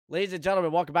Ladies and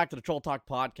gentlemen, welcome back to the Troll Talk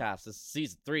Podcast. This is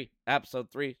Season 3,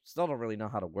 Episode 3. Still don't really know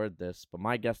how to word this, but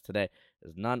my guest today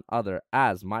is none other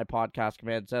as my podcast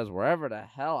command says, wherever the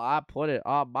hell I put it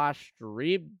on my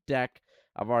stream deck.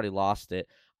 I've already lost it.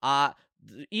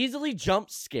 Easily jump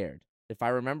scared. If I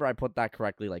remember, I put that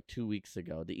correctly like 2 weeks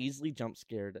ago. The easily jump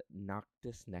scared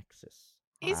NoctisNexus.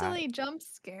 Easily jump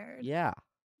scared. Yeah,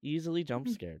 easily jump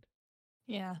scared.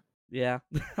 Yeah. Yeah.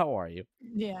 How are you?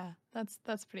 Yeah,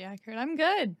 that's pretty accurate. I'm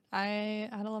good. I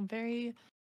had a very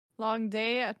long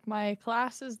day at my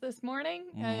classes this morning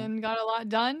and got a lot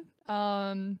done.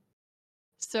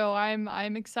 So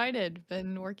I'm excited.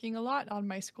 Been working a lot on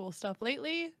my school stuff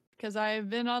lately because I've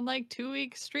been on like 2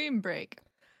 week stream break.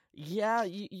 Yeah,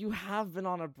 you have been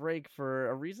on a break for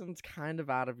a reason that's kind of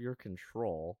out of your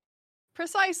control.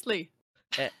 Precisely.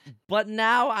 But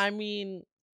now, I mean,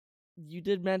 you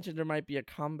did mention there might be a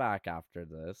comeback after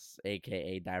this,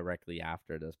 aka directly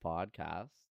after this podcast.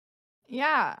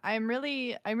 Yeah, I'm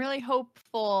really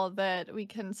hopeful that we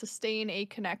can sustain a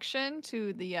connection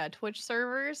to the Twitch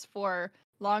servers for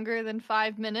longer than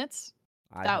 5 minutes.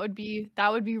 That would be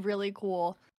really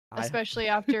cool, especially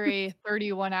after a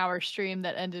 31-hour stream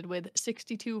that ended with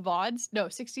 67 VODs.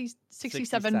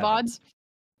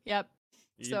 Yep.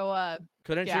 So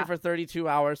couldn't stream for 32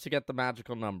 hours to get the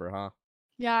magical number, huh?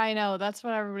 Yeah, I know. That's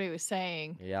what everybody was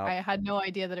saying. Yeah. I had no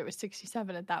idea that it was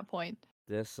 67 at that point.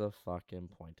 This a fucking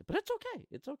point. But it's okay.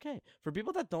 It's okay. For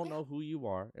people that don't know who you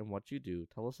are and what you do,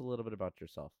 tell us a little bit about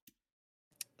yourself.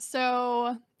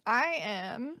 So, I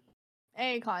am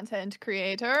a content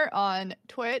creator on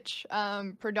Twitch,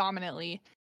 predominantly.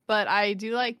 But I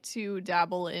do like to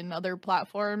dabble in other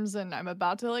platforms, and I'm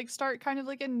about to like start kind of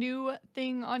like a new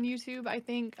thing on YouTube, I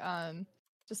think.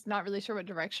 Just not really sure what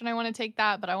direction I want to take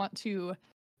that, but I want to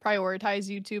prioritize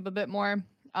YouTube a bit more.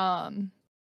 And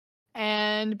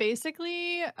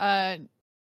basically, I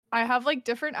have like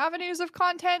different avenues of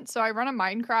content. So I run a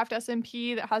Minecraft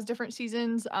SMP that has different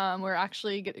seasons. We're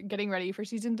actually getting ready for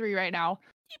season 3 right now,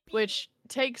 which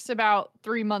takes about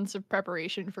 3 months of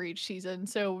preparation for each season.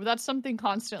 So that's something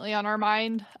constantly on our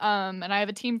mind. And I have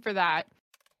a team for that.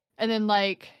 And then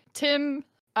like Tim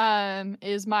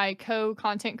is my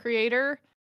co-content creator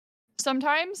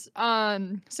sometimes.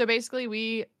 So basically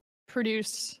we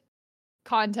produce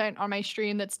content on my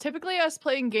stream that's typically us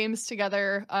playing games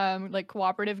together, like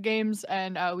cooperative games,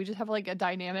 and we just have like a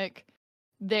dynamic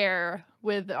there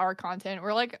with our content.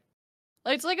 We're like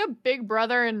it's like a big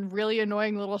brother and really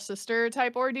annoying little sister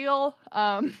type ordeal.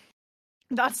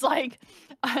 That's like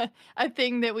a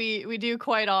thing that we do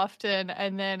quite often.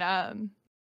 And then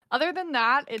other than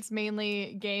that, it's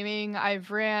mainly gaming.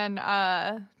 I've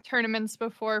ran tournaments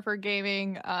before for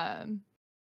gaming.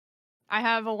 I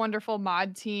have a wonderful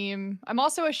mod team. I'm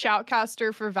also a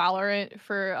shoutcaster for Valorant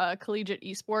for collegiate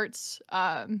esports.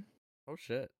 Oh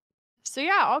shit. So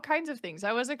yeah, all kinds of things.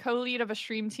 I was a co-lead of a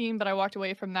stream team, but I walked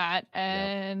away from that.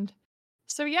 And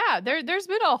so yeah, there's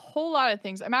been a whole lot of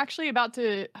things. I'm actually about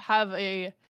to have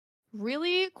a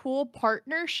really cool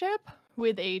partnership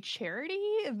with a charity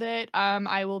that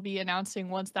I will be announcing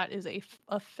once that is a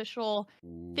official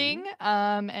thing.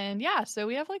 And yeah, so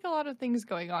we have like a lot of things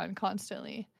going on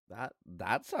constantly.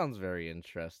 That sounds very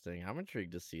interesting. I'm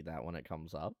intrigued to see that when it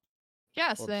comes up.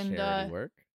 Yes, and charity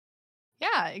work.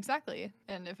 Yeah, exactly.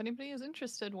 And if anybody is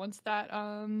interested, once that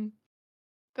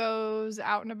goes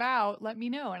out and about, let me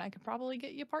know, and I could probably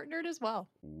get you partnered as well.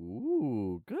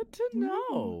 Ooh, good to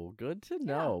know. Good to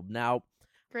know. Now,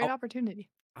 great opportunity.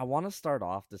 I want to start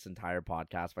off this entire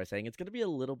podcast by saying it's going to be a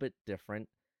little bit different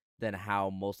than how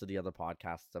most of the other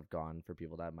podcasts have gone for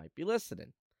people that might be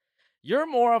listening. You're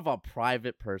more of a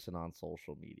private person on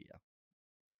social media.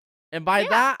 And by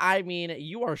that, I mean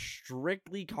you are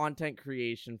strictly content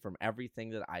creation from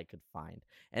everything that I could find.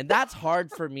 And that's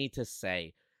hard for me to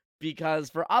say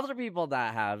because for other people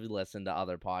that have listened to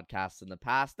other podcasts in the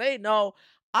past, they know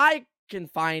I can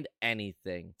find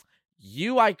anything.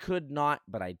 You, I could not,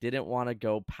 but I didn't want to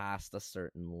go past a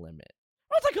certain limit.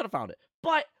 Or else I could have found it.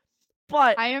 But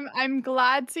I'm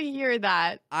glad to hear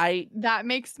that. That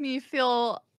makes me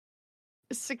feel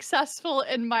successful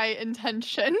in my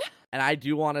intention. And I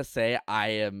do want to say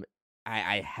I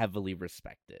heavily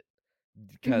respect it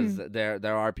because there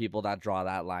are people that draw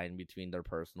that line between their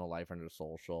personal life and their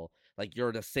social. Like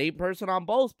you're the same person on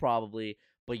both probably,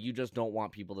 but you just don't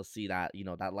want people to see that, you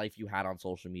know, that life you had on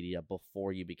social media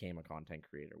before you became a content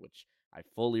creator, which I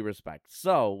fully respect.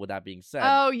 So with that being said,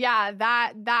 oh yeah,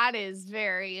 that is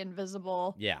very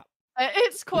invisible. Yeah.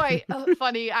 It's quite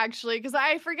funny, actually, because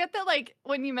I forget that, like,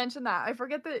 when you mention that, I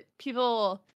forget that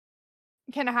people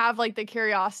can have, like, the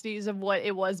curiosities of what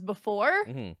it was before.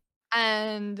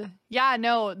 And yeah,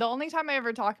 no, the only time I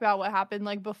ever talk about what happened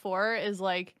like before is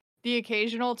like the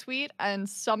occasional tweet, and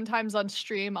sometimes on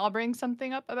stream I'll bring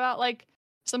something up about like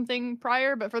something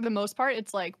prior, but for the most part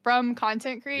it's like from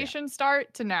content Yeah. creation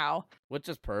start to now. Which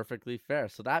is perfectly fair.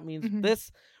 So that means Mhm.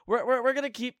 this we're gonna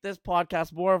keep this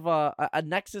podcast more of a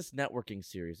Nexus networking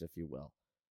series, if you will.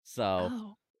 So,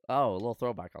 Oh, oh, a little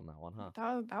throwback on that one, huh?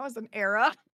 that was an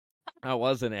era. That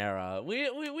was an era.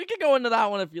 We could go into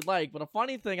that one if you'd like. But a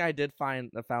funny thing I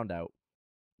found out.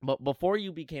 But before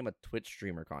you became a Twitch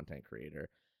streamer content creator,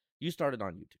 you started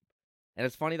on YouTube. And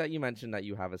it's funny that you mentioned that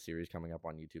you have a series coming up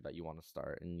on YouTube that you want to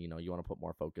start, and you want to put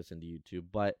more focus into YouTube.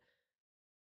 But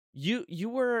you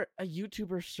were a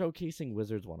YouTuber showcasing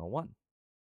Wizards 101.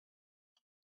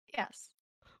 Yes.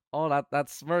 Oh, that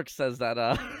smirk says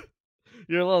that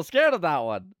you're a little scared of that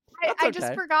one. That's I just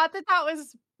okay. forgot that that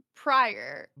was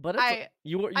prior. But it's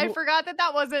I forgot that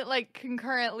that wasn't like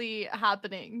concurrently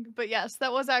happening. But yes,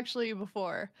 that was actually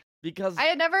before. because I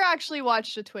had never actually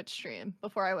watched a Twitch stream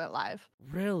before I went live.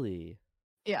 really.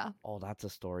 Yeah. Oh, that's a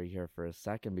story here for a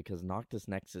second, because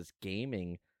NoctisNexus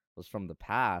Gaming was from the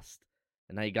past,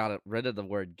 and now you got rid of the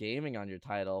word gaming on your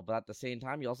title. But at the same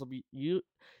time, you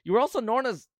were also known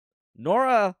as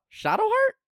Nora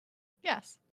Shadowheart.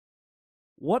 Yes.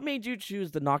 What made you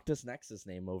choose the NoctisNexus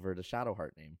name over the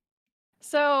Shadowheart name?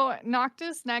 So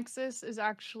NoctisNexus is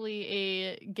actually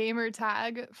a gamer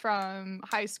tag from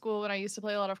high school when I used to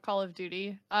play a lot of Call of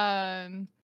Duty.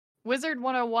 Wizard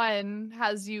 101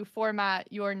 has you format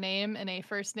your name in a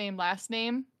first name, last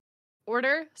name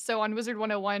order. So on Wizard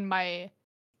 101, my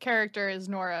character is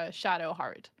Nora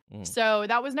Shadowheart. Mm. So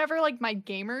that was never like my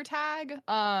gamer tag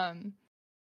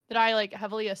that I like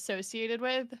heavily associated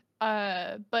with.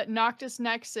 But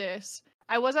NoctisNexus,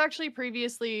 I was actually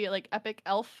previously like Epic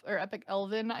Elf or Epic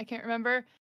Elven, I can't remember.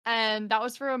 And that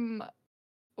was from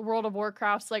World of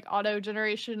Warcraft's like auto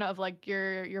generation of like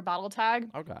your battle tag.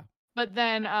 Okay. But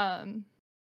then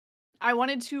I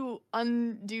wanted to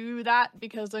undo that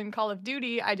because in Call of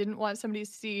Duty, I didn't want somebody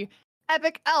to see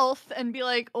Epic Elf and be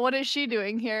like, "What is she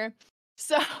doing here?"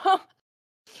 So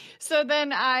so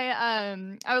then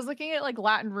I was looking at like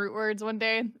Latin root words one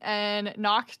day, and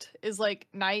Noct is like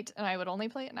night, and I would only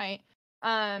play at night.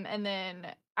 And then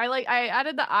I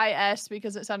added the IS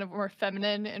because it sounded more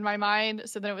feminine in my mind.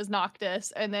 So then it was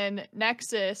Noctis, and then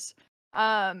Nexus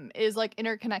is like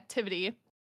interconnectivity,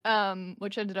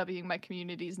 which ended up being my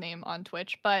community's name on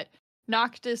Twitch. But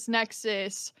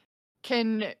NoctisNexus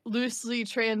can loosely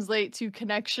translate to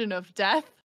connection of death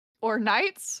or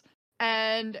knights,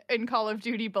 and in Call of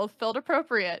Duty both felt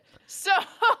appropriate. So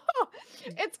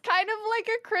it's kind of like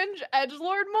a cringe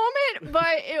edgelord moment,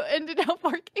 but it ended up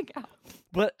working out.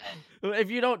 But if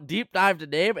you don't deep dive the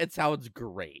name, it sounds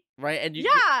great, right? And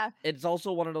Yeah. it's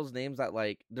also one of those names that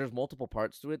like there's multiple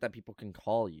parts to it that people can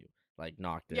call you. Like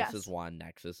Noctis Yes. is one,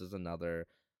 Nexus is another.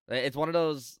 It's one of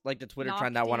those like the Twitter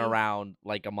trend that went Nocti. around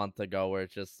like a month ago where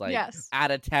it's just like Yes. out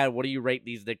of 10, what do you rate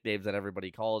these nicknames that everybody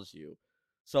calls you?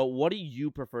 So what do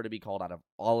you prefer to be called out of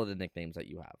all of the nicknames that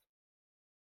you have?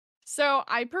 So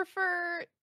I prefer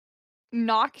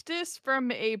Noctis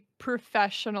from a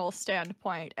professional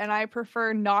standpoint, and I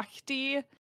prefer Nocti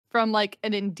from like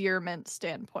an endearment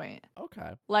standpoint.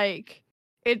 Okay. Like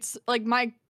it's like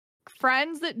my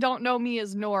friends that don't know me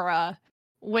as Nora,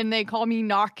 when they call me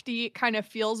Nocti, it kind of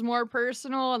feels more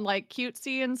personal and like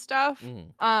cutesy and stuff.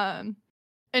 And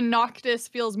Noctis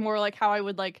feels more like how I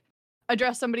would like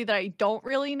address somebody that I don't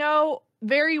really know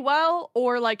very well,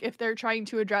 or like if they're trying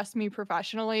to address me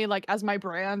professionally, like as my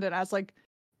brand and as like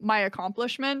my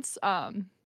accomplishments. But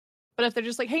if they're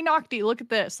just like, "Hey Nocti, look at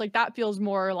this," like that feels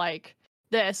more like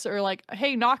this, or like,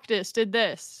 "Hey Noctis did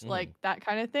this," like that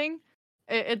kind of thing.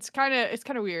 It's kind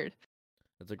of weird.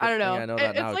 It's a good I don't thing know. I know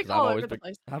that now It's because like all over the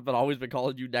place. I've always been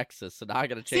calling you Nexus, so now I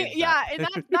gotta change See, yeah, that.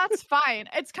 and that's fine.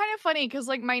 It's kind of funny because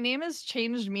like my name has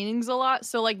changed meanings a lot.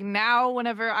 So like now,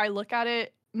 whenever I look at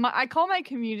it, I call my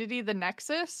community the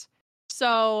Nexus.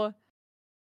 So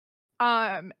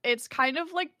it's kind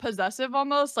of like possessive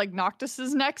almost, like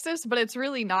Noctis's Nexus, but it's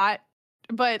really not.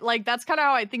 But like that's kind of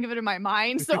how I think of it in my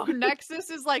mind. So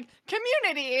Nexus is like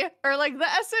community or like the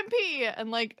SMP, and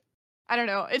like I don't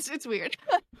know. It's weird.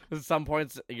 At some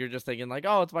points, you're just thinking like,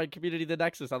 "Oh, it's my community, the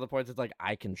Nexus." Other points, it's like,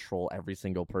 I control every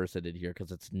single person in here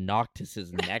because it's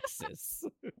Noctis's Nexus.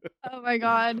 Oh my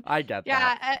god. I get that.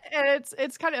 Yeah, and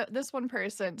it's kind of this one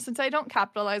person. Since I don't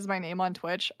capitalize my name on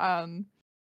Twitch,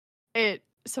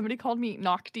 somebody called me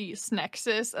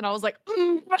NoctisNexus, and I was like,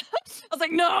 I was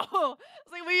like, no, I was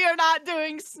like, we are not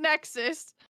doing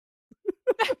Snexus.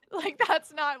 Like,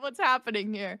 that's not what's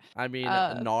happening here. I mean,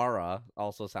 Nara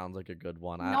also sounds like a good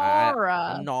one.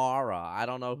 Nara. Nara. I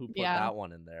don't know who put Yeah. that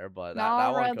one in there, but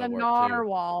that one Nara the could work too.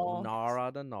 narwhal.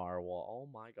 Nara the narwhal. Oh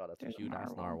my god, that's a There's a cute ass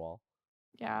narwhal. narwhal.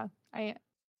 Yeah, I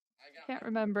can't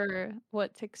remember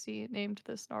what Tixie named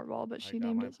this narwhal, but I she got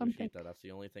named my it something. Pushita. That's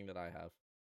the only thing that I have.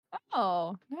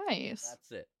 Oh, nice.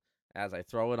 That's it. As I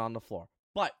throw it on the floor.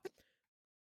 But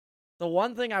the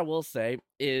one thing I will say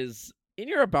is in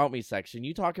your About Me section,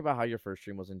 you talk about how your first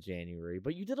stream was in January,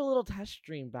 but you did a little test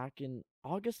stream back in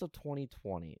August of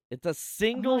 2020. It's a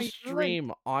single you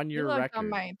stream on You your looked record. on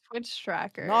my Twitch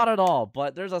tracker. Not at all,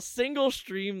 but there's a single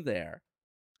stream there.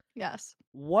 Yes.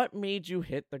 What made you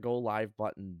hit the go live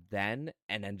button then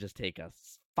and then just take a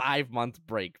 5-month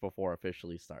break before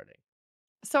officially starting?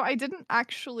 So I didn't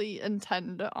actually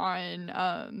intend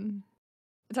on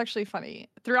it's actually funny.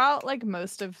 Throughout like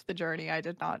most of the journey, I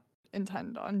did not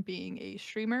intend on being a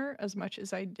streamer as much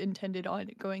as I intended on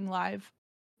going live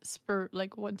for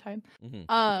like one time. Mm-hmm.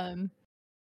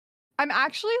 I'm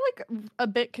actually like a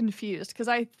bit confused because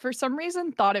I for some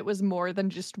reason thought it was more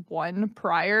than just one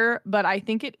prior, but I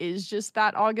think it is just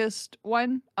that August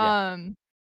one. Yeah.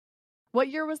 What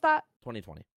year was that?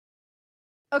 2020.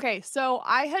 Okay, so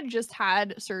I had just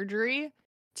had surgery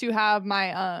to have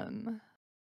my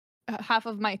half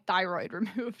of my thyroid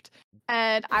removed.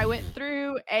 And I went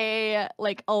through a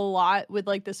lot with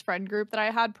like this friend group that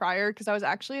I had prior because I was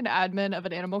actually an admin of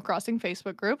an Animal Crossing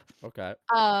Facebook group. Okay.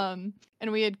 And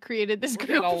we had created this We're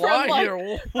group getting a lot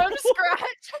here. from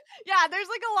scratch. Yeah, there's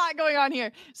like a lot going on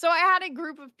here. So I had a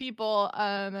group of people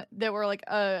that were like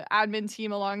a admin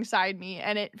team alongside me,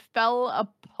 and it fell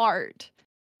apart.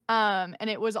 And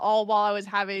it was all while I was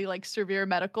having like severe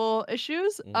medical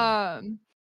issues. Mm-hmm.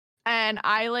 And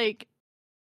I like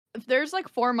there's like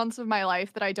 4 months of my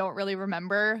life that I don't really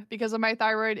remember because of my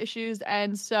thyroid issues.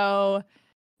 And so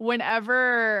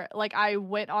whenever like I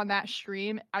went on that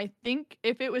stream, I think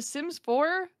if it was Sims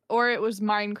 4 or it was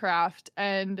Minecraft,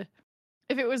 and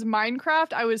if it was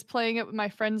Minecraft, I was playing it with my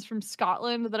friends from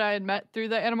Scotland that I had met through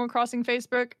the Animal Crossing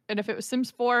Facebook. And if it was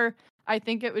Sims 4, I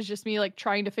think it was just me like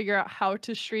trying to figure out how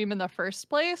to stream in the first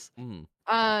place.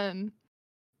 Mm-hmm.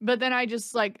 But then I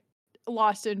just like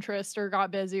lost interest or got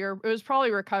busy, or it was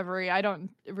probably recovery. I don't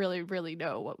really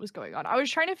know what was going on. I was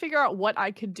trying to figure out what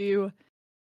I could do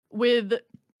with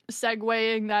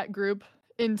segueing that group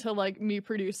into like me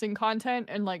producing content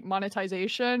and like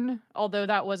monetization, although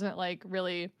that wasn't like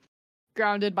really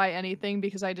grounded by anything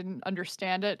because I didn't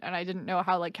understand it and I didn't know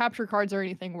how like capture cards or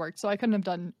anything worked, so I couldn't have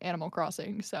done Animal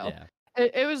Crossing. So yeah.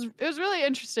 it was really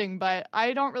interesting, but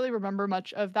I don't really remember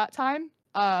much of that time.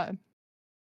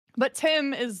 But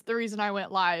Tim is the reason I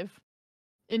went live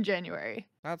in January.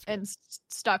 That's good. And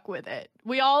stuck with it.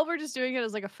 We all were just doing it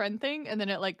as like a friend thing, and then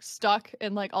it like stuck,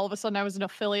 and like all of a sudden I was an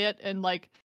affiliate, and like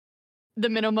the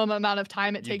minimum amount of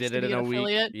time it takes to be an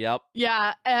affiliate. Yep.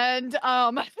 Yeah, and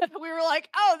we were like,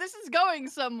 oh, this is going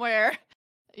somewhere.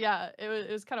 Yeah,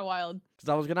 it was kind of wild. Because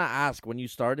I was gonna ask, when you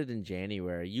started in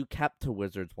January, you kept to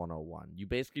Wizards 101. You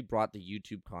basically brought the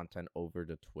YouTube content over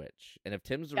to Twitch. And if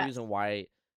Tim's the reason why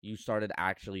you started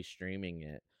actually streaming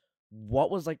it,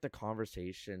 what was like the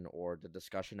conversation or the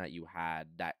discussion that you had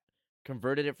that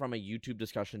converted it from a YouTube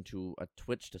discussion to a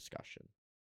Twitch discussion?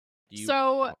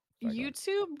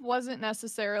 YouTube wasn't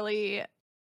necessarily,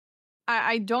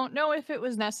 I don't know if it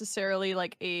was necessarily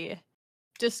like a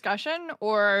discussion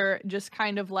or just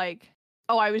kind of like,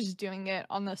 oh, I was just doing it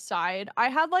on the side. I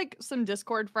had like some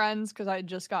Discord friends because I had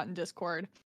just gotten Discord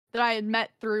that I had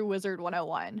met through Wizard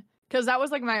 101 because that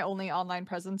was like my only online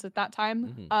presence at that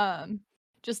time. Mm-hmm.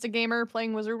 Just a gamer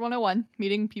playing Wizard 101,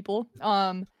 meeting people.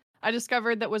 I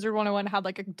discovered that Wizard 101 had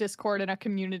like a Discord and a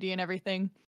community and everything.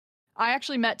 I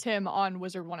actually met Tim on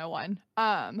Wizard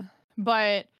 101.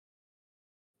 But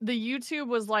the YouTube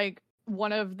was like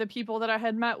one of the people that I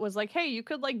had met was like, hey, you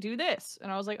could like do this.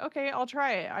 And I was like, okay, I'll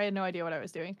try it. I had no idea what I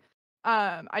was doing.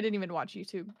 I didn't even watch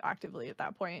YouTube actively at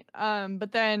that point.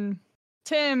 But then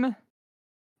Tim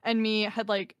and me had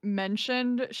like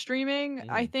mentioned streaming,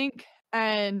 I think.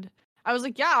 And I was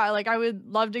like, yeah, like I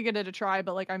would love to get it a try,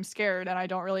 but like I'm scared and I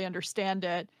don't really understand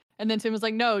it. And then Tim was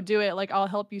like, no, do it. Like I'll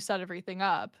help you set everything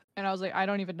up. And I was like, I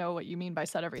don't even know what you mean by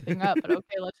set everything up, but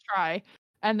okay, let's try.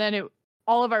 And then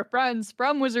all of our friends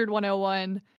from Wizard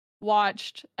 101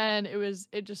 watched, and it was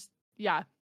just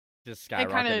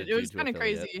skyrocketed. It was kind of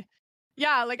crazy.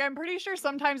 Yeah, like I'm pretty sure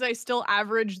sometimes I still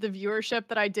average the viewership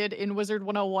that I did in Wizard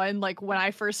 101, like when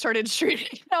I first started streaming.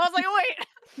 I was like,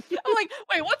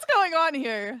 wait, what's going on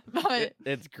here? But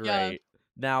it's great. Yeah.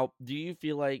 Now, do you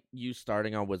feel like you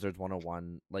starting on Wizards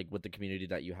 101, like with the community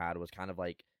that you had, was kind of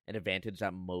like an advantage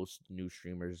that most new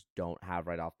streamers don't have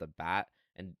right off the bat?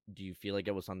 And do you feel like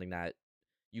it was something that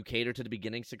you cater to the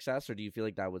beginning success, or do you feel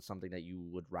like that was something that you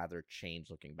would rather change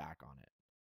looking back on it?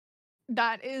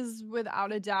 That is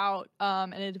without a doubt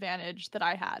an advantage that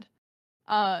I had.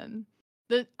 Um,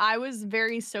 I was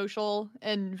very social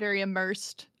and very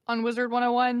immersed on Wizard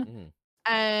 101 Mm-hmm.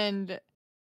 and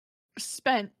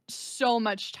spent so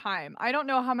much time. I don't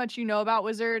know how much you know about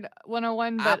Wizard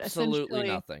 101, but Absolutely essentially,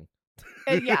 nothing.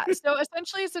 yeah. So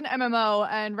essentially, it's an MMO,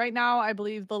 and right now I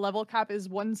believe the level cap is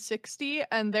 160,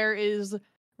 and there is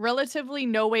relatively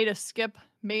no way to skip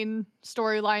main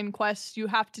storyline quests. You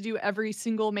have to do every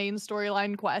single main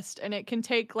storyline quest, and it can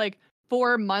take like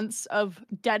 4 months of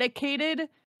dedicated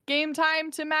game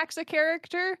time to max a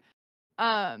character.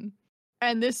 Um,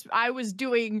 and this I was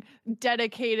doing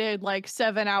dedicated like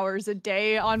 7 hours a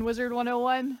day on Wizard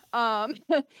 101.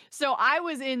 So I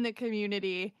was in the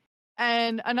community.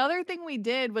 And another thing we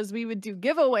did was we would do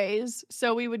giveaways.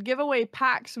 So we would give away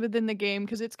packs within the game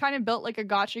because it's kind of built like a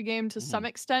gotcha game to Mm-hmm. some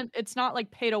extent. It's not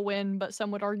like pay to win, but some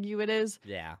would argue it is.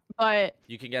 Yeah. But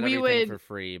You can get we everything would for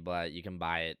free, but you can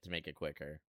buy it to make it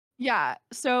quicker. yeah,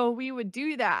 so we would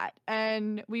do that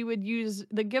and we would use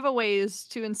the giveaways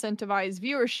to incentivize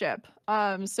viewership.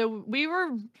 So we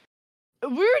were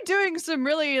doing some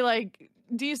really like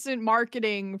decent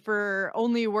marketing for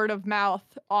only word of mouth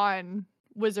on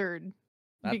Wizard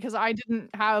That because I didn't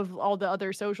have all the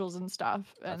other socials and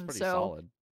stuff. that's And pretty so solid.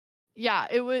 yeah,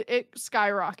 it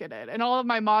skyrocketed. And all of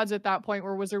my mods at that point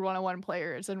were Wizard 101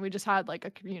 players and we just had like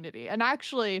a community. And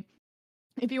actually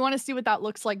if you want to see what that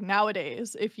looks like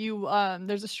nowadays, if you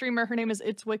there's a streamer, her name is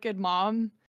It's Wicked Mom.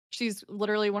 She's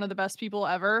literally one of the best people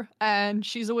ever, and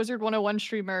she's a Wizard 101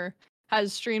 streamer.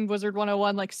 Has streamed Wizard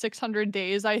 101 like 600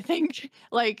 days, I think.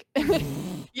 Like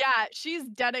yeah, she's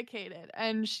dedicated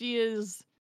and she's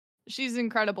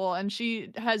incredible and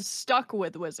she has stuck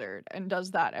with Wizard and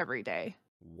does that every day.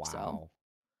 So, Wow.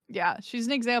 yeah, she's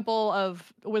an example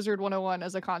of Wizard 101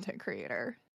 as a content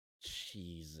creator.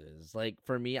 Jesus. Like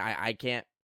for me, I can't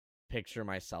picture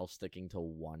myself sticking to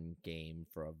one game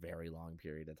for a very long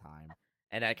period of time.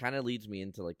 And that kind of leads me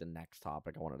into like the next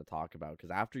topic I wanted to talk about. Because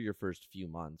after your first few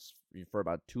months, for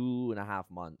about 2.5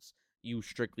 months, you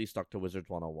strictly stuck to Wizards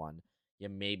 101. You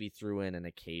maybe threw in an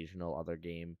occasional other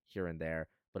game here and there,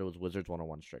 but it was Wizards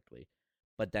 101 strictly.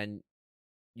 But then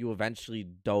you eventually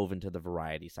dove into the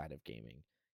variety side of gaming.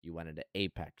 You went into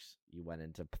Apex, you went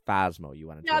into Phasmo, you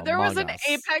went into Yeah, there was Among an Us.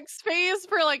 Apex phase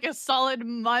for like a solid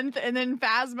month, and then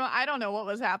Phasma. I don't know what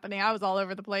was happening. I was all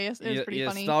over the place. It was pretty You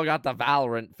funny. still got the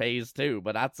Valorant phase too,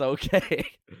 but that's okay.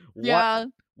 what Yeah.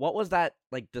 what was that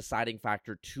like deciding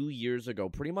factor 2 years ago,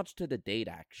 pretty much to the date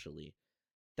actually,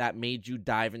 that made you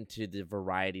dive into the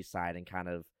variety side and kind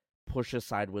of push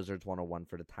aside Wizards 101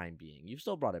 for the time being? You've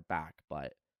still brought it back,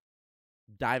 but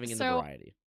diving into So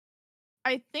variety.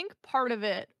 I think part of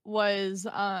it was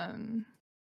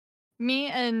me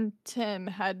and Tim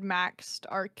had maxed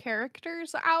our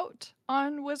characters out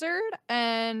on Wizard,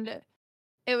 and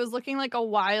it was looking like a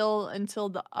while until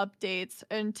the updates.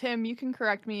 And Tim, you can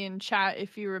correct me in chat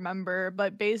if you remember,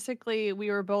 but basically we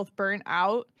were both burnt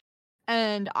out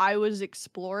and I was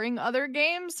exploring other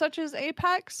games such as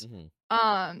Apex. Hmm.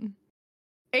 Um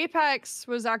Apex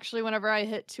was actually whenever I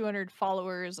hit 200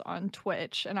 followers on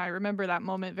Twitch and I remember that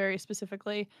moment very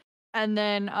specifically. And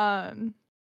then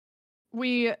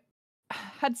we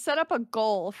had set up a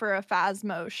goal for a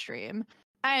Phasmo stream,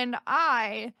 and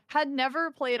I had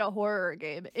never played a horror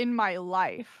game in my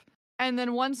life. And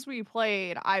then once we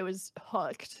played, I was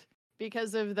hooked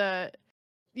because of the,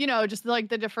 just like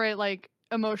the different like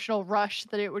emotional rush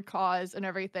that it would cause and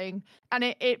everything. And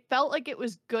it felt like it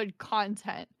was good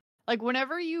content. Like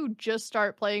whenever you just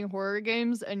start playing horror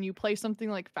games and you play something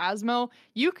like Phasmo,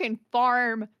 you can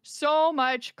farm so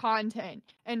much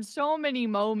content and so many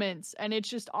moments and it's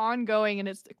just ongoing and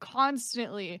it's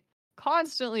constantly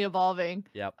evolving.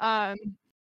 Yep.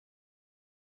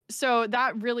 So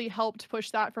that really helped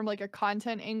push that from like a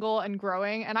content angle and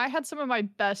growing. And I had some of my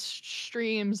best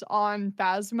streams on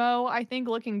Phasmo. I think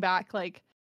looking back, like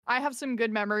I have some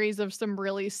good memories of some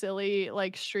really silly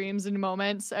like streams and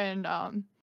moments. And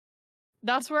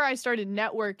that's where I started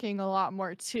networking a lot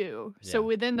more too. So Yeah.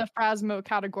 within the Phasmo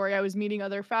category, I was meeting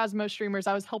other Phasmo streamers.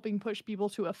 I was helping push people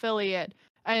to affiliate.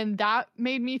 And that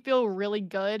made me feel really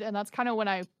good. And that's kind of when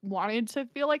I wanted to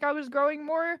feel like I was growing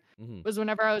more, Hmm. was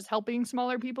whenever I was helping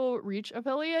smaller people reach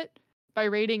affiliate by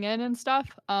rating in and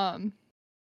stuff.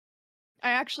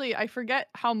 I forget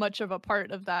how much of a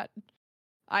part of that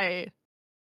I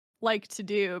like to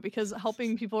do, because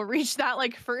helping people reach that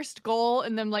like first goal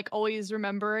and then like always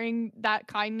remembering that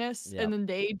kindness Yep. and then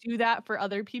they do that for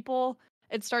other people,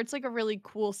 it starts like a really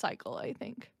cool cycle, I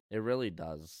think. It really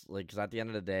does. Like, because at the end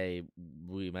of the day,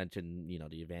 we mentioned,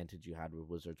 the advantage you had with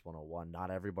Wizards 101.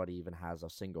 Not everybody even has a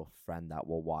single friend that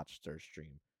will watch their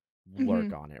stream,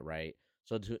 work Mhm. on it, right?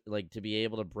 So to be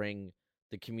able to bring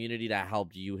the community that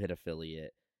helped you hit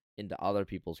affiliate into other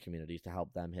people's communities to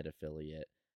help them hit affiliate,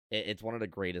 it's one of the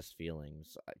greatest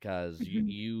feelings. Because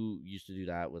Mhm. you used to do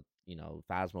that with,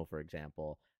 Phasmo, for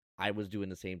example. I was doing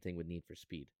the same thing with Need for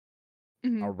Speed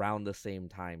Mhm. around the same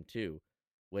time too,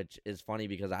 which is funny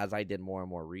because as I did more and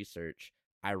more research,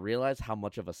 I realized how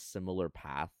much of a similar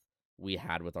path we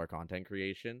had with our content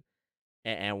creation.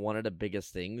 And one of the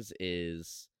biggest things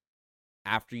is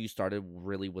after you started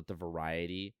really with the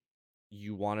variety,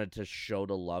 you wanted to show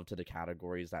the love to the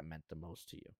categories that meant the most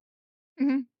to you,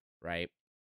 Mhm. right?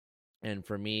 And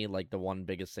for me, like the one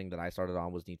biggest thing that I started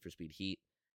on was Need for Speed Heat.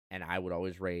 And I would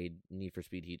always raid Need for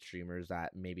Speed Heat streamers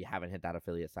that maybe haven't hit that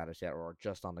affiliate status yet or are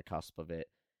just on the cusp of it,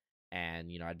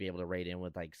 and I'd be able to rate in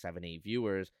with like 7-8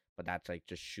 viewers, but that's like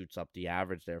just shoots up the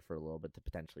average there for a little bit to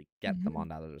potentially get them Mhm. on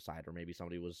that other side. Or maybe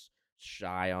somebody was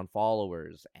shy on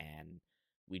followers, and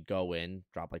we'd go in,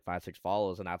 drop like 5-6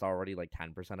 follows, and that's already like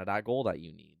 10% of that goal that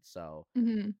you need. So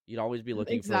Mhm. you'd always be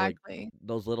looking for like Exactly.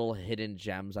 those little hidden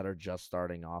gems that are just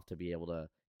starting off to be able to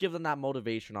give them that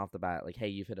motivation off the bat, like, hey,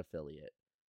 you've hit affiliate.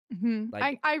 Mhm. Like,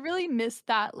 I really miss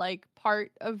that, like,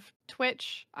 part of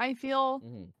Twitch, I feel,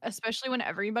 mhm, especially when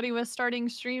everybody was starting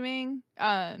streaming.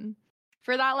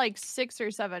 For that, like, 6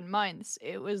 or 7 months,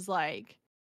 it was, like,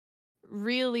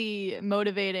 really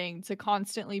motivating to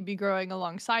constantly be growing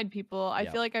alongside people. I yep.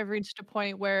 feel like I've reached a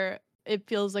point where it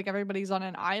feels like everybody's on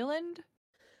an island,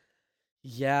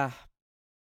 Yeah,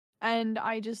 and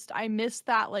I miss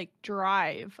that, like,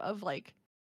 drive of, like,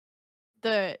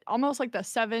 the almost like the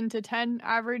 7 to 10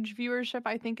 average viewership,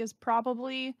 I think, is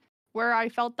probably where I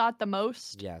felt that the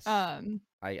most. yes.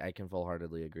 I can full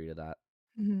heartedly agree to that.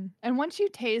 And once you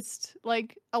taste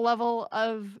like a level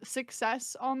of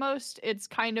success almost, it's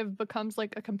kind of becomes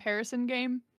like a comparison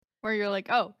game where you're like,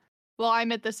 "Oh, well,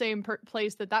 I'm at the same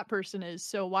place that that person is,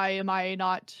 so why am I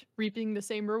not reaping the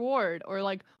same reward?" Or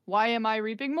like, "Why am I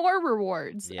reaping more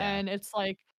rewards?" Yeah. And it's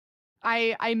like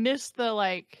I miss the,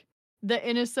 like, the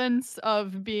innocence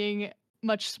of being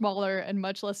much smaller and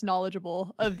much less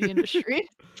knowledgeable of the industry.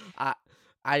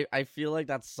 I I feel like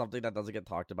that's something that doesn't get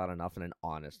talked about enough in an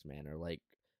honest manner. Like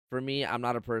for me, I'm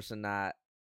not a person that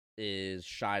is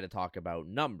shy to talk about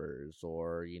numbers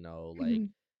or, like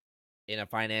Mhm, in a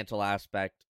financial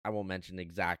aspect, I won't mention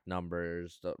exact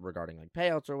numbers regarding like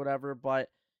payouts or whatever, but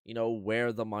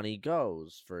where the money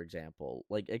goes, for example,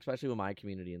 like especially with my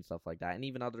community and stuff like that, and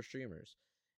even other streamers.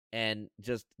 And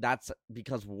just that's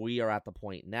because we are at the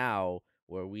point now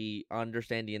where we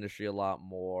understand the industry a lot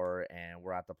more, and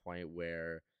we're at the point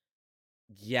where,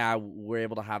 yeah, we're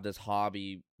able to have this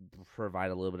hobby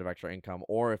provide a little bit of extra income,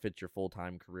 or if it's your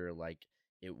full-time career, like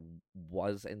it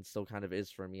was and still kind of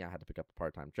is for me. I had to pick up a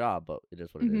part-time job, but it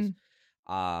is what it is. mhm.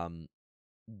 um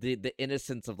the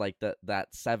innocence of like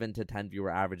that 7 to 10 viewer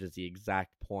average is the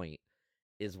exact point,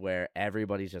 is where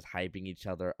everybody's just hyping each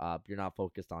other up. You're not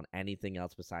focused on anything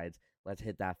else besides let's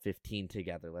hit that 15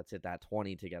 together, let's hit that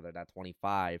 20 together, that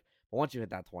 25. But once you hit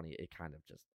that 20, it kind of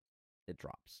just it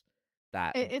drops.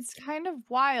 That It's kind of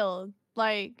wild,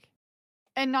 like,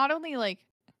 and not only, like,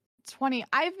 20,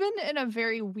 I've been in a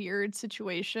very weird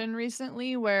situation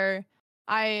recently where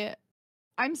I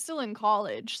I'm still in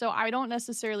college, so I don't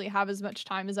necessarily have as much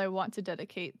time as I want to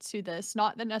dedicate to this.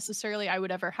 Not that necessarily I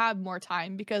would ever have more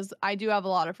time because I do have a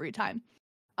lot of free time.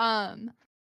 Um,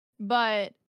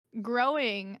 but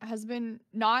growing has been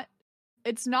not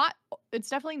it's not it's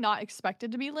definitely not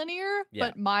expected to be linear,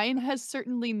 yeah. but mine has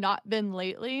certainly not been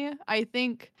lately. I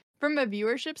think from a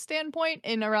viewership standpoint,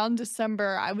 in around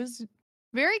December, I was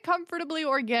very comfortably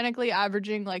organically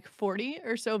averaging like 40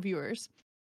 or so viewers.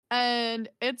 And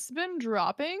it's been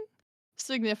dropping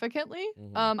significantly.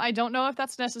 Hmm. I don't know if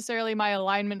that's necessarily my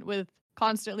alignment with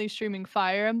constantly streaming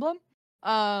Fire Emblem.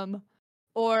 Um,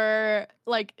 or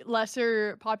like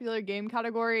lesser popular game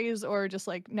categories or just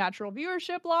like natural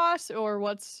viewership loss or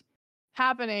what's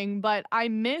happening, but I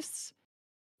miss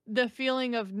the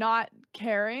feeling of not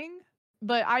caring.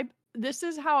 But I this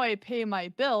is how I pay my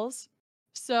bills.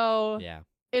 So Yeah.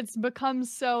 it's become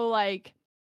so like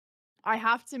I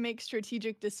have to make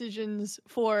strategic decisions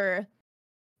for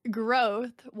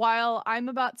growth while I'm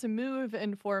about to move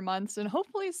in 4 months and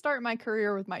hopefully start my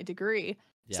career with my degree.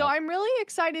 So Yep. I'm really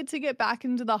excited to get back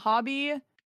into the hobby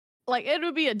like, it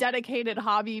would be a dedicated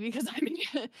hobby because, I mean,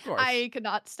 Of course. I could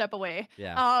not step away.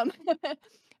 Yeah.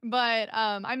 But,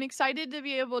 I'm excited to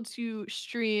be able to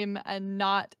stream and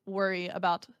not worry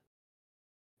about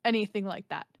anything like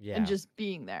that and Yeah. just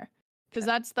being there, because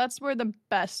that's where the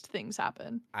best things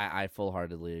happen. I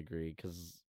full-heartedly agree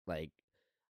because, like,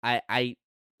 I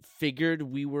figured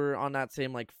we were on that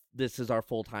same, like, this is our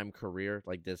full-time career,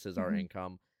 like, this is our Mhm.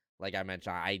 income. Like I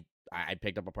mentioned, I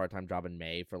picked up a part-time job in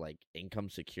May for, like, income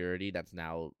security that's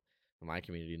now, my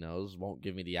community knows, won't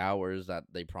give me the hours that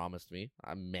they promised me.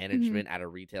 I'm Mhm. management at a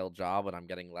retail job, and I'm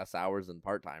getting less hours than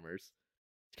part-timers.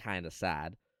 It's kinda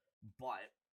sad.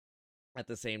 But at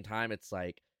the same time, it's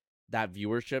like that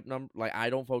viewership number, like, I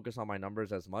don't focus on my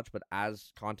numbers as much, but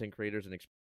as content creators and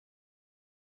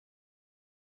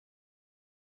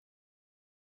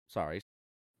sorry.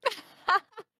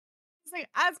 It's like,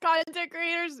 as content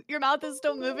creators, your mouth is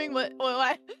still moving. What?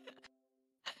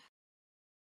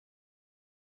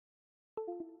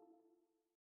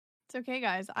 It's okay,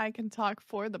 guys. I can talk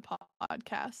for the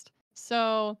podcast.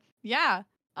 So, yeah.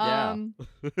 Yeah. Um,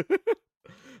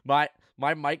 my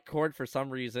my mic cord, for some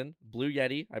reason, Blue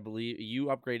Yeti, I believe you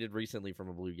upgraded recently from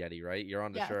a Blue Yeti, right? You're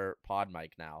on the yes, Shure Pod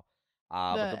mic now.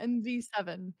 But the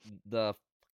NV7. the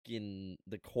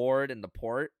the cord and the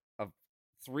port of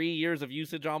 3 years of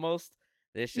usage almost,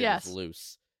 this shit is Yes.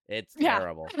 loose. It's Yeah.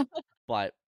 terrible.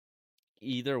 But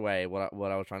either way, what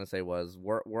I was trying to say was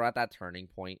we're at that turning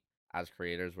point as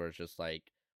creators where it's just like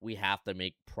we have to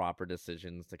make proper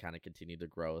decisions to kind of continue the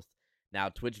growth. Now,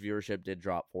 Twitch viewership did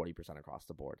drop 40% across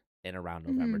the board in around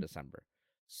November, Mhm. December.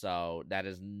 So that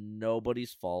is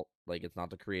nobody's fault. Like, it's not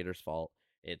the creator's fault.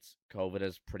 It's COVID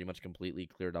has pretty much completely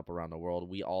cleared up around the world.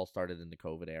 We all started in the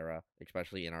COVID era,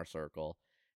 especially in our circle.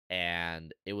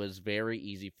 And it was very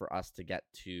easy for us to get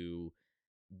to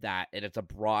that, and it's a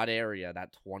broad area,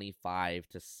 that 25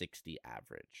 to 60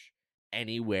 average,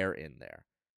 anywhere in there.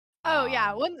 Oh,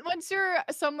 yeah. um Once you're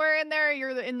somewhere in there,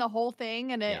 you're in the whole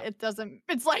thing, and yeah, it doesn't.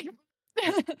 It's like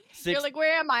you're six like,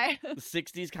 where am I?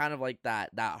 60's kind of like that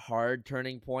hard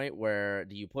turning point where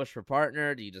do you push for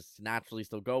partner, do you just naturally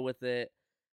still go with it,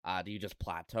 do you just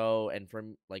plateau? And for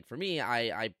me,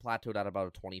 I plateaued at about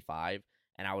a 25,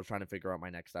 and I was trying to figure out my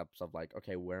next steps of like,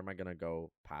 okay, where am I gonna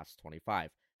go past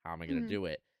 25, how am I gonna Mhm. do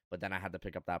it? But then I had to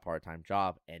pick up that part-time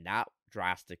job, and that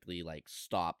drastically like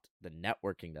stopped the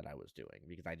networking that I was doing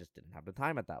because I just didn't have the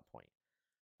time at that point.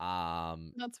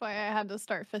 um That's why I had to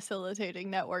start facilitating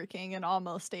networking in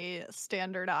almost a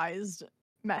standardized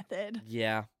method.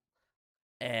 yeah.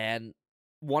 And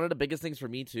one of the biggest things for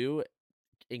me too,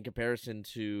 in comparison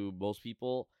to most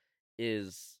people,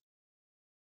 is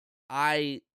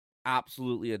I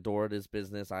absolutely adore this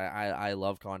business. I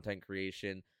love content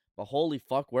creation, but holy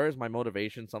fuck, where is my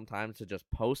motivation sometimes to just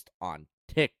post on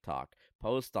TikTok,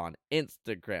 post on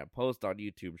Instagram, post on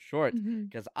YouTube Shorts? Mhm.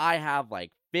 Because I have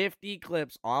like 50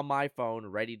 clips on my phone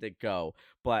ready to go,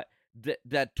 but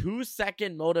the 2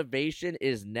 second motivation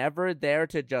is never there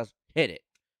to just hit it,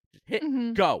 just hit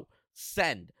Mhm. go,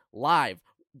 send, live,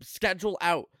 schedule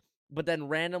out. But then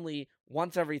randomly,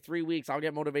 once every 3 weeks, I'll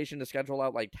get motivation to schedule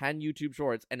out like 10 YouTube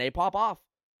shorts, and they pop off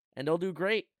and they'll do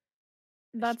great.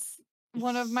 It's, That's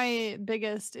one of it's my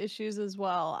biggest issues as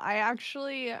well. I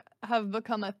actually have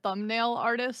become a thumbnail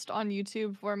artist on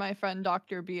YouTube for my friend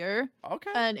Dr. Beer.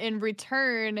 okay. And in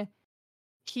return,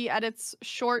 he edits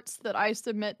shorts that I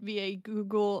submit via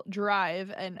Google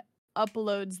Drive and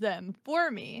uploads them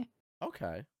for me.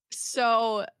 Okay.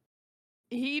 So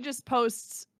he just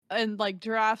posts and like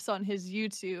drafts on his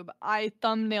YouTube. I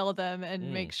thumbnail them and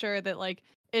Mm, make sure that like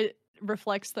it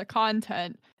reflects the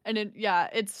content. And it's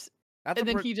that's a and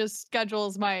then he just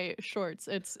schedules my shorts.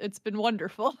 It's been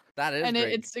wonderful. that is And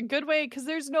great. it's a good way cuz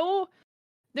there's no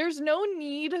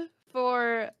need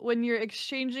for when you're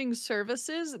exchanging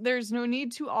services, there's no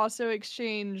need to also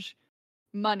exchange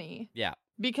money Yeah,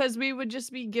 because we would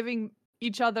just be giving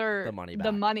each the other money the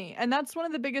back. money. And that's one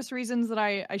of the biggest reasons that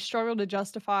I struggle to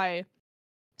justify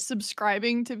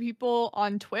subscribing to people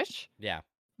on Twitch Yeah,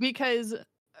 because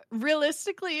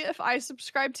realistically, if I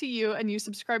subscribe to you and you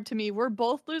subscribe to me, we're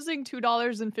both losing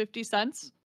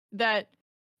 $2.50 that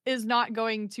is not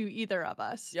going to either of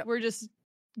us. yep. We're just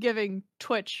giving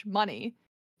Twitch money.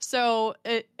 So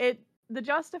the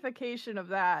justification of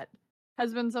that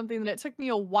has been something that it took me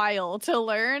a while to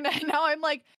learn. And now I'm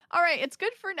like, all right, it's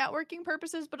good for networking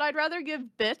purposes, but I'd rather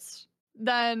give bits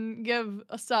than give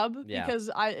a sub Yeah. because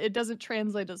it doesn't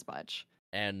translate as much.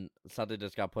 And something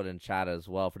just got put in chat as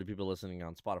well for the people listening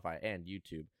on Spotify and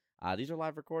YouTube. These are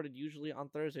live recorded usually on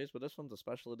Thursdays, but this one's a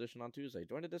special edition on Tuesday.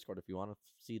 Join the Discord if you want to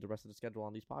see the rest of the schedule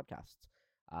on these podcasts.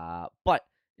 But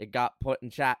it got put in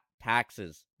chat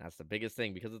taxes. That's the biggest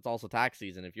thing because it's also tax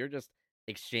season. If you're just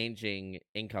exchanging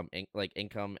income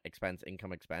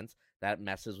expense, that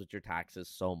messes with your taxes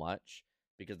so much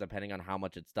because depending on how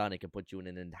much it's done, it can put you in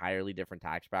an entirely different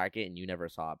tax bracket and you never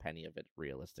saw a penny of it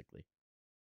realistically.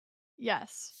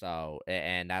 Yes. So,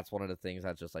 and that's one of the things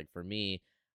that's just like for me,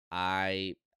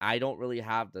 I don't really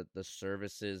have the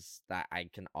services that I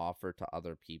can offer to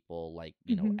other people, like,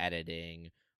 Mhm.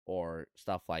 editing or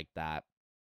stuff like that.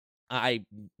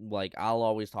 I'll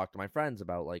always talk to my friends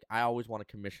about, like, I always want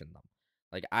to commission them.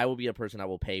 Like, I will be a person that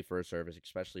will pay for a service,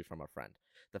 especially from a friend.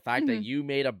 The fact that Mhm. you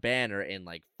made a banner in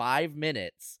like 5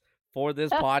 minutes for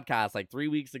this podcast like 3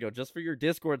 weeks ago just for your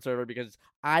Discord server because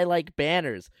I like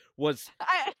banners was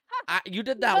I you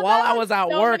did I've that done while that I with was at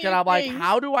so work, and many I'm like, things.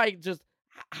 how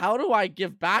do I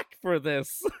give back for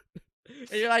this?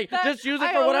 And you're like, That just use it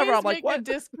I for whatever. I'm always like, make a what?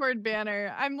 Discord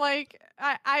banner. I'm like,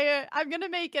 I'm gonna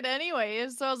make it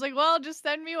anyways. So I was like, well, just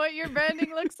send me what your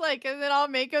branding looks like, and then I'll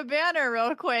make a banner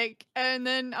real quick. And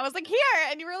then I was like, here,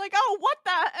 and you were like, oh, what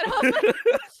the? And I was like,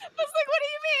 what do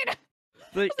you mean?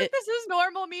 I Like was like, this is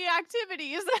normal me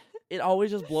activities. it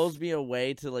always just blows me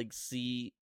away to like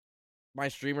see my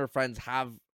streamer friends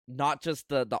have not just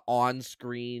the on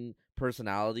screen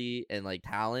personality and like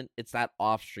talent, it's that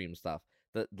off stream stuff.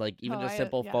 That like Oh, even just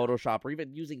simple yeah. Photoshop or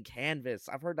even using Canvas.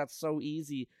 I've heard that's so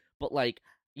easy, but like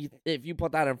if you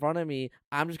put that in front of me,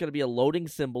 I'm just gonna be a loading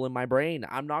symbol in my brain.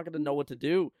 I'm not gonna know what to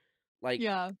do. Like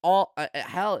Yeah.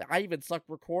 hell, I even suck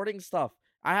recording stuff.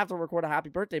 I have to record a happy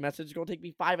birthday message. It's gonna take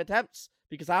me 5 attempts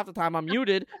because half the time I'm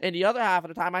muted and the other half of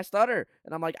the time I stutter.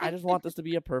 And I'm like, I just want this to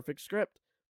be a perfect script.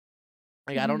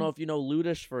 Like, I don't know Mhm. if you know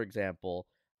Ludish, for example.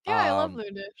 Yeah, I love Um,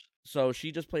 Ludish. so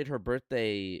she just played her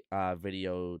birthday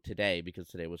video today because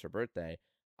today was her birthday.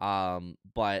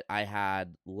 But I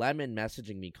had Lemon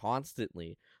messaging me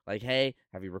constantly, like, "Hey,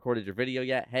 have you recorded your video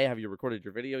yet? Hey, have you recorded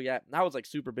your video yet?" And I was like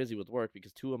super busy with work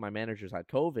because two of my managers had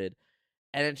COVID.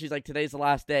 And then she's like, "Today's the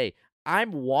last day."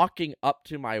 I'm walking up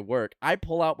to my work. I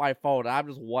pull out my phone. I'm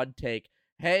just one take.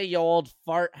 Hey, you old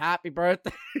fart, happy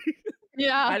birthday.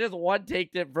 Yeah. I just one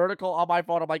taked it vertical on my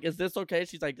phone. I'm like, is this okay?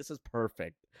 She's like, this is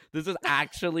perfect. This is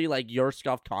actually like your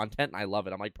scuffed content. And I love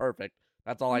it. I'm like, perfect.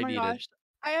 That's all Oh I my needed. gosh.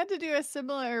 I had to do a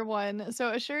similar one.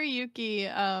 So Ashuri Yuki,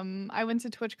 I went to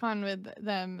TwitchCon with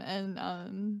them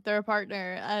and they're a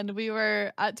partner and we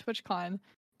were at TwitchCon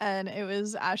and it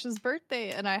was Ash's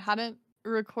birthday and I hadn't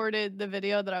recorded the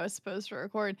video that I was supposed to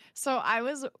record. So I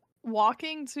was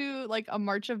walking to like a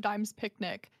March of Dimes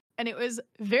picnic and it was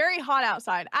very hot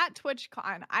outside at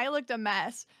TwitchCon. I looked a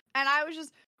mess and I was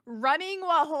just running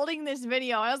while holding this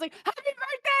video. I was like, happy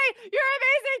birthday! You're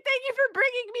amazing! Thank you for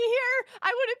bringing me here!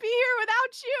 I wouldn't be here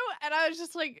without you! And I was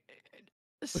just like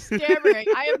stammering.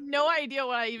 I have no idea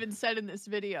what I even said in this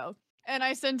video. And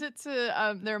I sent it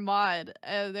to their mod,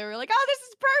 and they were like, "Oh, this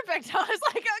is perfect." I was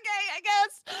like, "Okay, I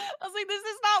guess." I was like, "This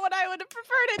is not what I would have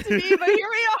preferred it to be, but here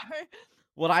we are."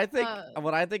 What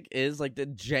I think is like the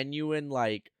genuine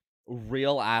like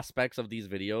real aspects of these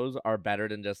videos are better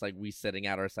than just like we sitting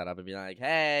at our setup and being like,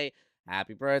 hey,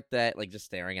 happy birthday, like just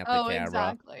staring at the Oh, camera,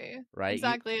 exactly. right?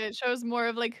 Exactly. It shows more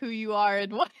of like who you are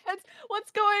and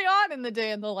what's going on in the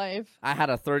day in the life. I had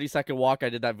a 30-second walk. I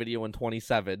did that video in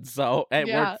 27, so it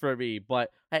Yeah. worked for me.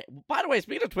 But hey, by the way,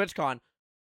 speaking of TwitchCon,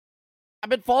 I've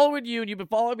been following you, and you've been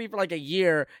following me for like a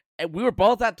year, and we were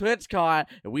both at TwitchCon,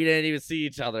 and we didn't even see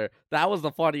each other. That was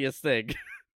the funniest thing.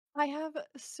 I have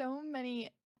so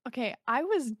many. Okay, I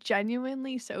was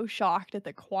genuinely so shocked at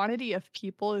the quantity of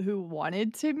people who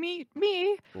wanted to meet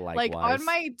me. Like on Likewise.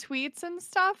 my tweets and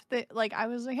stuff, that like I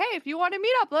was like, "Hey, if you want to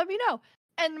meet up, let me know."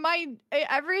 And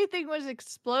everything was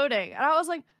exploding. And I was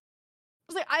like,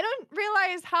 I don't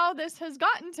realize how this has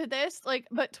gotten to this. Like,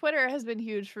 but Twitter has been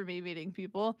huge for me meeting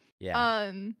people. Yeah.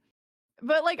 Um,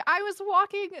 but, like, I was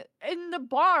walking in the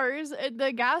bars in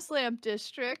the Gaslamp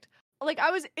district. Like,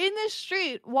 I was in the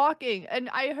street walking, and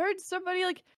I heard somebody,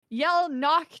 like, yell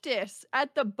Noctis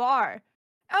at the bar.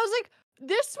 I was like,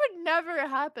 "This would never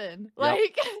happen." Yep.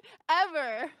 Like,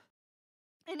 ever.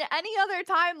 In any other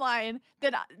timeline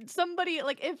that somebody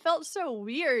like, it felt so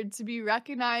weird to be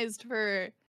recognized for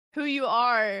who you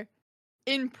are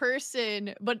in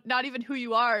person, but not even who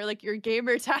you are, like your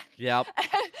gamer tag. Yep.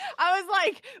 I was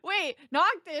like, wait,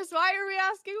 Noctis, why are we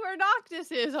asking where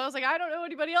Noctis is? I was like, I don't know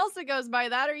anybody else that goes by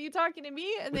that. Are you talking to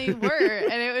me? And they were.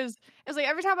 And it was like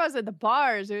every time I was at the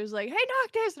bars, it was like, hey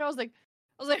Noctis. And I was like,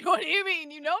 what do you mean?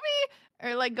 You know me?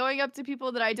 Or like going up to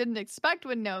people that I didn't expect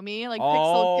would know me, like Pixel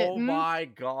Oh Kitten. my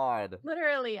god.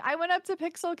 Literally, I went up to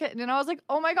Pixel Kitten and I was like,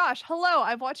 "Oh my gosh, hello!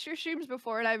 I've watched your streams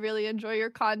before and I really enjoy your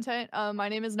content. My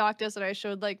name is Noctis," and I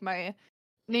showed like my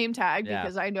name tag Yeah.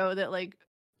 because I know that like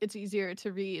it's easier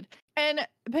to read. And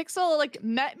Pixel like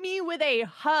met me with a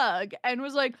hug and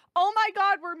was like, "Oh my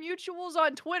god, we're mutuals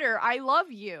on Twitter. I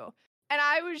love you." And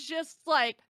I was just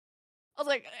like, I was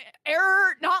like,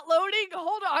 "Error, not loading.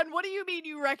 Hold on. What do you mean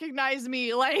you recognize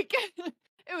me?" Like,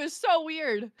 it was so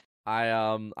weird.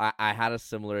 I had a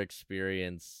similar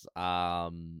experience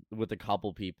with a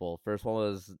couple people. First one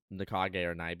was Nikage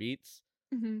or Nybeats,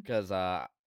 Hmm. because I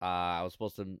was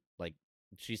supposed to, like,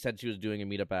 she said she was doing a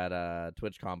meetup at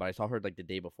TwitchCon, but I saw her like the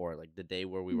day before, like the day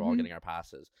where we were all Hmm. getting our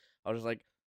passes. I was just like,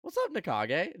 "What's up,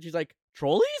 Nikage?" And she's like,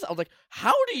 "Trolleys?" I was like,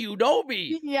 "How do you know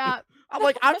me?" Yeah. I'm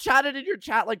like, "I've chatted in your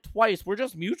chat like twice. We're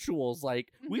just mutuals.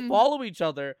 Like, we Hmm. follow each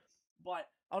other." But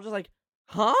I was just like,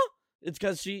 "Huh?" It's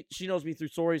because she knows me through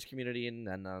Sori's community, and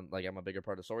then like I'm a bigger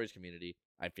part of Sori's community.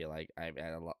 I feel like I've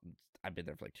been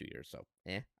there for like 2 years, so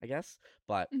I guess.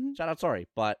 But Hmm. shout out Sori.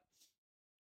 But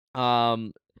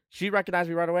um, she recognized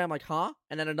me right away. I'm like, "Huh?"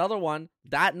 And then another one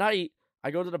that night, I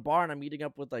go to the bar and I'm meeting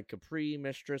up with like Capri,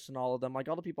 Mistress, and all of them, like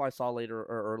all the people I saw later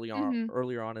or Hmm.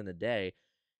 earlier on in the day.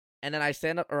 And then I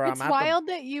stand up, or I'm It's at the. wild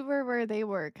that you were where they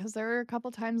were, because there were a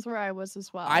couple times where I was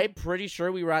as well. I'm pretty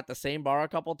sure we were at the same bar a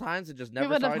couple times and just We never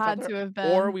would saw have each had other, to have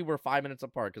or been. we were 5 minutes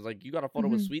apart. Because like you got a photo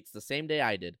with Hmm. Sweets the same day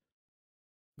I did.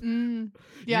 You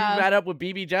Yeah. met up with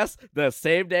BB Jess the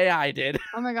same day I did.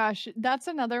 Oh my gosh, that's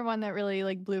another one that really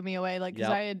like blew me away. Like, because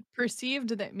Yep. I had perceived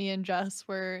that me and Jess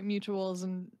were mutuals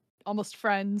and almost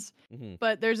friends, Hmm.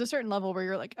 but there's a certain level where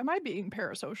you're like, "Am I being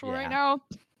parasocial right Yeah. now?"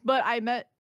 But I met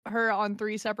her on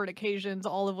 3 separate occasions,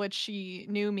 all of which she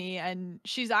knew me, and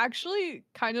she's actually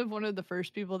kind of one of the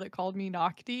first people that called me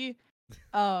Nocti.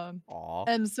 Um, Aw.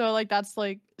 and so like that's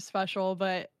like special,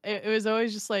 but it was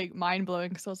always just like mind blowing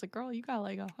because I was like, "Girl, you got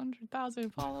like 100,000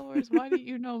 followers. Why do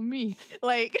you know me?"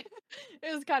 Like,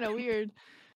 it was kind of weird.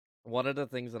 One of the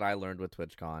things that I learned with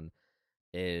TwitchCon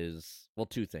is, well,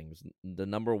 two things. The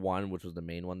number one, which was the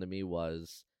main one to me,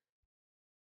 was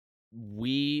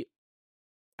we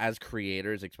as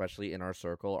creators, especially in our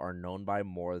circle, are known by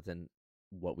more than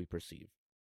what we perceive.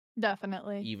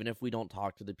 Definitely. Even if we don't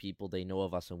talk to the people, they know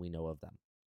of us and we know of them.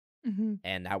 Hmm.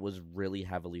 And that was really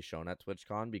heavily shown at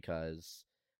TwitchCon because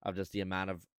of just the amount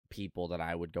of people that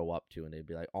I would go up to and they'd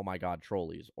be like, "Oh my god,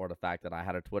 trolleys," or the fact that I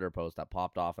had a Twitter post that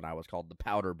popped off and I was called the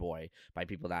Powder Boy by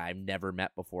people that I've never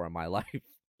met before in my life.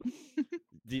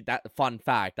 That fun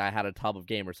fact, I had a tub of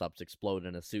gamer subs explode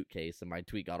in a suitcase and my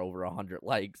tweet got over 100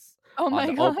 likes Oh on my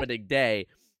the god. opening day.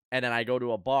 And then I go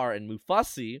to a bar in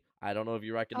Mufasi, I don't know if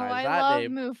you Oh, recognize I that love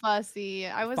name, Mufasi.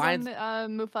 I was on finds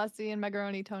Mufasi and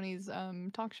Macaroni Tony's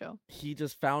talk show. he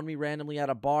just found me randomly at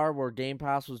a bar where Game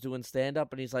Pass was doing stand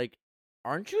up and he's like,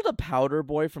 "Aren't you the Powder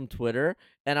Boy from Twitter?"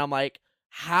 And I'm like,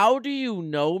 "How do you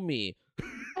know me?"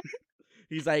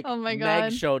 He's like, Oh my "Meg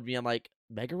god. showed me." I'm like,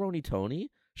 "Megaroni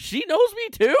Tony? She knows me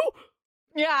too?"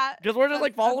 Yeah, Because we're just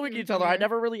like that's following even each other. I funnier.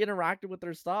 never really interacted with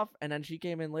their stuff. And then she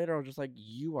came in later. I was just like,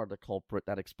 "You are the culprit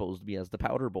that exposed me as the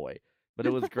Powder Boy." But it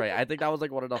was great. I think that was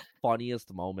like one of the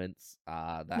funniest moments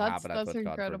that happened at That's TwitchCon for me.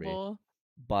 incredible.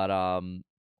 But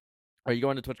are you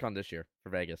going to TwitchCon this year for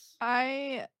Vegas?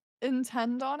 I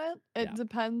intend on it. It Yeah.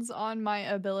 depends on my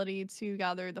ability to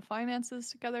gather the finances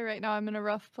together. Right now I'm in a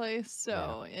rough place, Yeah.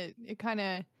 so it kind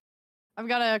of I've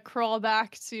got to crawl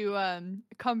back to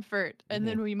comfort and Hmm.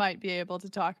 then we might be able to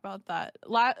talk about that.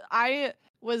 I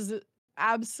was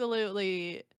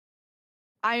absolutely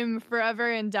I'm forever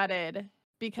indebted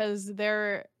because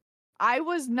I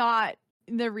was not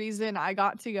the reason I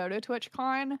got to go to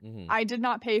TwitchCon. Hmm. I did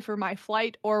not pay for my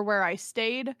flight or where I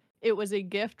stayed. It was a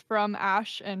gift from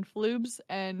Ash and Floobs,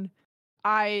 and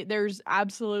there's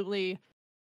absolutely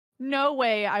no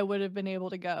way I would have been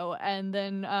able to go. And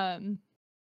then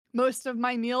most of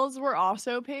my meals were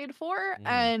also paid for, Hmm.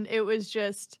 and it was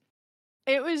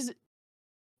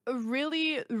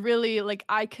really, really like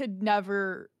I could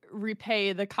never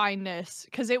repay the kindness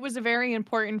because it was very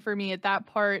important for me at that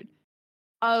part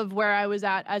of where I was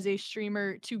at as a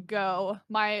streamer to go.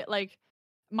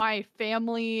 My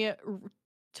family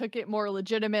took it more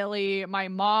legitimately. My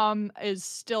mom is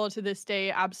still to this day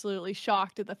absolutely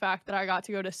shocked at the fact that I got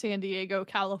to go to San Diego,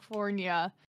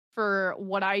 California for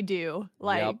what I do. Yep.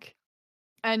 Like,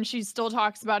 and she still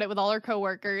talks about it with all her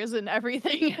coworkers and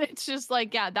everything. And it's just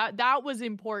like, yeah, that was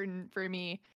important for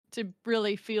me to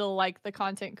really feel like the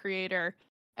content creator.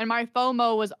 And my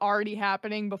FOMO was already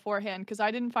happening beforehand because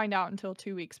I didn't find out until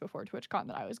 2 weeks before TwitchCon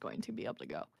that I was going to be able to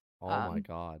go. Oh my Um,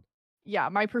 god. yeah,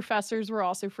 my professors were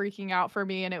also freaking out for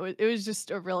me, and it was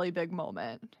just a really big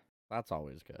moment. That's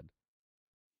always good.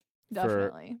 For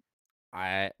Definitely.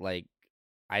 I like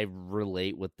I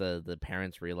relate with the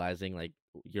parents realizing like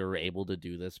you're able to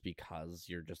do this because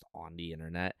you're just on the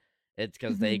internet. It's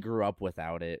because they grew up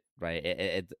without it, right?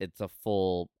 It's a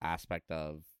full aspect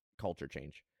of culture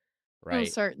change, Oh,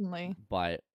 right? certainly.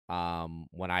 But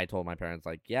when I told my parents,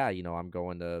 like, yeah, I'm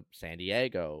going to San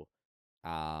Diego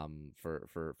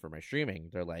for my streaming,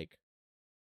 they're like,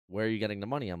 where are you getting the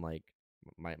money? I'm like,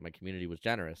 my community was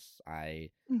generous. I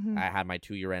had my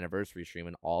 2-year anniversary stream,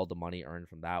 and all the money earned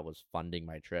from that was funding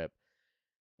my trip,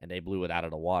 and they blew it out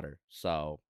of the water.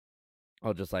 So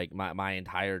just like my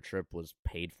entire trip was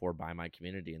paid for by my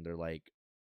community, and they're like,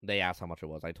 they asked how much it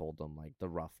was. I told them like the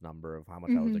rough number of how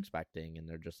much I was expecting, and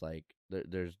they're just like,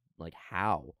 there's like,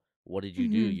 how? What did you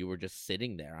do? You were just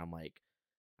sitting there. I'm like,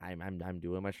 I'm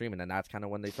doing my stream, and then that's kind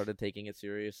of when they started taking it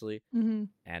seriously.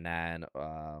 And then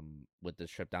with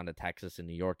this trip down to Texas and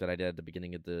New York that I did at the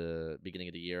beginning of the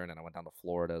year, and then I went down to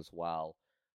Florida as well.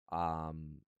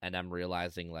 And I'm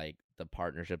realizing like the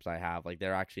partnerships I have, like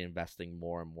they're actually investing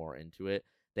more and more into it.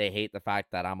 They hate the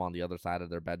fact that I'm on the other side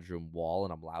of their bedroom wall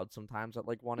and I'm loud sometimes at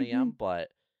like 1 a.m., but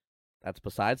that's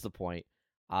besides the point.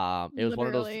 It was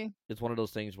Literally. it's one of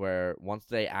those things where once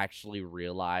they actually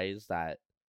realize that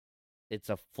it's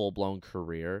a full blown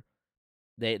career,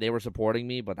 they were supporting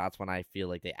me, but that's when I feel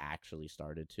like they actually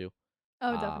started to.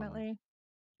 Oh, Um, definitely.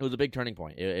 it was a big turning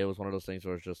point. It was one of those things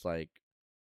where it's just like,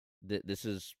 this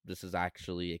is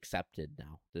actually accepted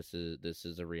now. This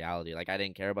is a reality. Like, I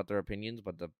didn't care about their opinions,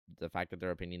 but the fact that their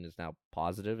opinion is now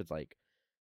positive, it's like,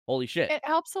 holy shit, It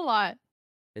helps a lot.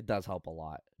 it does help a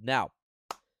lot. Now,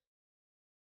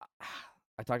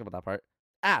 I talked about that part.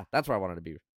 That's where I wanted to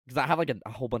be, because I have like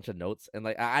a whole bunch of notes, and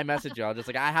like I messaged you. I was just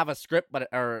like, I have a script, but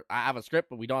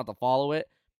we don't have to follow it.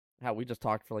 How we just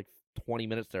talked for like 20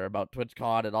 minutes there about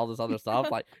TwitchCon and all this other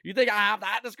stuff. Like, you think I have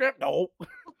that in the script? No.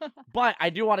 But I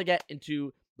do want to get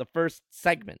into the first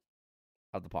segment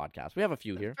of the podcast. We have a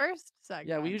few here. First segment.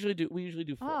 Yeah, we usually do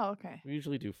 4. Oh, okay. We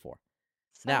usually do 4.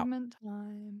 Segment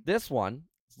time. This one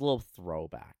is a little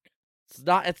throwback.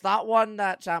 It's not one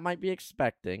that chat might be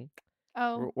expecting.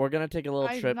 Oh, We're gonna take a little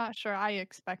trip. I'm not sure I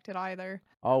expected either.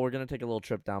 Oh, we're gonna take a little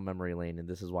trip down memory lane, and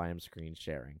this is why I'm screen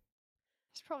sharing.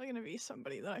 There's probably gonna be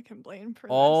somebody that I can blame for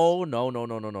Oh,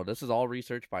 no. This is all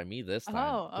research by me this time.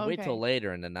 Oh, okay. Wait till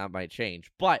later, and then that might change.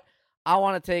 But I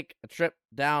want to take a trip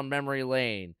down memory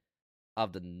lane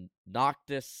of the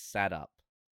Noctis setup.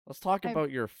 Let's talk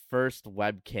about your first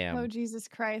webcam. Oh, Jesus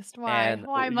Christ. Why? And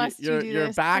Why must you do this your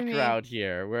to background me?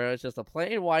 here, where it's just a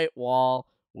plain white wall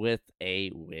with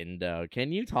a window.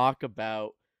 Can you talk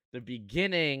about the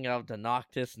beginning of the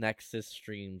NoctisNexus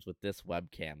streams with this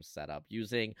webcam setup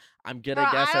using, I'm gonna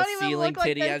guess, a ceiling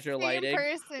titty as your lighting?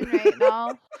 Person right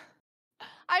now.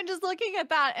 I'm just looking at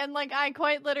that, and like I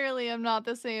quite literally am not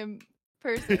the same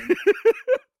person.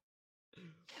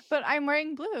 But I'm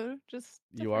wearing blue. Just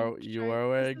you are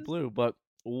wearing blue, but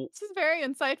this is very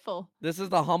insightful. This is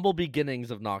the humble beginnings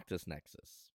of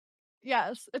NoctisNexus.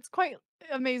 Yes, it's quite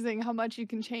amazing how much you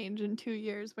can change in 2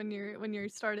 years when you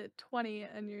start at 20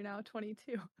 and you're now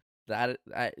 22.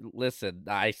 Listen,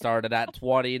 I started at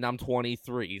 20 and I'm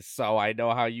 23, so I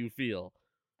know how you feel.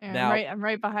 Yeah, now, I'm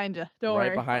right behind you. Don't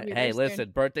worry. Hey, listen,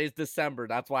 birthday's December.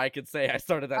 That's why I could say I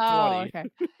started at 20. Oh, okay.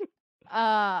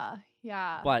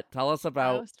 Yeah. But tell us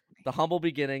about the humble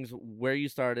beginnings, where you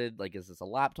started. Like, is this a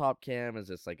laptop cam? Is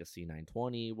this like a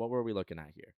C920? What were we looking at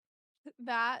here?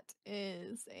 That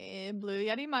is a Blue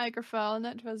Yeti microphone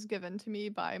that was given to me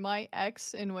by my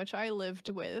ex, in which I lived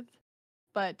with.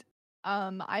 But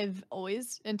I've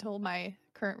always, until my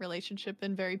current relationship,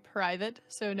 been very private,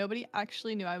 so nobody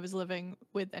actually knew I was living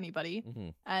with anybody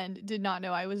and did not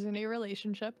know I was in a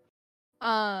relationship.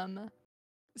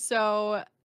 So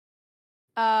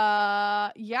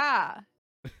yeah.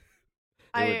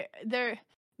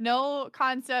 No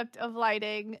concept of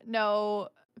lighting, no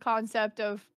concept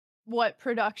of what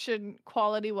production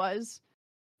quality was.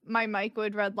 My mic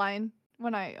would redline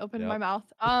when I opened my mouth.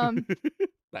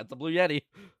 That's a Blue Yeti.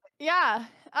 Yeah.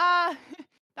 That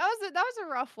was a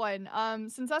rough one.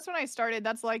 Since that's when I started,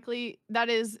 that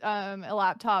is a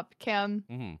laptop cam.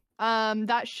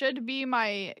 That should be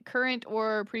my current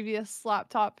or previous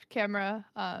laptop camera.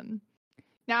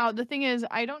 Now the thing is,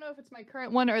 I don't know if it's my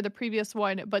current one or the previous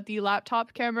one, but the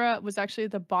laptop camera was actually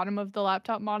at the bottom of the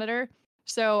laptop monitor.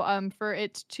 So for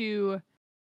it to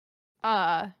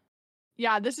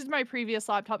yeah, this is my previous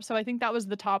laptop, so I think that was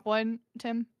the top one,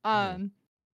 Tim.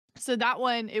 So that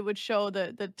one, it would show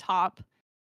the top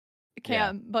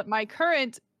cam, but my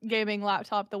current gaming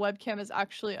laptop, the webcam is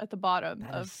actually at the bottom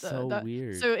of the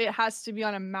weird. So it has to be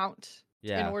on a mount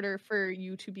in order for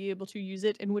you to be able to use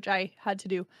it, in which I had to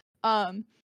do.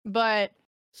 But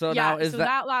so now is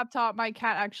that laptop my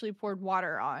cat actually poured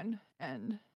water on,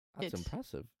 and that's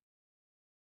impressive.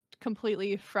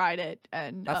 completely fried it,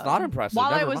 and That's not impressive.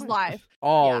 while I Never was mind. live.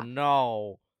 Oh Yeah,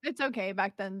 no. it's okay.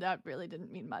 Back then, that really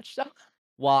didn't mean much. So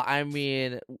Well, I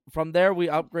mean, from there we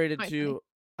upgraded quite funny. to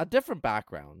a different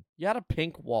background. You had a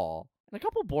pink wall and a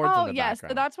couple boards in Oh the yes, so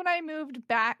background. that's when I moved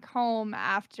back home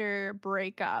after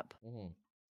breakup. Mhm.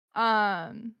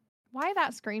 Why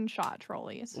that screenshot,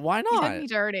 trolleys? Why You did not? me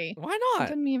dirty. Why You not?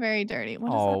 did me very dirty. What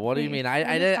is Oh, that what do you face? mean?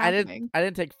 What is happening? I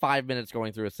didn't take 5 minutes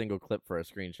going through a single clip for a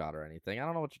screenshot or anything. I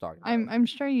don't know what you're talking about. I'm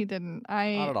sure you didn't.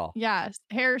 Not at all. Yes,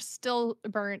 hair still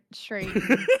burnt straight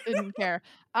and didn't care.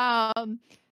 Um,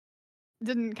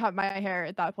 didn't cut my hair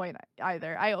at that point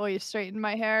either. I always straightened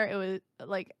my hair. It was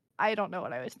like I don't know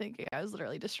what I was thinking. I was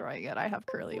literally destroying it. I have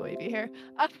curly wavy hair.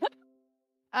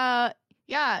 uh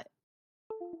yeah.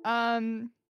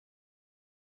 Um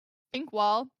Pink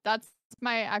wall. That's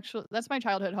my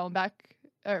childhood home back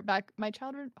my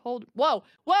childhood hold whoa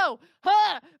whoa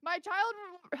huh! My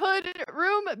childhood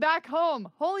room back home.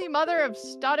 Holy mother of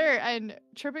stutter and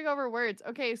tripping over words.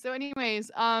 Okay, so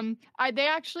anyways, they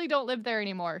actually don't live there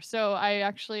anymore, so I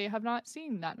actually have not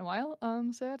seen that in a while.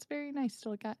 So that's very nice to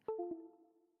look at.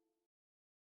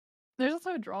 There's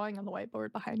also a drawing on the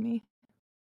whiteboard behind me.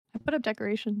 I put up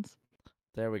decorations.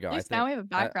 There we go. At I least think now we have a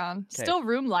background. okay. Still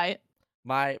room light.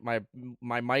 My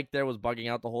mic there was bugging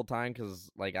out the whole time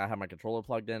because like I had my controller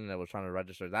plugged in and it was trying to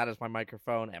register that as my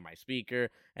microphone and my speaker,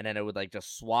 and then it would like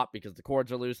just swap because the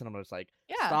cords are loose, and I'm just like,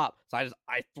 Yeah. stop. So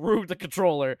I threw the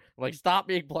controller, I'm like, stop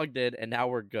being plugged in, and now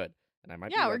we're good. And I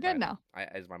might Yeah, be we're red good banding. now.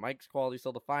 Is my mic's quality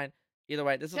still defined? Either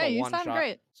way, this is Yeah, a you one sound shot.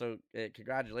 great. So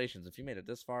congratulations if you made it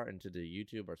this far into the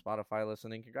YouTube or Spotify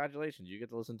listening. Congratulations, you get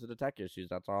to listen to the tech issues.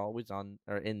 That's always on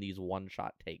or in these one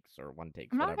shot takes or one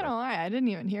takes. I'm not whatever. gonna lie, I didn't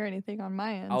even hear anything on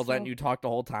my end. I was so. letting you talk the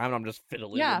whole time, and I'm just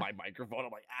fiddling Yeah. with my microphone.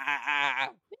 I'm like, ah.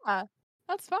 Yeah,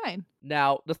 that's fine.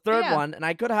 Now, the third yeah. one, and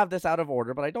I could have this out of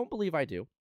order, but I don't believe I do.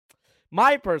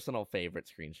 My personal favorite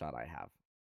screenshot I have.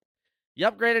 You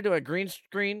upgraded to a green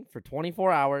screen for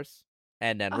 24 hours,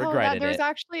 and then regretted there's it.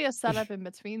 actually a setup in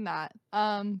between that.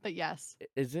 But yes.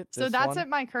 Is it So this that's one? at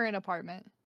my current apartment.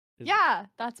 Is- Yeah,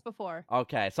 that's before.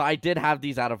 Okay, so I did have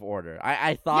these out of order.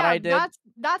 I thought I did.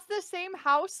 That's the same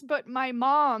house, but my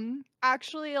mom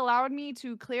actually allowed me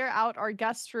to clear out our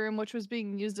guest room, which was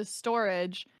being used as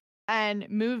storage, and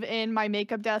move in my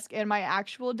makeup desk and my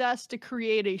actual desk to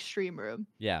create a stream room.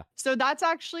 Yeah. So that's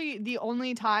actually the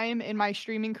only time in my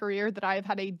streaming career that I've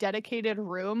had a dedicated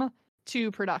room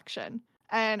to production.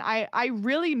 And I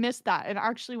really missed that. And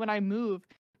actually when I move,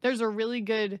 there's a really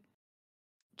good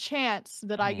chance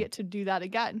that I get to do that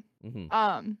again.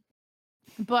 Mm-hmm.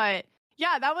 But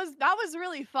yeah, that was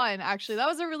really fun actually. That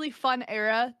was a really fun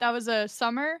era. That was a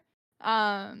summer.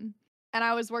 And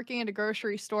I was working at a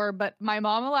grocery store, but my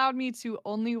mom allowed me to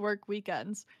only work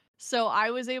weekends. So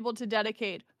I was able to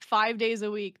dedicate 5 days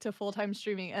a week to full-time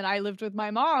streaming, and I lived with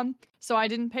my mom, so I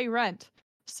didn't pay rent.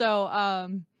 So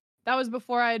that was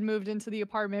before I had moved into the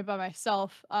apartment by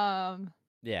myself.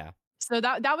 Yeah. So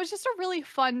that was just a really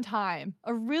fun time,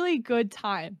 a really good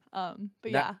time.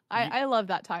 But Now, I love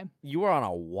that time. You are on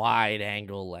a wide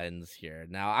angle lens here.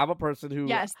 Now, I'm a person who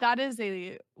Yes, that is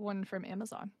a one from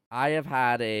Amazon. I have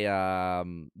had a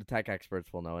the tech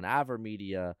experts will know an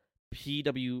AverMedia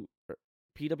PW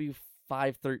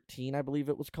 513, I believe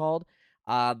it was called.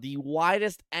 The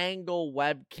widest angle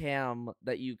webcam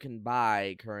that you can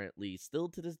buy currently, still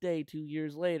to this day, 2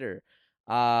 years later.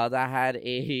 That had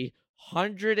a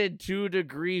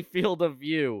 102-degree field of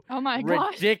view. Oh my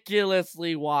god.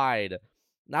 Ridiculously wide.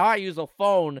 Now I use a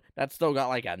phone that's still got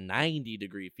like a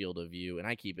 90-degree field of view, and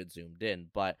I keep it zoomed in.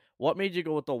 But what made you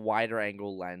go with the wider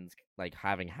angle lens, like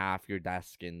having half your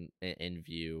desk in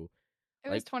view? It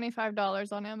was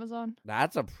 $25 on Amazon.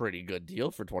 That's a pretty good deal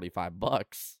for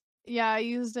 $25. Yeah, I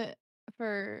used it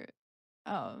for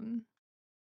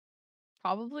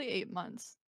probably 8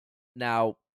 months.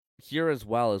 Now, here as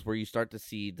well is where you start to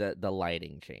see the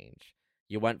lighting change.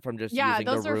 You went from just using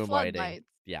those the are room lighting. floodlights.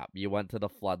 Yeah, you went to the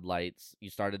floodlights.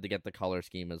 You started to get the color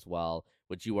scheme as well,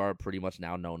 which you are pretty much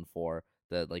now known for.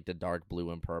 The dark blue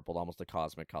and purple, almost the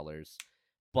cosmic colors.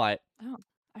 But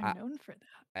I'm known for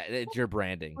that. it's your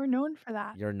branding. We're known for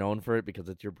that. You're known for it because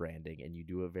it's your branding, and you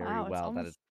do it very well.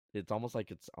 It's almost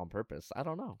like it's on purpose. I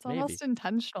don't know. It's almost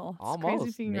intentional. It's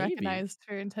crazy being recognized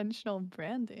for intentional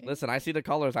branding. Listen, I see the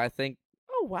colors. I think,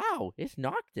 oh wow, it's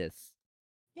Noctis.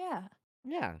 Yeah.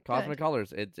 Yeah, cosmic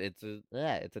colors. It's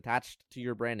attached to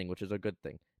your branding, which is a good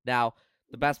thing. Now,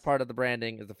 the best part of the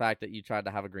branding is the fact that you tried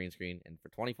to have a green screen, and for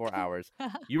 24 hours,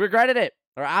 you regretted it.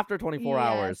 Or after 24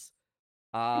 hours.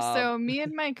 So me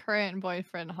and my current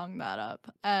boyfriend hung that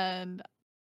up, and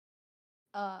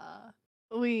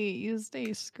we used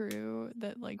a screw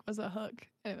that like was a hook,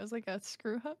 and it was like a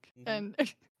screw hook, and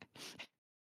it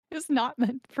was not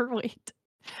meant for weight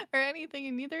or anything,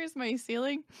 and neither is my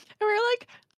ceiling. And we're like,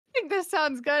 I think this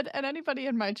sounds good. And anybody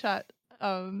in my chat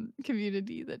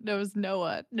community that knows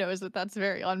Noah knows that that's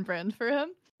very on brand for him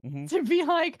to be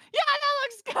like, yeah, that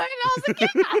looks good. And I was like,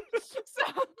 yeah.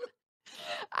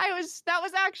 So that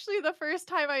was actually the first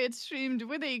time I had streamed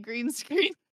with a green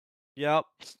screen. Yep.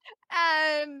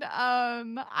 And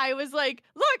I was like,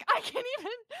 look, I can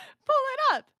even pull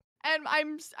it up. And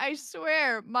I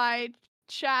swear my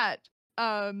chat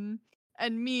and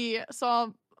me saw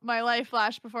my life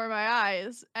flash before my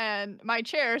eyes, and my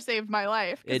chair saved my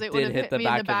life because it would did have hit hit the me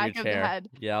in the back of your back of the chair. head.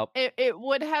 Yep. It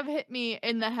would have hit me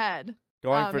in the head.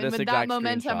 Going for And this with that exact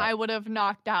momentum, screenshot. I would have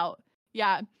knocked out.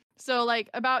 Yeah. So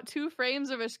like about 2 frames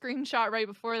of a screenshot right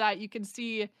before that, you can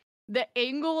see the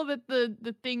angle that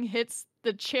the thing hits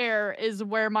the chair is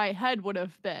where my head would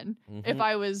have been if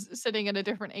I was sitting at a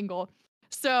different angle.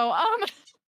 So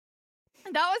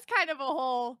that was kind of a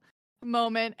whole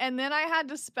moment. And then I had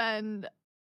to spend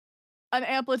an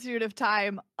amplitude of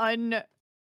time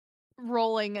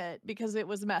unrolling it because it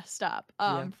was messed up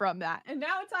from that. And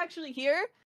now it's actually here,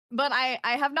 but I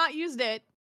have not used it,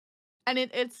 and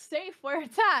it's safe where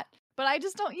it's at, but I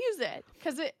just don't use it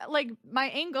because it like my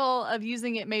angle of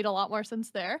using it made a lot more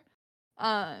sense there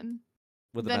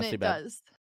With the than messy it bed. does.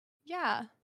 Yeah,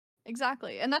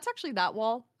 exactly. And that's actually that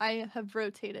wall. I have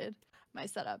rotated my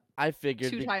setup I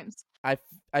figured 2 times. I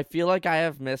feel like I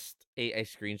have missed a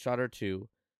screenshot or two,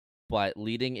 but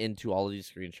leading into all of these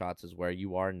screenshots is where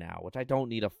you are now, which I don't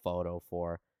need a photo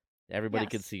for. Everybody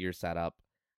can Yes. see your setup.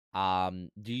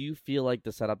 Do you feel like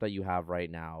the setup that you have right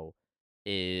now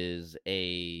is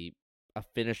a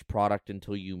finished product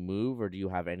until you move, or do you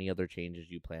have any other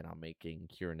changes you plan on making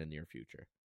here in the near future?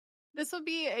 This will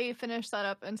be a finished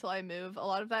setup until I move. A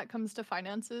lot of that comes to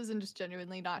finances and just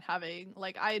genuinely not having,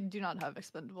 like, I do not have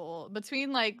expendable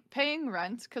between like paying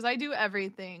rent because I do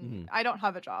everything. I don't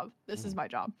have a job. This is my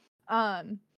job.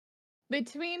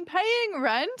 Between paying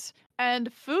rent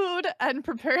and food and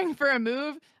preparing for a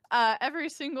move, every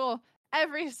single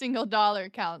dollar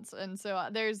counts, and so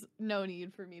there's no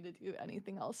need for me to do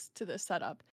anything else to this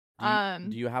setup.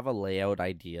 Do you have a layout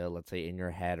idea, let's say in your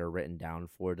head or written down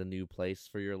for the new place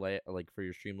for your for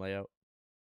your stream layout?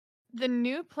 The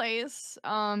new place,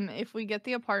 if we get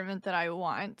the apartment that I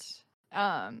want,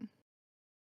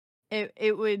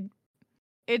 it would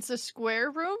it's a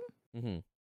square room.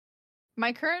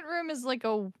 My current room is like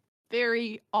a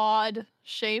very odd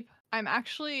shape. I'm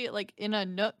actually like in a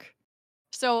nook.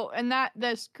 So, and the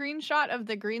screenshot of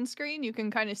the green screen, you can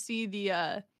kind of see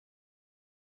the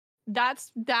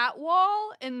that's that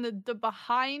wall, and the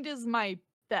behind is my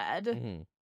bed.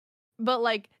 But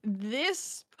like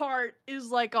this part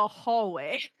is like a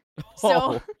hallway.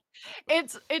 So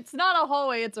it's not a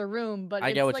hallway, it's a room, but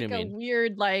I get it's what you like a mean.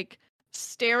 weird like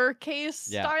staircase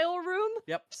style room.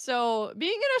 Yep. So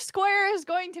being in a square is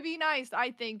going to be nice,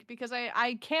 I think, because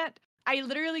I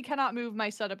literally cannot move my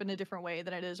setup in a different way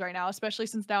than it is right now, especially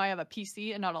since now I have a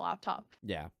PC and not a laptop.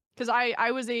 Yeah. Because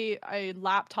I was a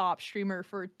laptop streamer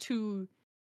for 2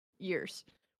 years.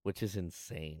 Which is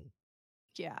insane.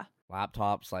 Yeah.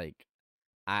 Laptops, like,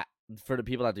 for the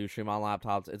people that do stream on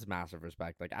laptops, it's massive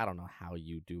respect. Like, I don't know how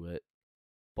you do it,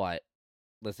 but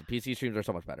listen, PC streams are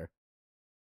so much better.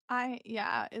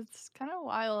 Yeah, it's kind of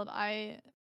wild. I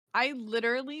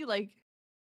literally like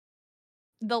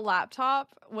the laptop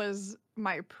was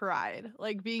my pride.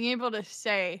 Like being able to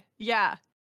say, yeah,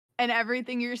 and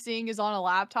everything you're seeing is on a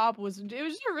laptop was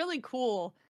just a really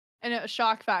cool and a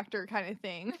shock factor kind of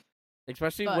thing.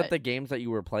 Especially with the games that you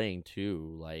were playing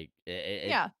too. Like,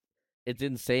 it's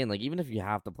insane. Like, even if you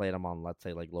have to play them on, let's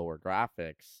say, like lower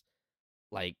graphics,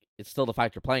 like it's still the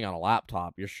fact you're playing on a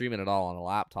laptop. You're streaming it all on a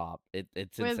laptop.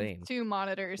 It's with insane. 2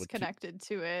 monitors connected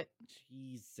to it.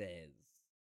 Jesus.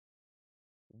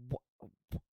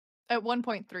 At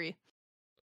 1.3.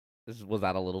 Was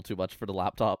that a little too much for the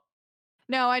laptop?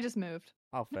 No, I just moved.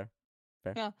 Oh, fair.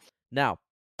 Yeah. Now,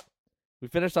 we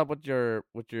finished up with your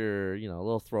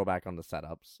little throwback on the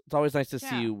setups. It's always nice to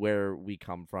see where we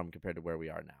come from compared to where we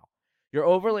are now. Your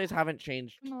overlays haven't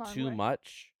changed too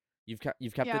much. You've kept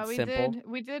it simple.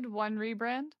 We did one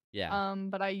rebrand. Yeah.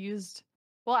 But I used,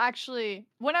 well, actually,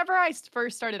 whenever I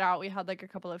first started out, we had like a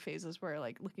couple of phases where,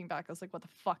 like, looking back, I was like, "What the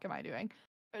fuck am I doing?"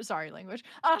 Sorry, language.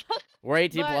 We're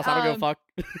 18 plus. I don't give a fuck.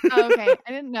 Okay,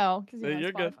 I didn't know because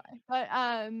you're good. But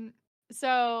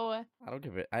so I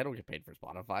don't get paid for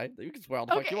Spotify. You can swear all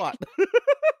the fuck you want.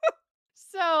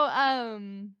 So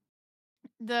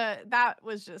that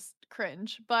was just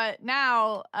cringe. But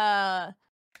now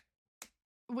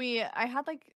I had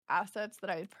like assets that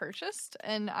I had purchased,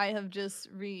 and I have just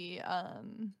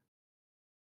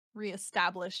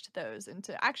reestablished those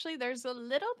into. Actually, there's a little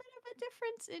bit of a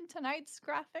difference in tonight's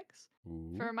graphics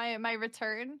for Ooh, my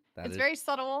return. that It's is. very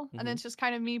subtle, and Mhm. it's just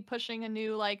kind of me pushing a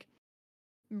new like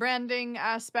branding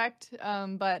aspect.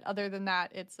 But other than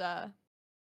that, it's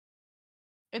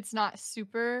not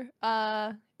super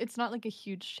it's not like a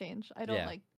huge change. I don't Yeah,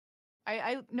 like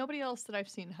I nobody else that I've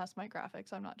seen has my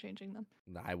graphics. I'm not changing them.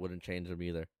 I wouldn't change them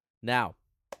either. Now,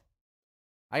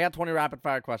 I got 20 rapid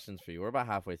fire questions for you. We're about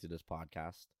halfway through this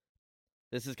podcast.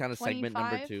 This is kind of segment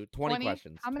number 25, 2. 20 20.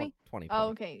 questions. How many? 20, Oh,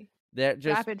 20. okay. They're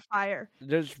just Rapid fire.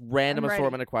 there's random I'm ready.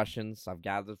 assortment of questions I've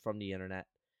gathered from the internet.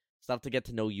 Stuff to get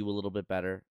to know you a little bit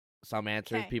better. Some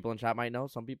answers Okay. people in chat might know,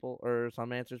 some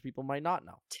answers people might not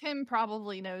know. Tim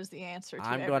probably knows the answer to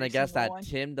I'm going every to guess single that one.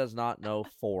 Tim does not know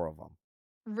 4 of them.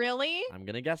 Really? I'm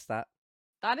going to guess that.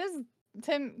 That is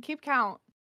Tim, keep count.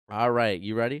 All right,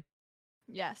 you ready?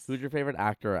 Yes. Who's your favorite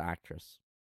actor or actress?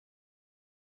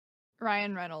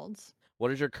 Ryan Reynolds. What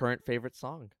is your current favorite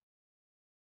song?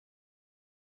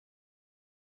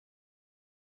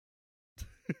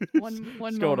 One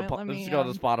Just go moment. Let me just go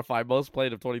to Spotify. Most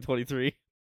played of 2023.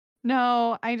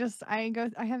 No, I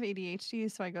have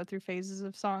ADHD, so I go through phases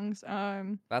of songs.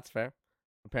 That's fair.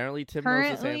 Apparently, Tim knows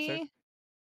this answer. Currently.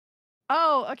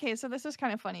 Oh, okay, so this is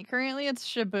kind of funny. Currently it's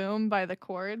Shaboom by The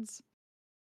Chords.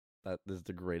 That is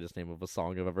the greatest name of a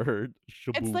song I've ever heard.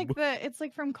 Shaboom. It's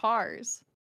like from Cars.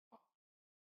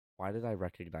 Why did I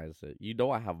recognize it? You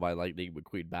know I have my Lightning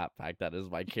McQueen backpack. That is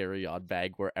my carry-on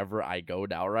bag wherever I go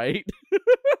now, right?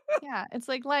 Yeah, it's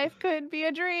like life could be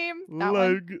a dream. That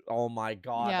one. Oh my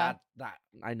god, Yeah. that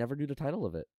I never knew the title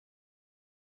of it.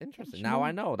 Interesting. Now Shaboom.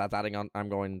 I know. That's adding on. I'm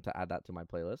going to add that to my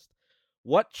playlist.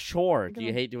 What chore do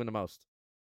you hate doing the most?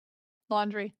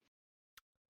 Laundry.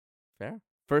 Fair.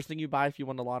 First thing you buy if you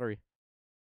won the lottery.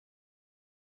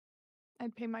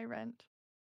 I'd pay my rent.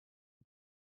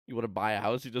 You want to buy a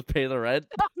house, you just pay the rent?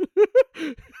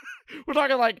 We're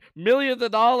talking like millions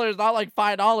of dollars, not like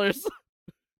 $5.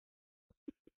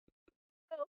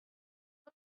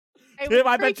 Tim,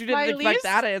 I bet you didn't expect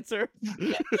that answer. He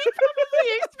probably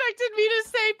expected me to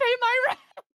say pay my rent.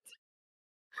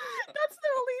 That's the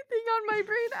only thing on my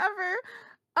brain ever.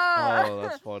 Oh,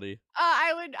 that's funny.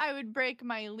 I would break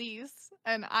my lease,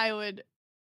 and I would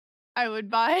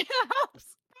buy a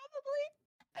house. Probably.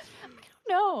 I don't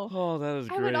know. Oh, that is I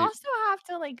great. would also have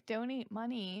to like donate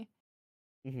money.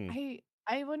 Mm-hmm.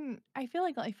 I wouldn't. I feel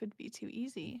like life would be too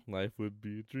easy. Life would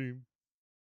be a dream.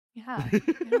 Yeah, I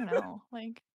don't know.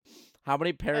 Like, how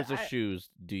many pairs of shoes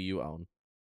do you own?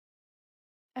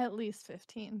 At least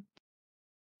 15.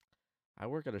 I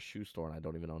work at a shoe store and I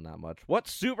don't even own that much. What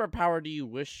superpower do you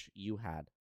wish you had?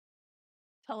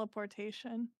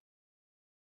 Teleportation.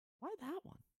 Why that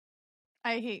one?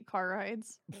 I hate car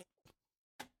rides.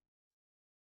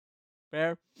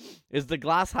 Fair. Is the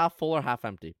glass half full or half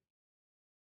empty?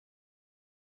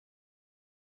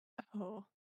 Oh.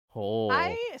 Oh.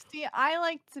 I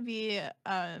like to be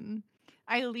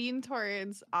I lean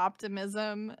towards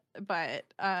optimism, but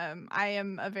I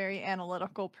am a very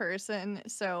analytical person,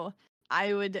 so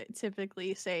I would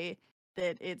typically say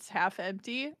that it's half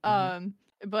empty.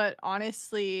 But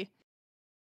honestly,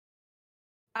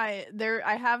 I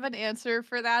have an answer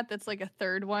for that that's like a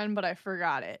third one, but I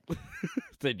forgot it.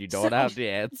 Then you don't have the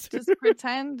answer. Just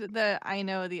pretend that I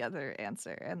know the other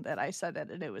answer and that I said it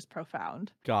and it was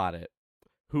profound. Got it.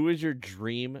 Who is your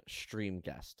dream stream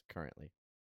guest currently?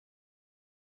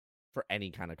 For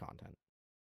any kind of content.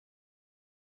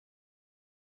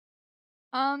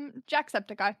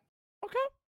 Jacksepticeye. Okay.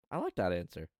 I like that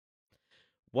answer.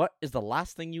 What is the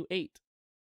last thing you ate?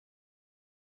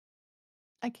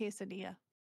 A quesadilla.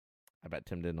 I bet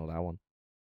Tim didn't know that one.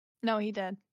 No, he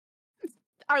did.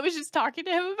 I was just talking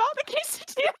to him about the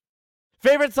quesadilla.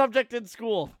 Favorite subject in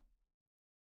school?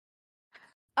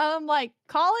 Like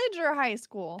college or high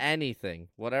school? Anything.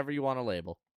 Whatever you want to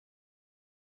label.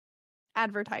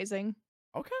 Advertising.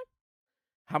 Okay.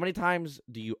 How many times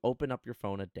do you open up your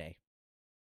phone a day?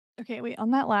 Okay, wait,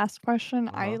 on that last question,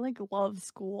 I like love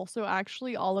school, so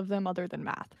actually all of them other than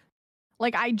math.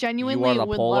 Like I genuinely you are the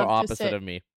would polar love opposite to sit... of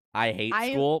me. I hate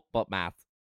school, but math.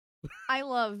 I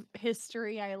love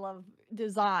history, I love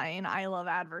design, I love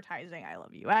advertising, I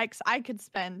love UX. I could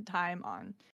spend time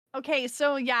on... Okay,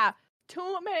 so yeah,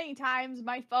 too many times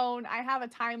my phone, I have a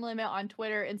time limit on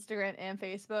Twitter, Instagram, and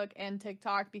Facebook, and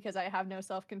TikTok because I have no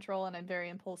self-control and I'm very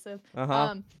impulsive.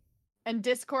 And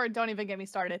Discord, don't even get me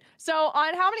started. So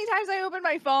on how many times I open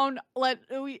my phone,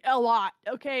 a lot.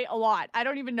 Okay, a lot. I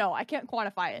don't even know. I can't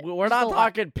quantify it. We're Just a not lot.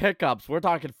 talking pickups. We're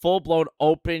talking full-blown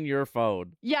open your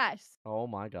phone. Yes. Oh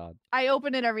my god. I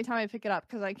open it every time I pick it up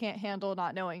because I can't handle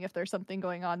not knowing if there's something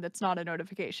going on that's not a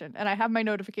notification. And I have my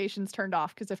notifications turned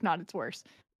off because if not, it's worse.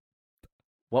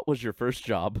 What was your first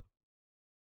job?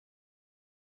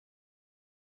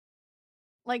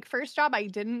 Like first job I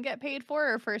didn't get paid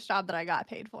for, or first job that I got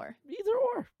paid for. Either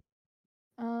or.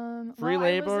 Free Well,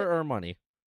 labor or money?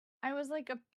 I was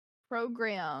like a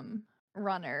program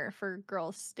runner for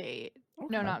Girl State.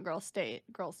 No, Okay. not Girl State.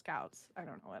 Girl Scouts. I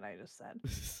don't know what I just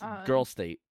said. Girl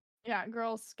state. Yeah,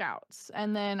 Girl Scouts.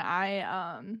 And then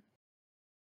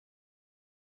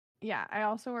yeah, I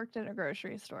also worked at a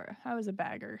grocery store. I was a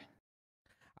bagger.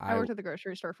 I worked at the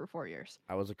grocery store for 4 years.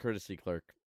 I was a courtesy clerk.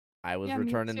 I was Yeah, me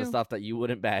returning the too. stuff that you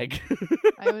wouldn't bag.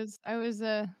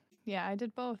 Yeah, I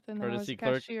did both, and then I was Courtesy a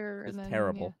clerk cashier, is and then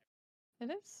terrible. yeah.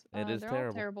 It is. It is They're all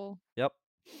terrible. terrible. Yep.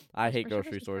 I hate Customer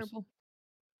grocery service is stores. terrible.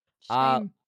 Uh,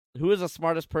 Shame. who is the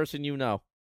smartest person you know?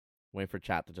 Waiting for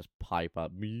chat to just pipe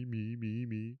up.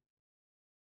 Me.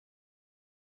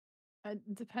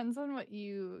 It depends on what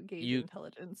you gauge You-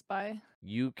 intelligence by.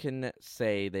 You can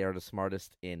say they are the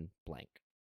smartest in blank.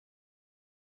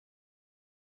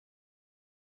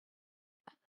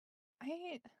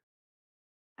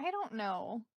 I don't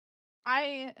know.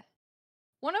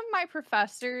 One of my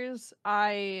professors,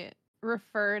 I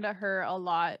refer to her a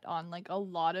lot on like a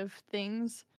lot of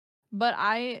things, but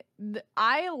I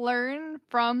learn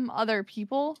from other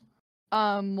people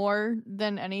more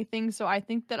than anything, so I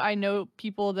think that I know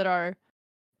people that are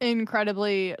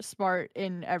incredibly smart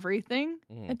in everything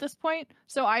Mhm. at this point.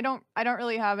 So I don't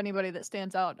really have anybody that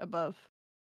stands out above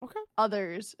Okay.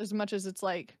 others as much as it's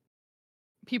like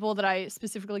people that I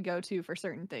specifically go to for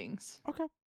certain things. Okay.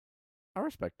 I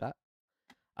respect that.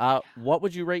 What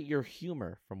would you rate your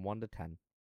humor from 1 to 10?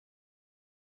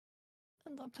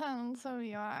 It depends who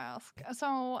you ask.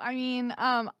 So, I mean,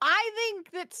 I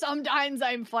think that sometimes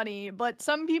I'm funny, but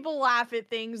some people laugh at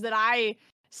things that I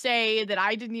say that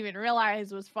I didn't even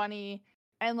realize was funny.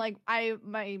 And like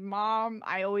my mom,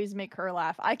 I always make her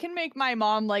laugh. I can make my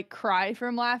mom like cry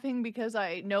from laughing because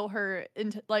I know her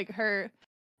into like her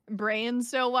brain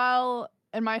so well,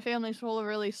 and my family's full of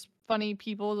really funny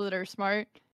people that are smart.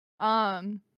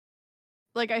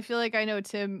 Like I feel like I know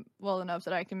Tim well enough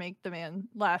that I can make the man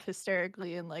laugh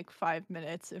hysterically in like 5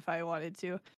 minutes if I wanted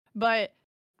to. But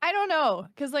I don't know,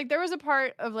 cuz like there was a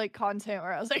part of like content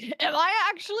where I was like, am I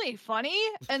actually funny?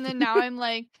 And then now I'm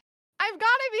like, I've got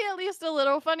to be at least a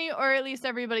little funny, or at least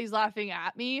everybody's laughing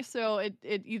at me. So it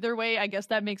either way, I guess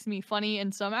that makes me funny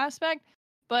in some aspect.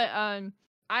 But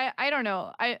I don't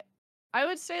know. I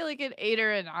would say like an 8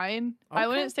 or a 9. I Okay.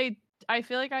 wouldn't say, I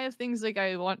feel like I have things like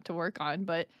I want to work on,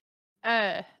 but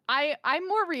I'm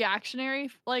more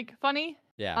reactionary, like funny.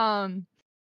 Yeah.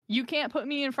 You can't put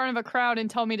me in front of a crowd and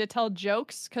tell me to tell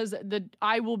jokes because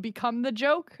I will become the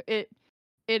joke. It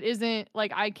isn't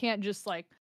like I can't just like,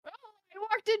 oh, I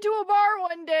walked into a bar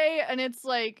one day and it's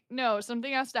like, no,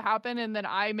 something has to happen and then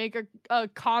I make a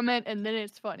comment and then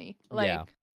it's funny. Like, Yeah.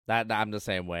 That I'm the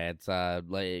same way. It's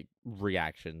like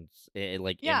reactions,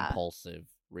 like yeah. impulsive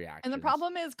reactions. And the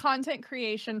problem is content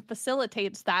creation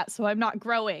facilitates that, so I'm not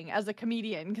growing as a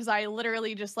comedian because I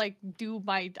literally just like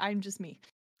I'm just me.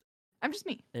 I'm just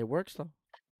me. It works though.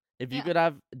 If you Yeah. could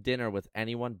have dinner with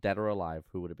anyone dead or alive,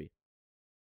 who would it be?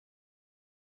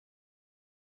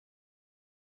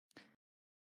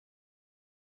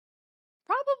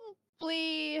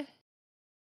 Probably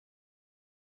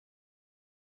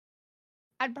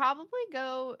I'd probably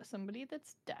go somebody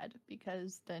that's dead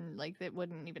because then like it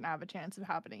wouldn't even have a chance of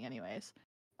happening anyways.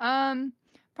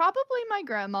 Probably my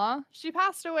grandma. She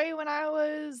passed away when I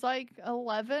was like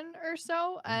 11 or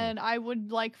so, and I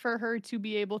would like for her to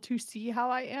be able to see how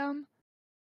I am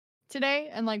today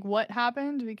and like what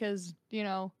happened because, you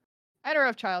know, I had a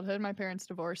rough childhood. My parents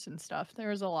divorced and stuff. There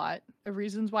was a lot of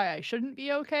reasons why I shouldn't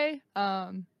be okay.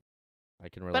 I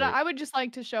can relate. But I would just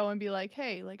like to show and be like,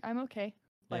 hey, like I'm okay.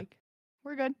 Yeah. Like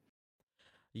we're good.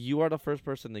 You are the first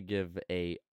person to give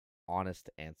a honest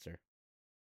answer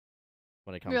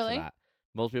when it comes Really? to that.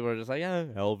 Most people are just like, yeah,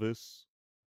 Elvis,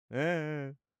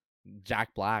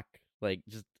 Jack Black, like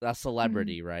just a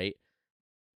celebrity, right?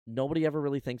 Nobody ever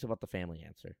really thinks about the family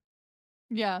answer,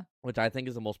 Yeah, which I think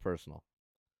is the most personal.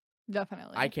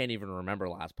 definitely. I can't even remember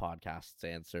last podcast's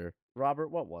answer. Robert,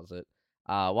 what was it?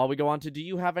 While we go on to, do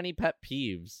you have any pet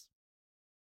peeves?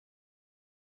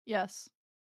 Yes.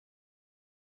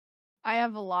 I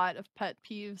have a lot of pet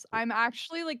peeves. I'm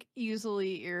actually like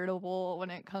easily irritable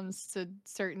when it comes to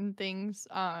certain things.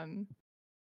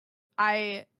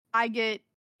 I get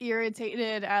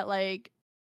irritated at like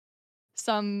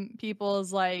some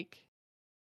people's like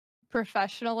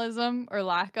professionalism or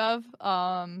lack of.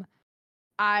 I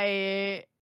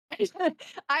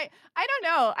I don't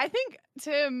know. I think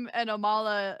Tim and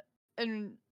Amala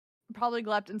and probably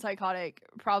Glept and Psychotic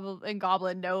probably and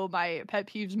Goblin know my pet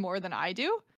peeves more than I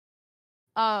do.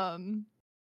 Um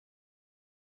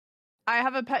I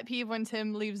have a pet peeve when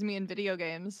Tim leaves me in video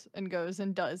games and goes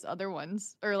and does other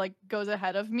ones or like goes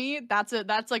ahead of me. That's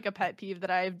like a pet peeve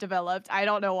that I've developed. I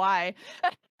don't know why.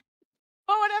 But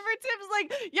whenever Tim's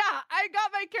like, yeah, I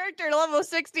got my character to level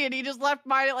 60 and he just left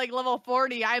mine at like level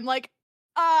 40, I'm like,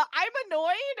 I'm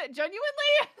annoyed, genuinely.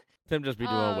 Tim just be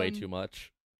doing way too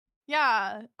much.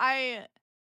 Yeah, I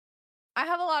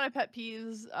have a lot of pet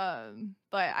peeves,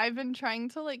 but I've been trying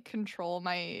to like control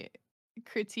my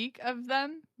critique of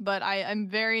them, but I'm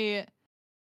very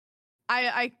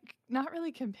I not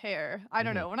really compare. I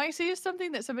don't Mhm. know. When I see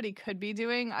something that somebody could be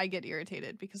doing, I get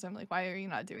irritated because I'm like, why are you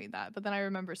not doing that? But then I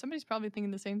remember somebody's probably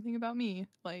thinking the same thing about me.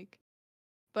 Like,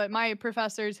 but my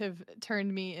professors have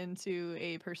turned me into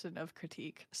a person of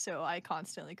critique, so I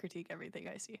constantly critique everything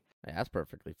I see. Yeah, that's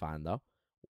perfectly fine though.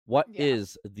 What Yeah.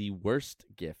 is the worst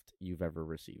gift you've ever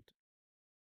received?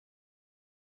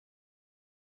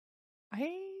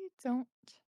 I don't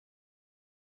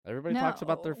Everybody talks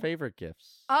about their know. favorite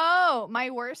gifts. Oh,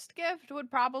 my worst gift would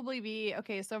probably be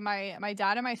okay. So my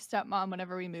dad and my stepmom,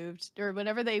 whenever we moved or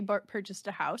whenever they purchased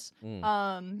a house,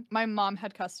 Mm. my mom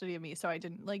had custody of me, so I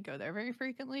didn't like go there very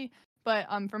frequently. But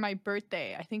for my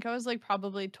birthday, I think I was like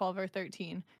probably 12 or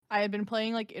 13. I had been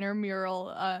playing like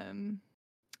intramural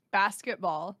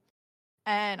basketball,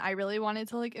 and I really wanted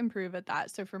to like improve at that.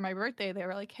 So for my birthday, they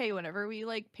were like, "Hey, whenever we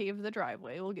like pave the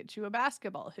driveway, we'll get you a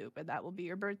basketball hoop, and that will be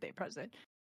your birthday present."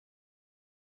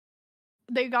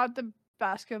 They got the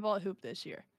basketball hoop this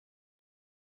year.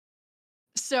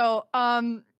 So,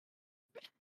 the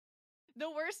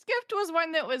worst gift was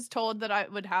one that was told that I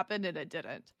would happen and it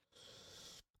didn't.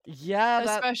 Yeah,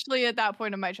 Especially at that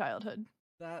point in my childhood.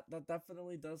 that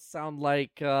definitely does sound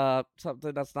like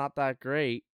something that's not that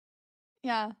great.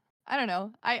 Yeah. I don't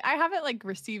know. I haven't like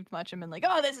received much and been like,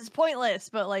 "Oh, this is pointless,"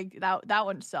 but like that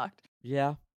one sucked.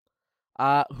 Yeah.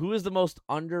 Who is the most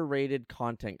underrated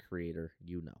content creator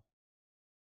you know?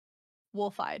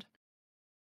 Wolf-eyed.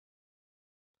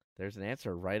 There's an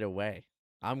answer right away.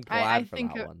 I'm I glad for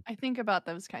think that one. I think about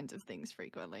those kinds of things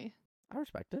frequently. I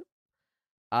respect it.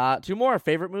 Two more.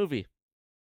 Favorite movie?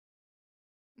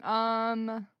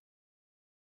 Um,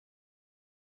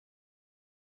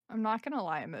 I'm not gonna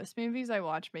lie, most movies I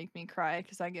watch make me cry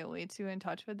because I get way too in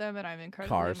touch with them and I'm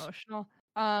incredibly Cars. emotional.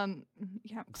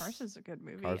 Yeah, Cars is a good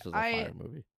movie. Cars is a fire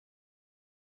movie.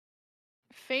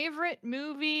 Favorite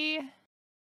movie?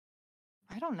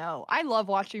 I don't know. I love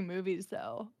watching movies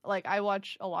though. Like I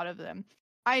watch a lot of them.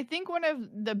 I think one of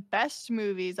the best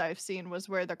movies I've seen was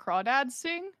Where the Crawdads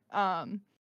Sing.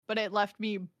 But it left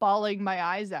me bawling my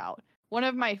eyes out. One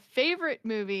of my favorite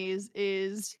movies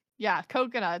is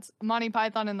Coconuts, Monty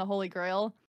Python and the Holy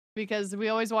Grail, because we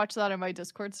always watch that on my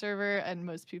Discord server and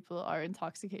most people are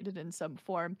intoxicated in some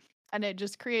form and it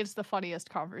just creates the funniest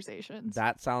conversations.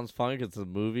 That sounds fun because it's a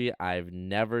movie I've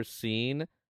never seen,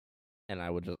 and I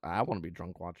want to be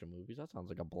drunk watching movies. That sounds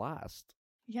like a blast.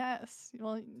 Yes.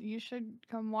 Well, you should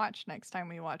come watch next time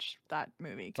we watch that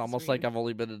movie. It's almost like I've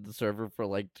only been in the server for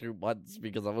like 2 months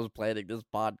because I was planning this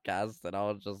podcast, and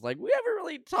I was just like, we haven't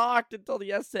really talked until the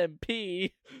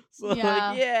SMP. So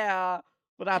yeah,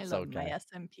 but that's I love my okay.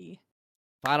 SMP.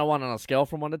 Final one on a scale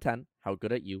from 1 to 10. How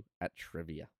good are you at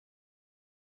trivia?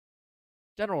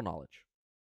 General knowledge.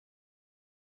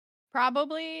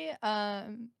 Probably.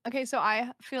 Okay, so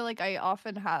I feel like I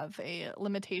often have a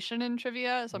limitation in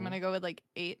trivia, so I'm gonna go with like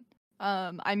 8.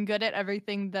 I'm good at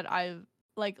everything that I've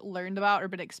like learned about or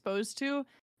been exposed to,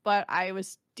 but I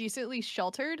was decently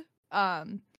sheltered.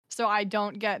 So I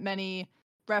don't get many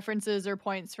references or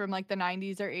points from like the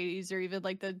 90s or 80s or even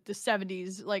like the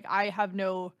 70s. Like I have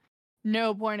no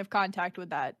point of contact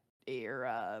with that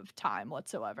era of time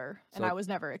whatsoever, and I was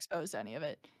never exposed to any of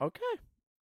it. Okay.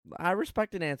 I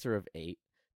respect an answer of 8.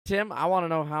 Tim, I want to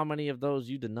know how many of those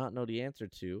you did not know the answer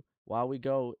to while we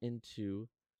go into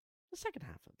the second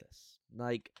half of this.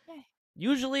 Like,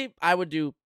 usually I would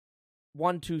do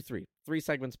 1, 2, 3, 3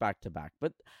 segments back to back,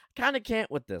 but kind of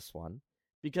can't with this one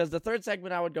because the third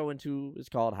segment I would go into is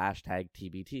called hashtag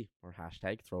TBT or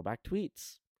hashtag throwback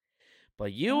tweets.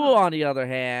 But you, on the other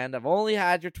hand, have only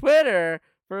had your Twitter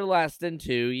for less than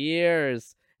 2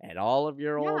 years, and all of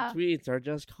your old tweets are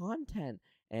just content.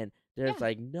 And there's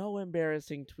like no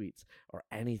embarrassing tweets or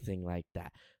anything like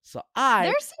that. So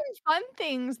there's some fun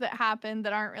things that happen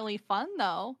that aren't really fun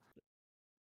though.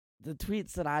 the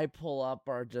tweets that I pull up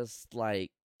are just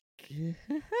like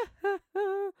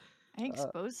I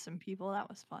exposed some people. That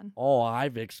was fun. oh,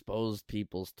 I've exposed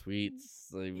people's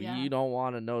tweets. Like, Yeah. you don't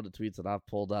want to know the tweets that I've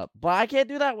pulled up, but I can't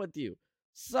do that with you.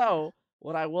 So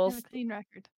what I I will, have a clean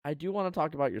record. I do want to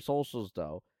talk about your socials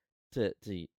though, to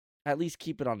at least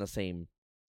keep it on the same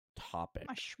topic.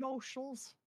 My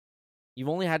socials. You've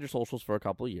only had your socials for a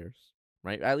couple of years,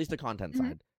 right? At least the content Mhm.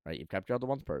 side, right? You've kept your other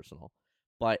ones personal,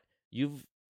 but you've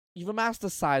amassed a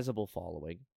sizable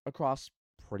following across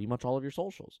pretty much all of your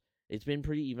socials. It's been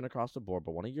pretty even across the board,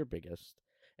 but one of your biggest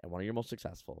and one of your most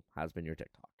successful has been your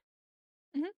TikTok.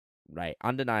 Mhm. Right?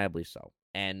 Undeniably so.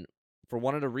 And for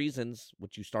one of the reasons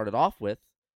which you started off with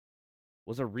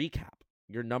was a recap.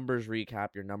 Your numbers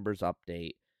recap, your numbers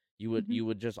update. You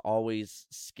would just always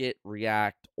skit,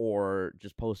 react, or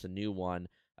just post a new one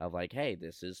of like, hey,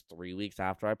 this is 3 weeks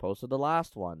after I posted the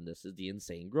last one. This is the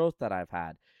insane growth that I've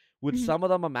had. With Mhm. some of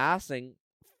them amassing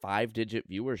 5-digit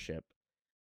viewership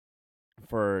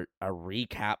for a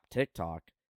recap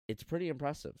TikTok, it's pretty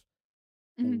impressive.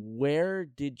 Mhm. Where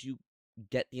did you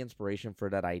get the inspiration for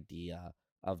that idea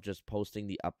of just posting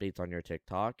the updates on your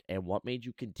TikTok, and what made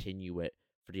you continue it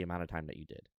for the amount of time that you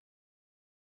did?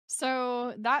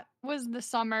 So that was the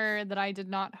summer that I did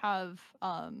not have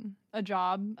a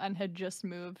job and had just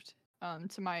moved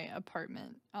to my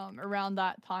apartment around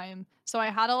that time. So I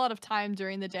had a lot of time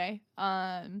during the day.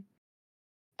 And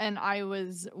I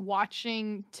was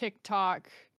watching TikTok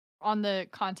on the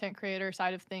content creator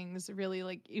side of things really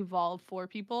like evolve for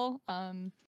people.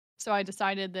 So I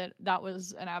decided that that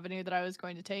was an avenue that I was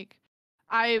going to take.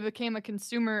 I became a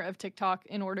consumer of TikTok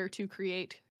in order to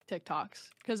create TikToks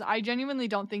because I genuinely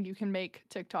don't think you can make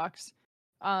TikToks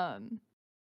um,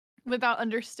 without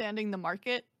understanding the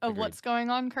market of Agreed. what's going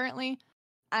on currently.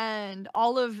 And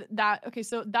all of that, okay,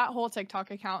 so that whole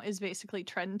TikTok account is basically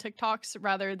trend TikToks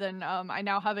rather than I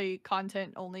now have a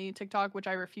content only TikTok, which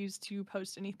I refuse to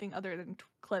post anything other than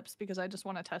clips because I just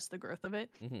want to test the growth of it.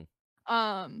 Mm-hmm.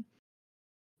 Um,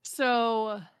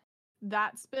 so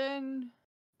that's been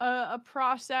a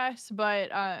process,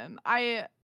 but I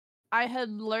had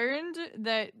learned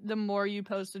that the more you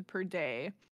posted per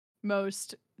day,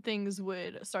 most things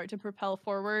would start to propel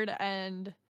forward.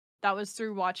 And that was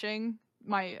through watching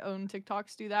my own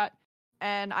TikToks do that.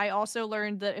 And I also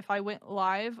learned that if I went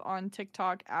live on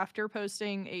TikTok after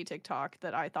posting a TikTok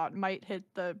that I thought might hit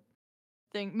the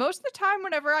thing, most of the time,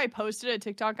 whenever I posted a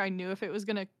TikTok, I knew if it was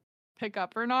going to pick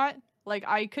up or not. Like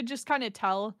I could just kind of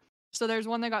tell. So there's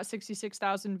one that got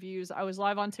 66,000 views. I was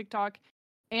live on TikTok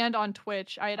and on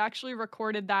Twitch. I had actually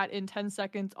recorded that in 10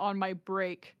 seconds on my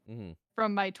break Mm-hmm.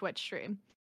 from my Twitch stream.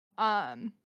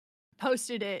 Um,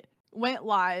 Posted it, went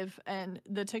live, and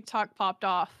the TikTok popped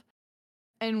off.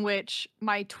 In which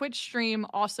my Twitch stream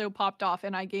also popped off,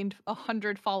 and I gained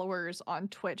 100 followers on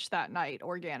Twitch that night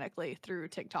organically through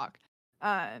TikTok.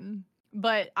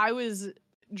 But I was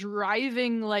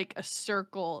driving like a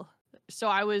circle. So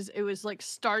it was like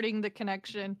starting the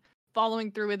connection,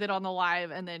 following through with it on the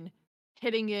live, and then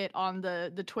hitting it on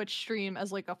the Twitch stream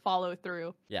as like a follow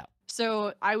through. Yeah.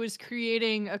 So I was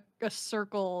creating a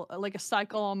circle, like a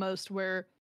cycle almost, where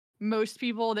most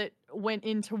people that went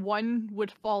into one would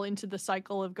fall into the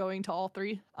cycle of going to all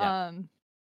three. Yeah.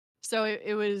 So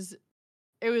it was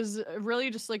really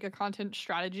just like a content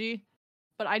strategy,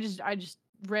 but I just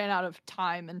ran out of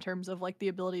time in terms of like the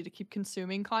ability to keep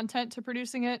consuming content to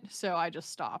producing it, so I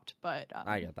just stopped.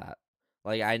 I get that.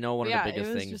 Like, I know one but of the yeah, it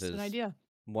biggest was things just an is idea.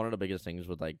 one of the biggest things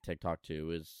with like TikTok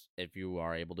too is if you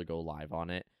are able to go live on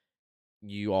it,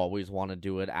 you always want to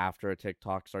do it after a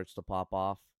TikTok starts to pop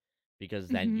off, because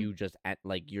then Hmm. you just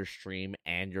like your stream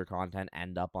and your content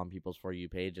end up on people's For You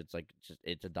page. It's like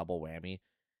it's a double whammy.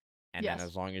 And then Yes.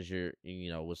 as long as you're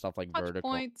with stuff like Touch vertical,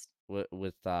 points.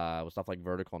 with stuff like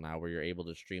vertical now, where you're able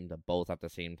to stream to both at the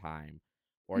same time,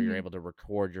 or you're Hmm. able to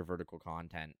record your vertical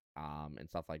content and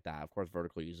stuff like that. Of course,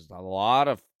 vertical uses a lot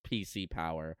of PC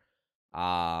power.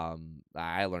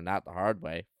 I learned that the hard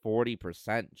way.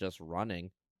 40% just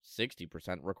running,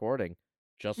 60% recording,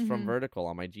 just from Hmm. vertical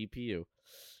on my GPU.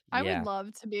 I would Yeah,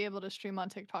 love to be able to stream on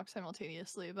TikTok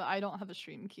simultaneously, but I don't have a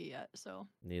stream key yet, so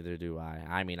neither do I.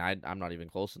 I mean, I'm not even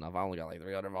close enough. I only got like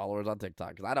 300 followers on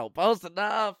TikTok because I don't post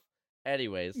enough.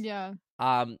 Anyways, yeah.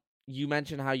 um, you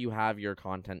mentioned how you have your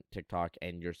content TikTok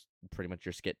and your pretty much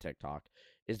your skit TikTok.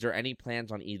 Is there any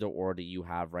plans on either or that you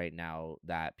have right now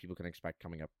that people can expect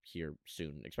coming up here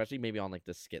soon, especially maybe on like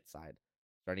the skit side?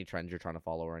 Is there any trends you're trying to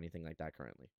follow or anything like that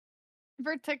currently?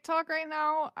 For TikTok right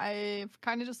now, I've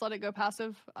kind of just let it go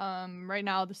passive. Right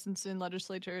now, since in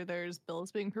legislature, there's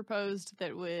bills being proposed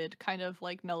that would kind of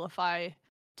like nullify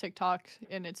TikTok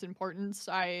in its importance.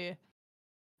 I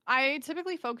I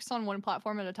typically focus on one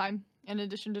platform at a time in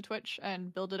addition to Twitch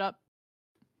and build it up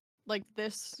like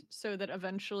this so that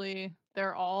eventually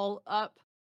they're all up.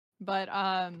 But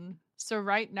so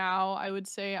right now I would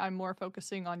say I'm more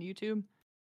focusing on YouTube.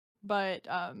 But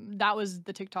that was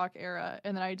the TikTok era,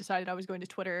 and then I decided I was going to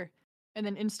Twitter and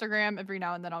then Instagram. Every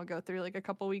now and then I'll go through like a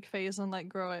couple week phase and like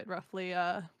grow it roughly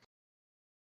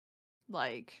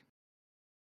like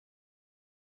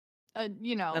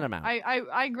you An know, amount.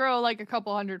 I grow like a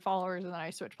couple hundred followers and then I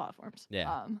switch platforms.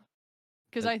 Yeah.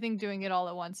 Because Uh, I think doing it all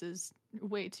at once is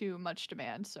way too much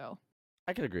demand. So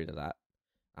I could agree to that.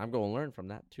 I'm going to learn from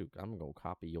that too. I'm going to go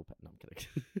copy your pet. No, I'm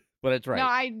kidding. But it's no,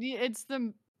 right. it's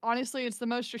the honestly it's the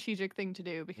most strategic thing to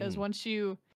do because Mm. once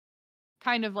you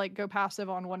kind of like go passive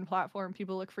on one platform,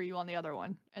 people look for you on the other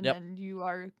one, and Yep. then you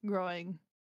are growing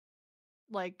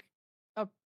like a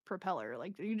propeller.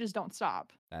 Like you just don't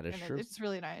stop, That is and true. it's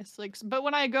really nice. Like, but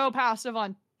when I go passive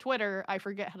on Twitter, I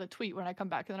forget how to tweet when I come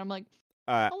back, and then I'm like,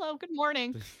 "Hello, good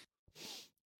morning."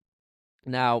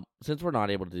 Now, since we're not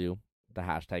able to do the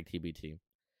hashtag TBT,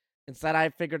 instead I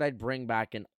figured I'd bring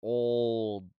back an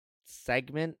old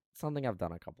segment, something I've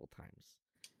done a couple times.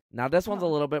 Now, this one's a Oh,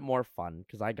 little bit more fun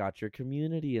because I got your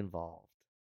community involved.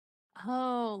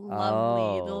 oh,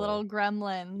 lovely, the Oh, little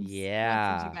gremlins. What did you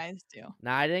yeah. guys do?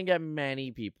 Now, I didn't get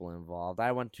many people involved.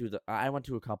 I went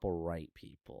to a couple right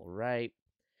people, right?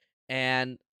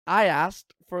 And I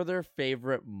asked for their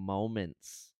favorite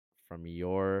moments from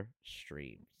your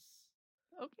streams.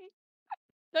 Okay,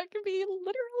 that could be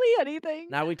literally anything.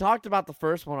 Now, we talked about the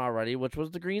first one already, which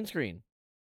was the green screen.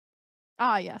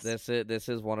 Ah, yes, This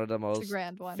is one of the it's a most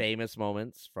grand one. famous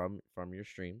moments from your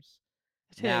streams.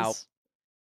 It Now, is.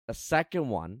 a second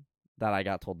one that I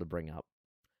got told to bring up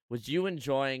was you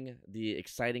enjoying the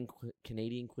exciting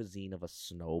Canadian cuisine of a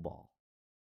snowball.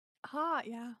 Ah,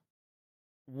 yeah.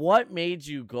 What made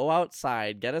you go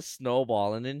outside, get a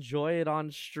snowball, and enjoy it on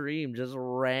stream just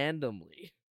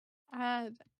randomly? I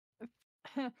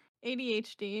had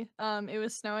ADHD. It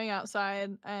was snowing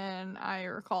outside, and I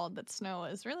recalled that snow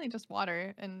is really just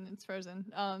water and it's frozen.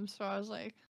 So I was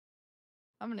like,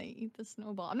 I'm gonna eat the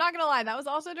snowball. I'm not gonna lie, that was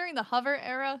also during the hover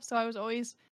era, so I was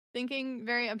always thinking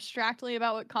very abstractly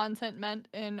about what content meant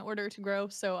in order to grow.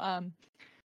 So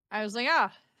I was like,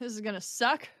 this is gonna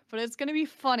suck, but it's gonna be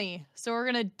funny, so we're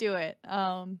gonna do it.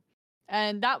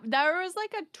 And that there was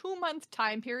like a 2 month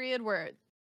time period where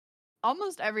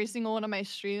almost every single one of my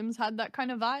streams had that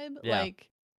kind of vibe. Yeah. Like,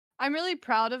 I'm really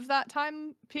proud of that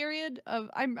time period of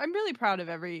I'm really proud of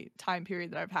every time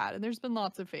period that I've had, and there's been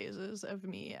lots of phases of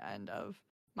me and of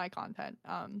my content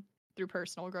through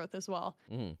personal growth as well.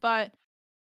 Mm. But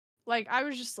like I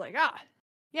was just like,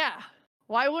 yeah,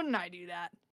 why wouldn't I do that?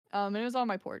 And it was on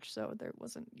my porch, so there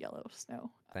wasn't yellow snow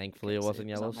Thankfully, it because it wasn't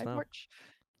was yellow on my snow. porch.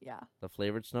 Yeah. The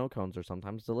flavored snow cones are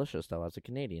sometimes delicious, though. As a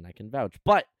Canadian, I can vouch.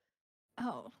 But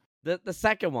Oh, the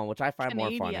second one, which I find more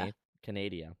Canada funny,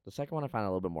 Canada. The second one I find a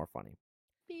little bit more funny.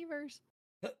 beavers.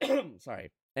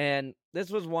 Sorry. And this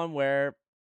was one where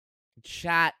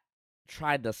chat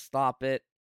tried to stop it,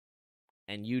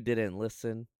 and you didn't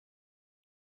listen.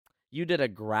 You did a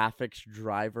graphics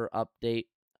driver update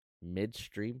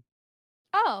midstream,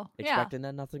 Oh, yeah. expecting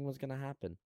that nothing was gonna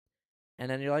happen. And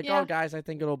then you're like, oh, Yeah. guys, I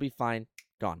think it'll be fine.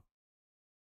 Gone.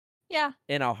 Yeah.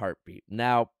 In a heartbeat.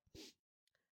 Now,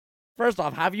 first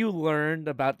off, have you learned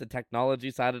about the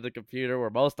technology side of the computer where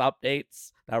most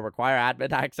updates that require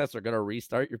admin access are going to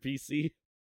restart your PC?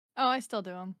 Oh, I still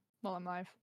do them while I'm live.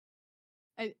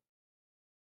 I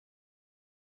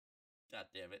God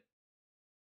damn it.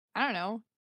 I don't know.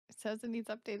 It says it needs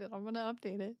updated. I'm gonna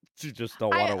update it. You just don't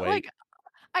want to wait.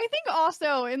 I think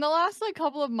also in the last like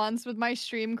couple of months with my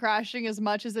stream crashing as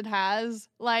much as it has,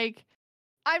 like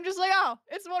I'm just like, oh,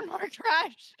 it's one more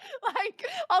crash. Like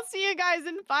I'll see you guys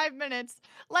in 5 minutes.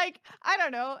 Like I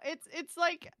don't know. It's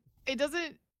like it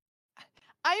doesn't.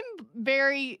 I'm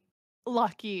very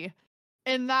lucky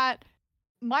in that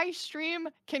my stream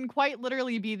can quite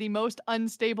literally be the most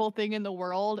unstable thing in the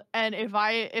world, and if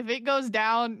it goes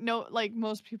down, no, like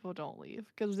most people don't leave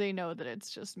because they know that it's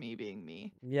just me being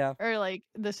me Yeah. or like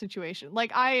the situation.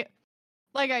 Like I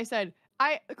said,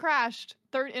 I crashed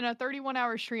in a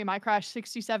 31-hour stream. I crashed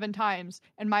 67 times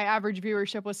and my average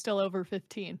viewership was still over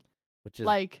 15. Which is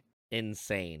Like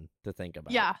insane to think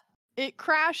about. yeah, it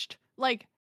crashed like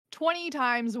 20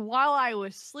 times while I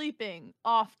was sleeping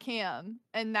off cam,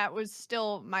 and that was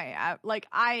still my like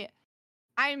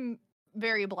I'm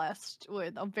very blessed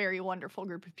with a very wonderful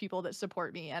group of people that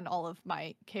support me and all of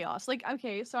my chaos. Like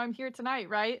okay, so I'm here tonight,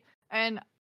 right? And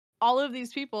all of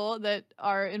these people that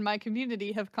are in my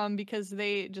community have come because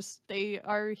they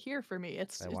are here for me. I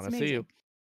It's want to see you. amazing.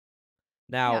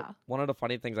 Now, Yeah. one of the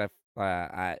funny things that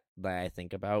I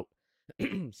think about,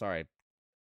 sorry,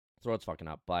 throat's fucking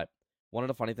up, but one of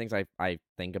the funny things I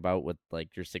think about with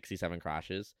like your 67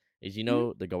 crashes is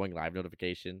Mhm. the going live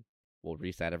notification will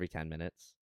reset every 10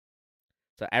 minutes.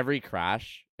 So every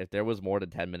crash, if there was more than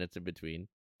 10 minutes in between,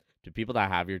 to people that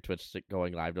have your Twitch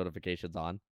going live notifications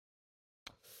on,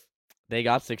 they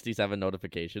got 67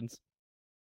 notifications.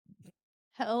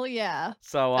 Hell yeah.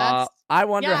 So That's I yeah,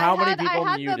 wonder I how many had I people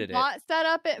had the muted it. bot set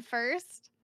up at first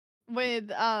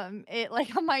with it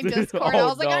like on my Discord. I Oh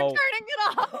was like, I'm no. turning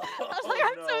it off. I was like, Oh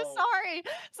I'm so no. sorry.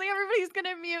 It's like everybody's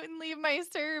gonna mute and leave my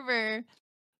server.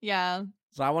 Yeah.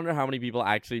 So I wonder how many people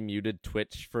actually muted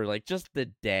Twitch for like just the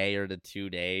day or the 2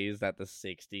 days that the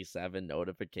 67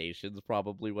 notifications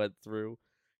probably went through.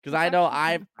 Because That's I know actually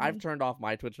kind of I've funny. turned off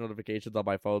my Twitch notifications on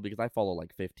my phone because I follow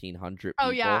like 1,500 Oh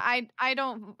yeah, people. I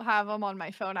don't have them on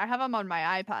my phone. I have them on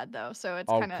my iPad though, so it's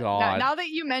Oh kind of now, God. now that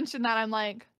you mention that, I'm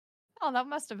like, oh, that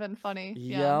must have been funny.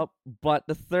 Yeah, Yep. But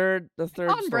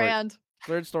on brand.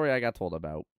 third story I got told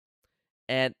about,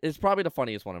 and it's probably the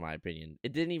funniest one in my opinion.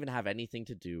 It didn't even have anything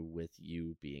to do with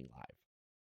you being live.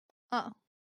 Oh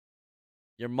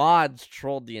Your mods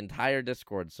trolled the entire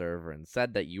Discord server and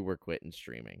said that you were quitting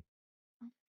streaming.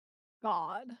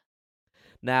 God.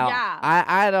 Now, Yeah,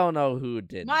 I don't know who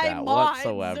did my that mods,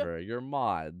 whatsoever. Your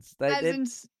mods. They as did in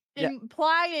yeah,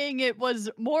 implying it was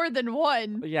more than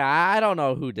one. yeah, I don't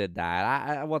know who did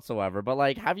that. Whatsoever. But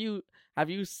like have you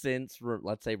since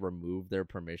let's say removed their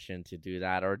permission to do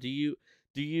that, or do you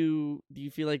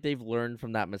feel like they've learned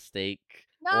from that mistake,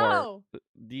 or No.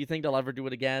 do you think they'll ever do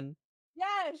it again?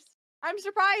 Yes. I'm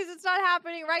surprised it's not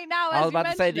happening right now I was as you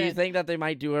about to say, mention do you it. think that they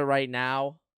might do it right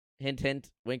now? Hint hint,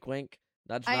 wink wink,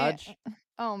 nudge I nudge.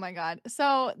 oh my god.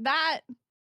 So that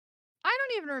I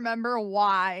don't even remember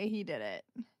why he did it.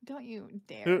 Don't you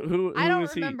dare. I Who don't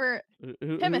is he? remember Who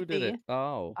did it? Timothy.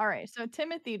 Oh. All right, so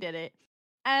Timothy did it.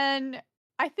 And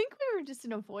I think we were just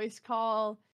in a voice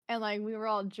call and like we were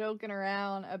all joking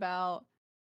around about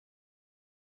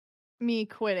me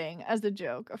quitting as a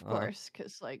joke, of Uh-huh. course,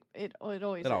 cuz like it always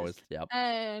It is. always, yep.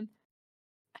 And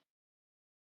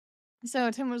so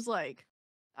Tim was like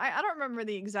I don't remember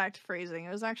the exact phrasing. It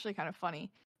was actually kind of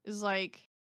funny. It was like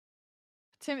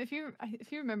Tim, if you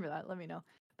remember that, let me know.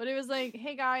 But it was like,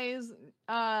 "Hey guys,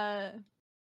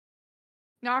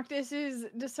 Noctis has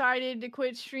decided to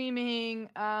quit streaming.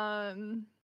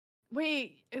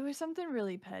 Wait, it was something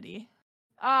really petty.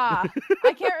 Ah,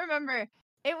 I can't remember.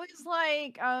 It was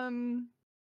like,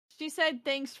 she said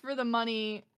thanks for the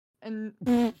money and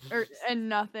and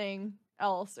nothing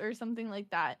else or something like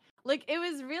that. Like it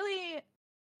was really,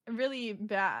 really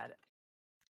bad.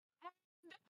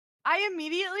 I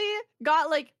immediately got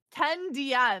like 10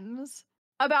 DMs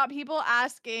about people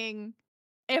asking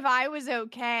if I was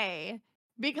okay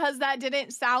because that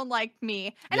didn't sound like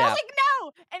me. And I was Yeah. like,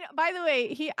 no. And by the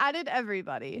way, he added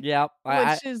everybody, Yep.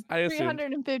 which is I assumed.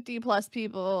 350 plus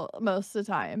people most of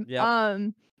the time.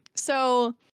 Yep.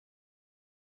 So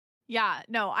yeah,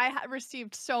 no,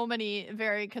 received so many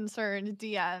very concerned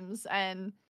DMs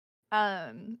and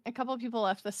a couple people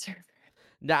left the server.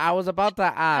 Now I was about to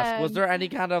ask, was And there any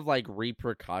kind of like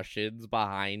repercussions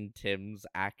behind Tim's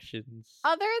actions?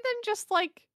 other than just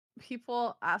like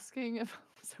people asking if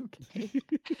I was okay.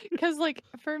 Because like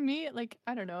for me, like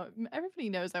I don't know, everybody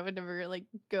knows I would never like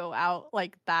go out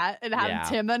like that and have Yeah.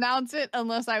 Tim announce it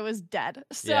unless I was dead.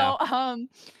 Yeah. So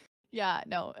yeah,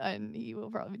 no, and he will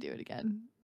probably do it again.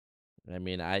 I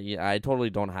mean, I totally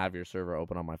don't have your server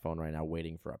open on my phone right now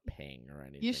waiting for a ping or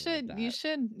anything You like should that.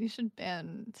 you should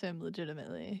ban Tim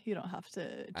legitimately. You don't have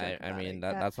to joke I about mean it.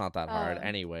 Yeah. that's not that hard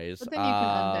anyways. But then you can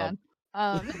unban.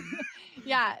 Um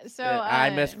yeah, so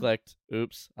I misclicked.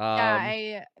 Oops. yeah,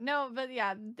 I no, but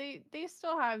yeah, they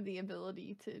still have the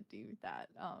ability to do that.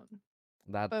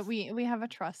 But That's we have a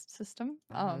trust system.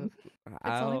 It's only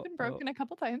I, been broken a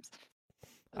couple times.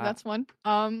 I, That's one.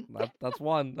 that's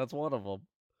one. That's one of them.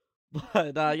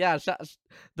 But yeah,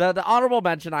 the honorable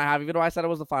mention I have, even though I said it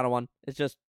was the final one, it's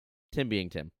just Tim being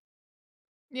Tim.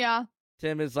 Yeah.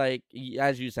 Tim is like,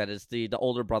 as you said, it's the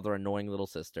older brother annoying little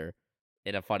sister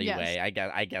in a funny Yes. way.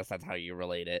 I guess that's how you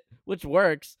relate it, which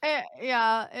works.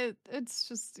 Yeah. It's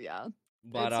just yeah.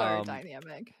 But It's our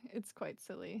dynamic. It's quite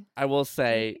silly. I will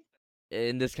say,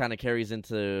 and this kind of carries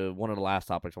into one of the last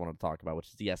topics I wanted to talk about, which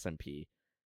is the SMP.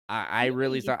 I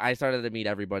really I started to meet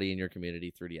everybody in your community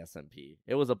through the SMP.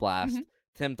 It was a blast. Mhm.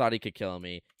 Tim thought he could kill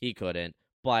me. He couldn't.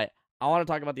 But I want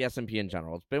to talk about the SMP in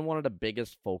general. It's been one of the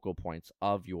biggest focal points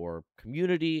of your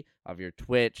community, of your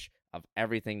Twitch, of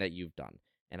everything that you've done.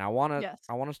 And Yes.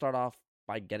 I want to start off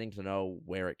by getting to know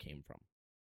where it came from.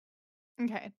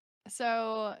 Okay.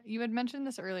 So you had mentioned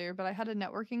this earlier, but I had a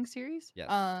networking series. Yes.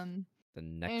 The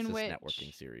In Nexus networking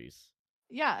which series.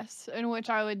 Yes, in which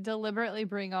I would deliberately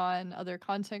bring on other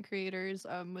content creators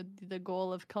with the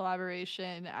goal of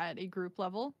collaboration at a group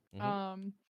level.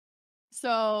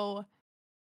 So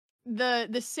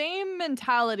the same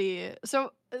mentality.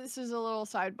 So this is a little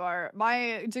sidebar.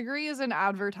 My degree is in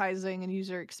advertising and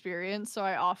user experience, so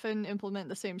I often implement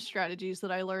the same strategies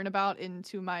that I learn about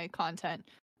into my content,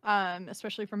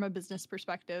 especially from a business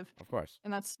perspective, Of course.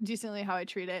 and that's decently how I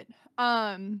treat it.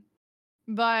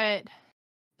 But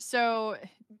so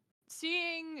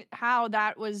seeing how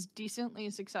that was decently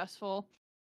successful,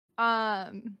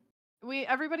 um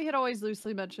everybody had always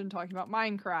loosely mentioned talking about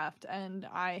Minecraft, and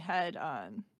I had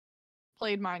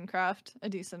played Minecraft a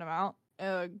decent amount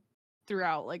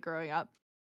throughout like growing up.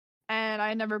 And I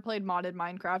had never played modded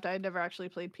Minecraft. I had never actually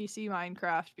played PC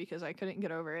Minecraft because I couldn't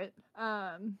get over it.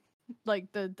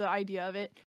 Like the idea of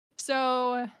it.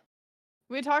 So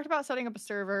we talked about setting up a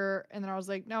server, and then I was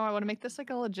like, no, I want to make this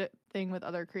like a legit thing with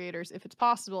other creators if it's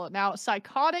possible. Now,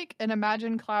 Psychotic and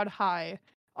Imagine Cloud High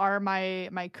are my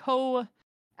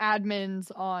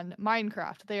co-admins on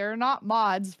Minecraft. They are not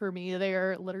mods for me. They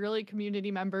are literally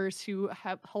community members who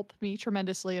have helped me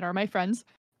tremendously and are my friends.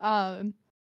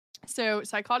 So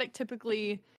Psychotic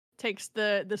typically takes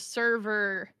the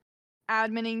server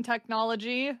adminning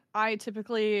technology. I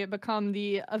typically become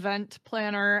the event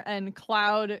planner, and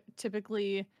Cloud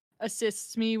typically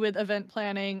assists me with event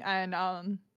planning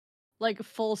and like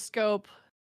full scope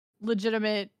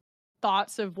legitimate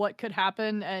thoughts of what could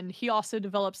happen, and he also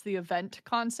develops the event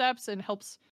concepts and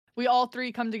helps. We all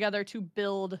three come together to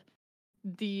build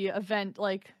the event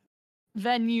like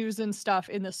venues and stuff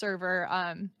in the server.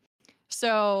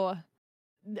 So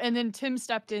and then Tim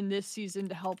stepped in this season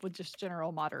to help with just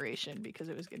general moderation because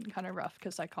it was getting kind of rough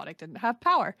because Psychotic didn't have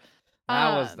power.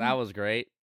 That was great.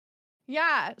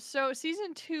 Yeah, so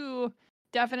season 2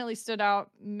 definitely stood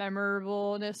out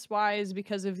memorableness wise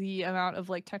because of the amount of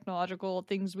like technological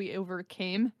things we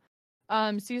overcame.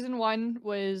 Season 1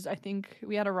 was, I think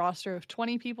we had a roster of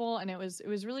 20 people, and it was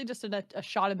really just a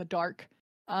shot in the dark.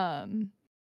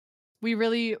 We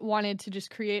really wanted to just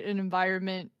create an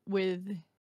environment with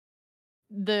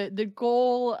the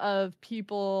goal of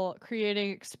people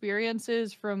creating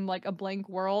experiences from like a blank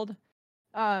world,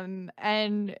 and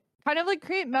kind of like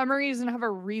create memories and have a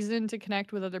reason to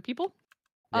connect with other people.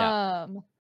 Yeah.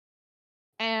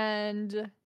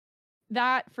 And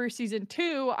that for season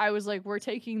 2 I was like, we're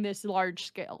taking this large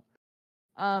scale,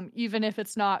 even if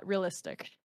it's not realistic.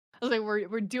 I was like,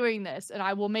 we're doing this, and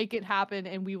I will make it happen,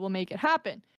 and we will make it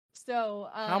happen. So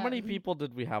How many people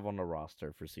did we have on the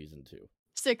roster for season 2?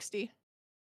 60.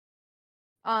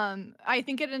 I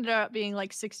think it ended up being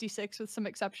like 66 with some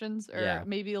exceptions, or Yeah.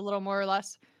 maybe a little more or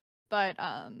less. But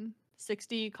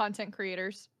 60 content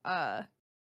creators.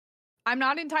 I'm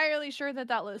not entirely sure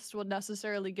that list will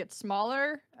necessarily get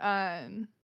smaller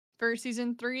for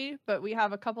season 3, but we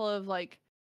have a couple of like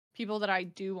people that I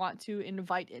do want to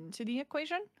invite into the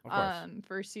equation Of course.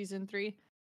 for season 3.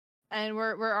 And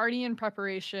we're already in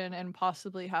preparation and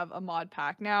possibly have a mod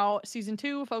pack. Now, season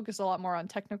 2 focus a lot more on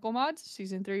technical mods.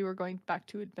 Season 3 we're going back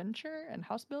to adventure and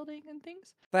house building and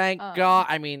things. Thank God.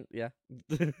 I mean, yeah.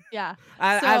 Yeah.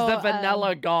 As the So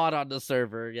vanilla god on the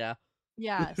server, yeah.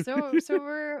 yeah, so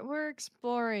we're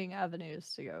exploring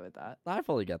avenues to go with that. I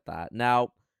fully get that. Now,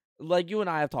 like you and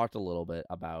I have talked a little bit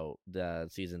about the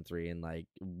season 3 and like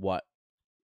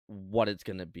what it's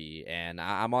gonna be, and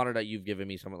I'm honored that you've given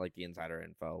me some of like the insider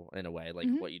info in a way, like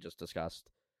Mhm. what you just discussed.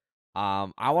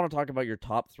 I want to talk about your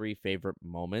top 3 favorite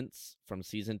moments from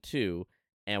season 2,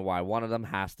 and why one of them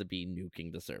has to be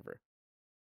nuking the server.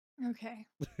 Okay.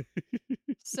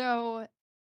 So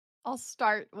I'll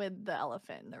start with the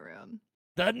elephant in the room.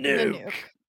 The The nuke. nuke.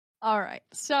 All right.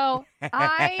 So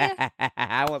I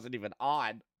I wasn't even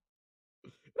on.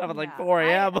 That was like yeah, 4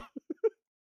 a.m.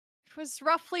 it was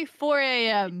roughly 4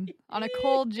 a.m. on a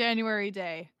cold January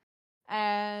day,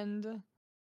 and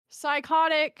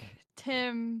Psychotic,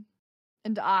 Tim,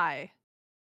 and I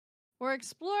were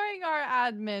exploring our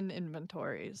admin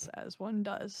inventories as one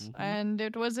does, and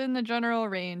it was in the general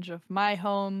range of my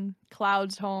home,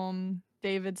 Cloud's home,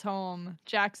 David's home,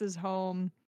 Jax's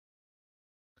home,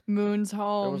 Moon's There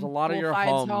was a home, lot of your Wolfide's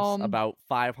homes home, about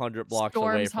 500 blocks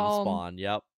away Storm's from home. spawn.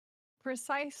 Yep.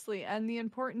 Precisely. And the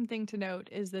important thing to note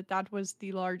is that was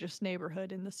the largest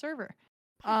neighborhood in the server.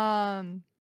 Um,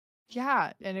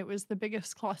 yeah, and it was the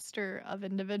biggest cluster of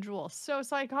individuals. So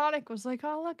Psychotic was like,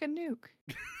 oh, look, a nuke.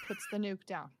 Puts the nuke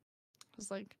down. I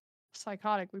was like,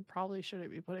 Psychotic, we probably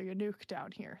shouldn't be putting a nuke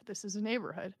down here. This is a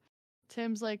neighborhood.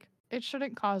 Tim's like, it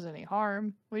shouldn't cause any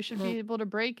harm. We should be able to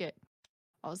break it.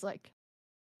 I was like,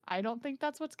 I don't think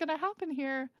that's what's gonna happen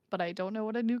here, but I don't know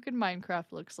what a nuke in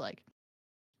Minecraft looks like.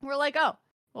 We're like, oh,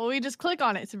 well, we just click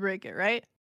on it to break it, right?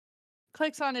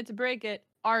 Clicks on it to break it,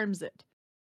 arms it.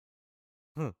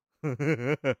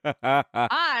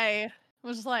 I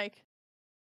was like,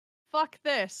 fuck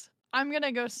this. I'm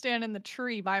gonna go stand in the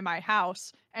tree by my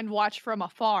house and watch from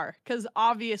afar, because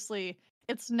obviously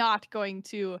it's not going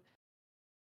to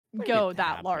go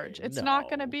that large. It's not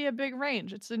gonna be a big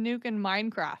range. It's a nuke in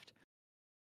Minecraft.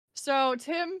 So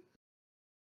Tim,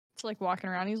 it's like walking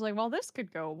around. He's like, well, this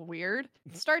could go weird.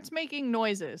 Starts making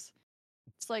noises.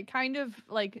 It's like kind of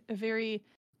like a very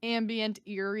ambient,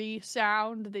 eerie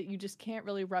sound that you just can't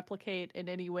really replicate in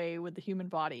any way with the human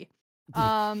body.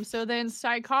 So then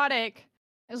Psychotic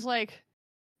is like,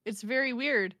 it's very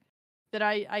weird that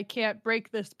I can't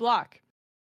break this block.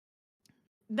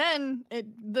 Then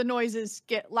the noises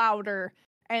get louder,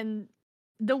 and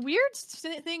the weird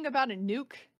thing about a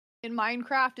nuke in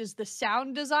Minecraft is the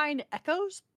sound design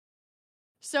echoes.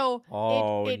 So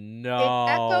it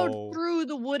echoed through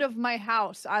the wood of my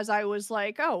house as I was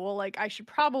like, oh, well, like I should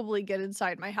probably get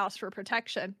inside my house for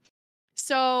protection.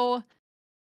 So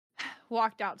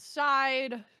walked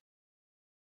outside.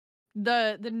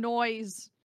 The noise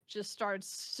just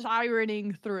starts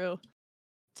sirening through.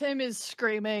 Tim is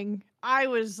screaming. I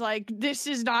was like, this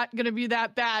is not going to be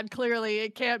that bad. Clearly,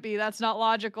 it can't be. That's not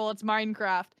logical. It's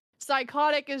Minecraft.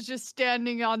 Psychotic is just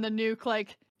standing on the nuke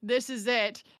like, this is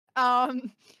it.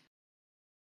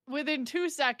 Within 2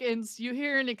 seconds, you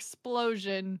hear an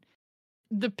explosion.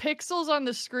 The pixels on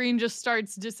the screen just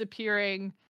starts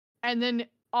disappearing. And then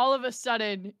all of a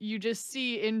sudden, you just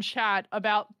see in chat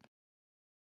about,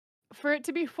 for it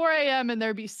to be 4 a.m. and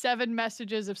there be 7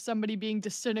 messages of somebody being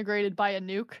disintegrated by a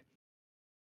nuke.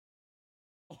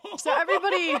 So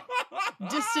everybody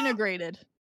disintegrated.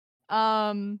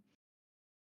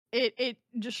 It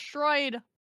destroyed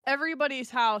everybody's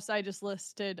house I just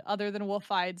listed, other than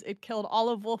Wolfide's. It killed all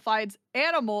of Wolfide's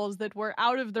animals that were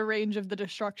out of the range of the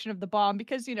destruction of the bomb,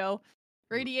 because, you know,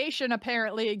 radiation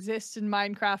apparently exists in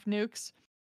Minecraft nukes.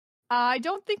 I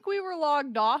don't think we were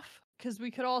logged off, because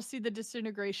we could all see the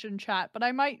disintegration chat, but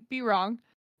I might be wrong.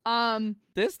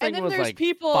 This thing was like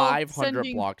people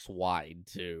 500 blocks wide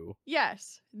too.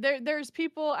 Yes, there's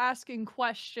people asking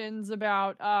questions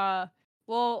about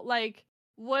well, like,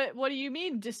 what do you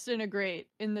mean disintegrate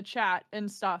in the chat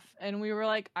and stuff? And we were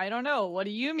like, I don't know, what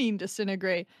do you mean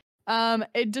disintegrate?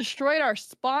 It destroyed our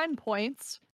spawn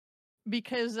points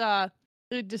because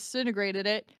it disintegrated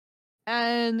it,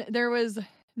 and there was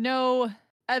no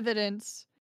evidence.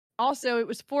 Also, it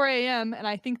was 4 a.m. and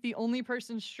I think the only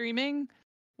person streaming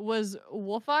was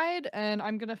Wolfide, and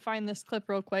I'm gonna find this clip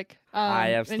real quick. I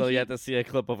have still yet to see a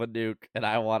clip of a nuke, and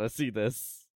I want to see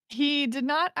this. He did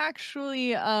not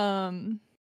actually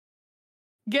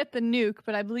get the nuke,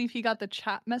 but I believe he got the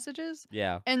chat messages.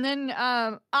 Yeah. And then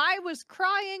I was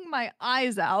crying my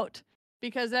eyes out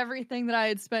because everything that I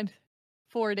had spent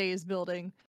 4 days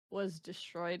building was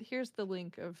destroyed. Here's the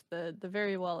link of the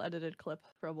very well edited clip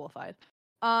from Wolfide.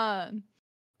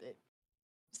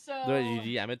 So did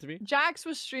you DM it to me? Jax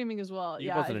was streaming as well. You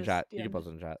can post it in chat. You can post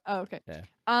it in chat. Oh, okay.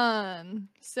 Yeah.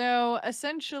 So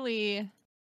essentially,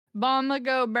 Bomba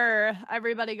go burr,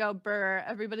 everybody go burr,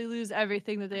 everybody lose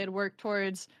everything that they had worked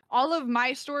towards. All of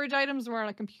my storage items were on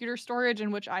a computer storage,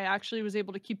 in which I actually was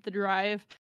able to keep the drive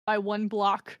by 1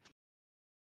 block.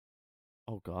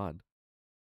 Oh god.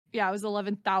 Yeah, it was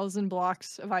 11,000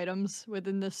 blocks of items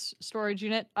within this storage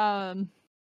unit.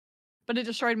 But it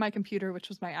destroyed my computer, which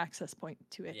was my access point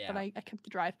to it. Yeah. But I kept the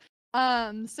drive.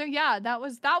 So yeah, that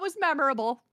was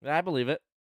memorable. I believe it.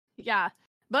 Yeah.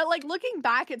 But like looking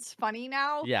back, it's funny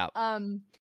now. Yeah.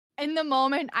 In the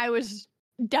moment, I was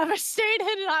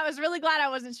devastated, and I was really glad I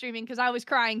wasn't streaming because I was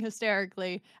crying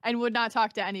hysterically and would not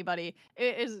talk to anybody.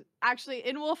 It is actually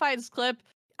in Wolfide's clip.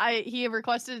 He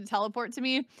requested to teleport to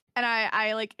me, and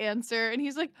I like answer, and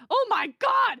he's like, "Oh my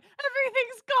god,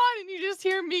 everything's gone!" And you just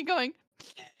hear me going,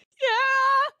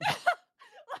 "Yeah,"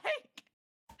 like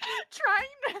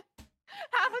trying to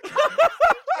have a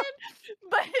conversation,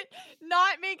 but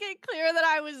not make it clear that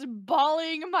I was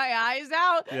bawling my eyes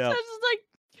out. Yeah. So I was just like,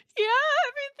 "Yeah,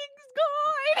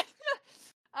 everything's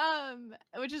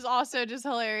gone," which is also just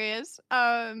hilarious.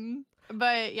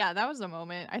 But yeah, that was a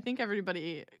moment. I think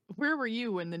everybody. Where were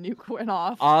you when the nuke went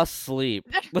off? Asleep.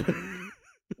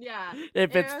 Yeah.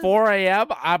 If it's 4 a.m.,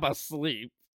 I'm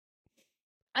asleep.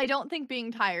 I don't think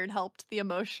being tired helped the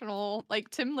emotional. Like,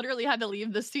 Tim literally had to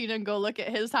leave the scene and go look at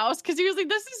his house because he was like,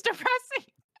 "This is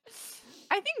depressing."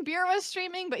 I think Beer was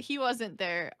streaming, but he wasn't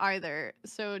there either.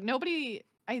 So nobody.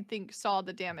 I think, saw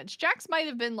the damage. Jax might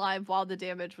have been live while the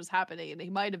damage was happening, and he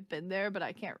might have been there, but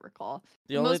I can't recall.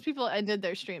 Most people ended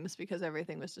their streams because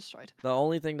everything was destroyed. The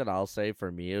only thing that I'll say for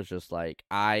me is just like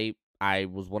I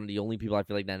was one of the only people I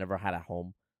feel like that never had a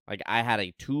home. Like I had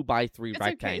a 2x3 It's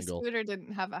rectangle. okay. Scooter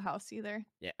didn't have a house either.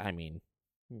 Yeah, I mean,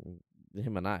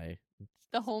 him and I.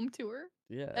 The home tour.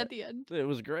 Yeah, at the end. It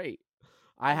was great.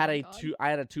 I had a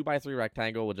 2x3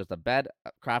 rectangle with just a bed,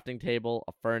 a crafting table,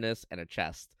 a furnace, and a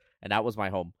chest, and that was my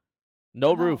home.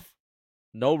 No roof.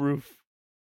 No roof.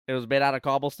 It was made out of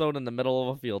cobblestone in the middle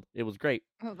of a field. It was great.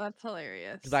 Oh, that's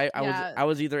hilarious. Because I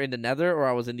was either in the Nether or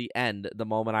I was in the End the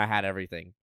moment I had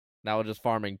everything. And I was just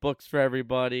farming books for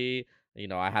everybody. You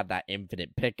know, I had that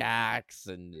infinite pickaxe,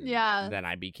 and then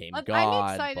I became God.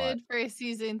 I'm excited for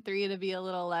season 3 to be a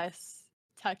little less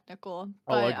technical.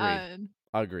 But,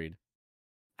 agreed.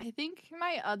 I think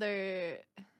my other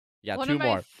one of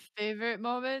my favorite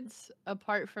moments,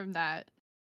 apart from that,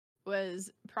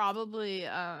 was probably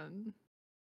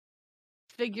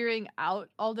figuring out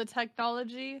all the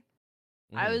technology.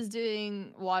 I was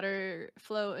doing water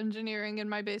flow engineering in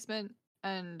my basement,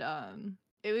 and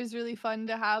it was really fun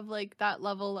to have like that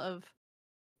level of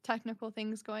technical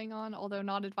things going on, although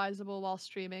not advisable while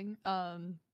streaming.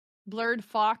 Blurred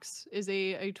Fox is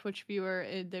a Twitch viewer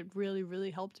that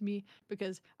really helped me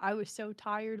because I was so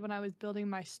tired when I was building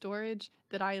my storage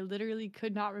that I literally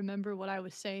could not remember what I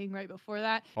was saying right before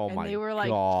that. And they were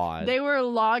like, they were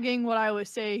logging what I was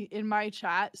saying in my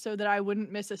chat so that I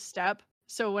wouldn't miss a step.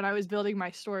 So when I was building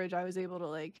my storage, I was able to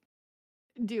like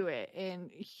do it. And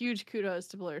huge kudos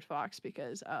to Blurred Fox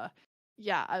because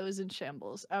yeah, I was in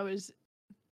shambles.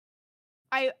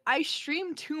 I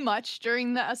stream too much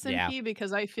during the SMP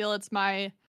because I feel it's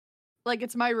my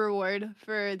reward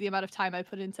for the amount of time I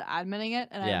put into adminning it,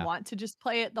 and I want to just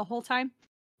play it the whole time.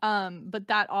 But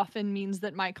that often means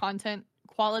that my content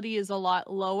quality is a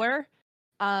lot lower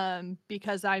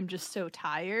because I'm just so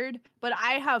tired. But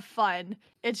I have fun.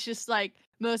 It's just like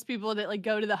most people that like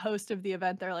go to the host of the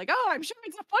event, they're like, "Oh, I'm sure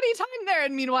it's a funny time there,"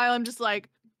 and meanwhile, I'm just like,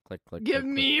 click, "Give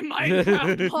me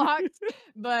Minecraft blocks."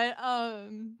 But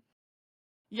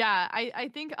yeah,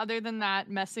 I think other than that,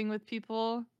 messing with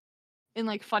people in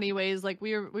like funny ways, like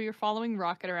we were following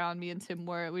Rocket around. Me and Tim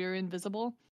we were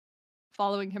invisible,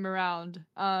 following him around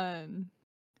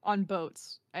on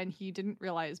boats, and he didn't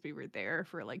realize we were there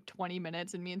for like 20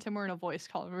 minutes, and me and Tim were in a voice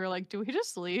call, and we were like, do we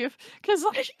just leave? Because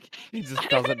like he just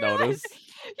doesn't notice.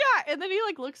 Yeah, and then he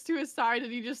like looks to his side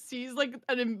and he just sees like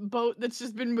a boat that's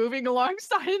just been moving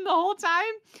alongside him the whole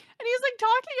time, and he's like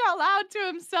talking out loud to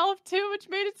himself too, which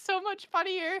made it so much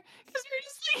funnier because we're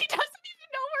just like, he doesn't even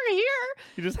know we're here.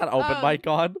 He just had open mic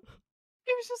on.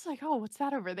 He was just like, oh, what's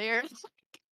that over there? He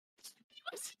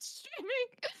wasn't streaming,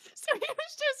 so he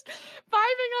was just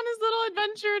vibing on his little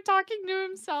adventure, talking to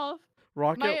himself.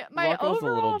 Rocket was a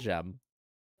little gem.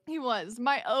 He was.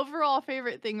 My overall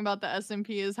favorite thing about the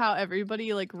SMP is how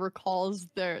everybody like recalls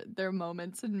their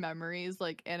moments and memories,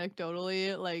 like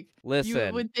anecdotally. Like, you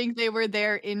would think they were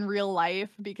there in real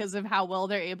life because of how well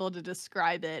they're able to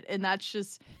describe it, and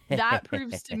that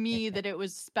proves to me that it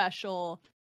was special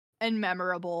and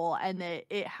memorable, and that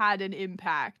it had an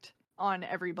impact on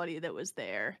everybody that was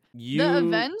there. The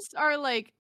events are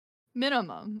like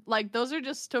minimum, like those are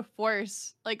just to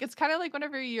force, like it's kind of like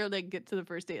whenever you're like get to the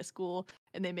first day of school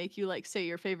and they make you like say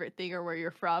your favorite thing or where you're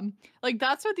from. Like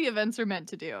that's what the events are meant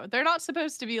to do. They're not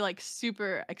supposed to be like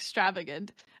super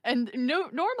extravagant, and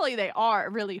normally they are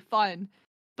really fun,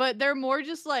 but they're more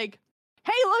just like,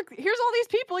 hey, look, here's all these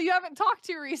people you haven't talked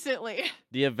to recently.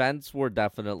 The events were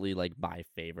definitely like my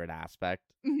favorite aspect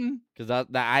because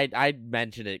I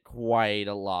mentioned it quite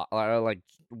a lot, like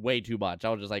way too much. I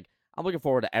was just like, I'm looking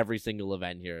forward to every single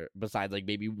event here, besides like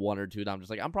maybe one or two that I'm just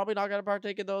like, I'm probably not gonna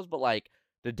partake in those, but like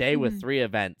the day with 3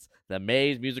 events, the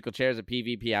maze, musical chairs, and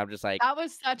PvP, I'm just like, that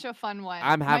was such a fun one.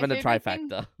 I'm having a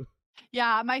trifecta.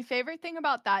 Yeah, my favorite thing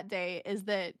about that day is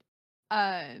that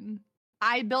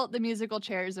I built the musical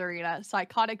chairs arena,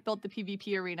 Psychotic built the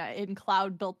PvP arena, and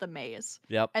Cloud built the maze.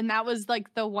 Yep. And that was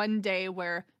like the one day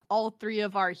where all 3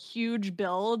 of our huge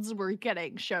builds were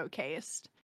getting showcased.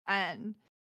 And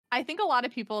I think a lot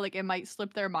of people, like, it might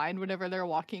slip their mind whenever they're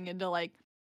walking into like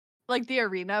the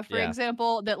arena, for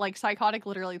example, that like Psychotic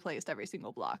literally placed every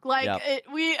single block. Like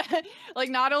we like,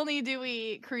 not only do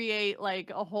we create like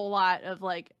a whole lot of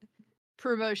like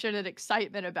promotion and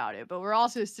excitement about it, but we're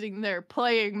also sitting there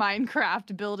playing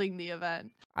Minecraft, building the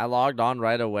event. I logged on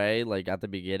right away, like at the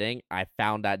beginning. I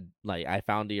found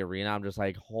the arena. I'm just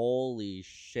like, holy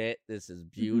shit, this is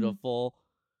beautiful.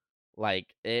 Like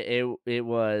it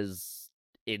was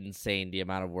insane the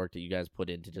amount of work that you guys put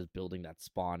into just building that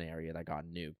spawn area that got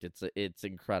nuked. It's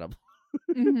incredible.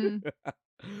 Mhm.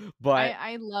 But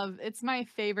I love it's my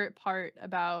favorite part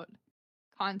about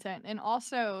content, and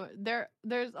also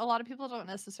there's a lot of people don't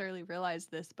necessarily realize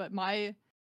this, but my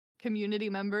community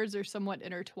members are somewhat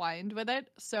intertwined with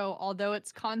it. So although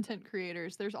it's content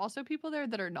creators, there's also people there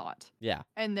that are not. yeah,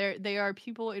 And they are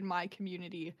people in my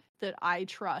community that I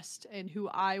trust and who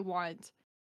I want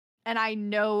and I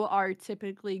know are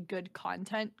typically good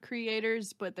content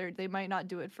creators, but they might not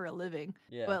do it for a living.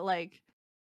 yeah, But like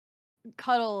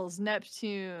Cuddles,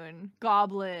 Neptune,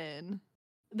 Goblin.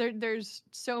 There's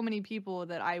so many people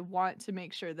that I want to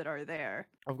make sure that are there.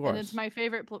 of And it's course. my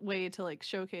favorite way to like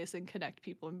showcase and connect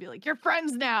people and be like, "You're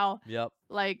friends now." Yep.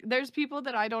 Like there's people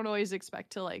that I don't always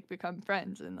expect to like become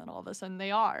friends and then all of a sudden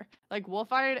they are. Like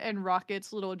Wolfire and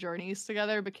Rocket's little journeys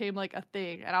together became like a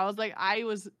thing and I was like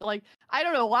I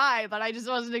don't know why, but I just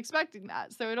wasn't expecting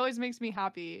that. So it always makes me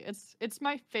happy. It's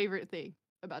my favorite thing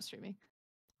about streaming.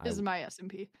 I Is my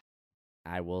SMP.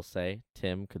 I will say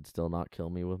Tim could still not kill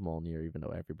me with Mjolnir, even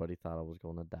though everybody thought I was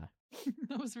going to die.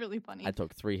 That was really I funny.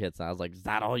 took 3 hits and I was like, "Is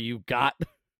that all you got?"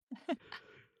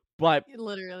 But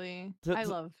Literally. to I to,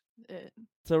 love it.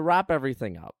 to wrap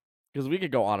everything up, because we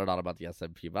could go on and on about the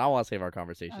SMP, but I want to save our Oh,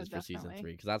 conversations for season definitely.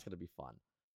 3 because that's going to be fun.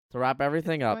 To wrap It's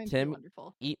everything up, going to be Tim,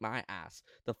 wonderful. eat my ass.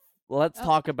 Let's Oh.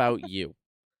 talk about you.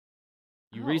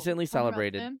 You Oh, recently talk about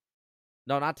celebrated. Tim?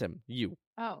 No, not Tim. You.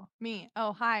 Oh, me.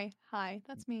 Oh, hi. Hi.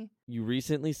 That's me. You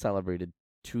recently celebrated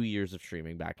 2 years of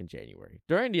streaming back in January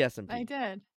during the I SMP.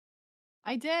 did.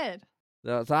 I did.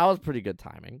 So that was pretty good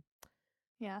timing.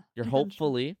 Yeah. You're Intentional.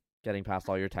 hopefully getting past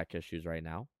all your tech issues right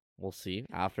now. We'll see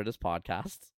after this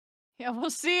podcast. Yeah, we'll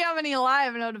see how many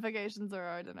live notifications there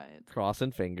are tonight.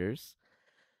 Crossing fingers.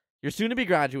 You're soon to be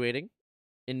graduating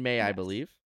in May, I Yes.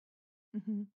 believe.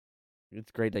 Mm-hmm.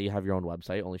 It's great that you have your own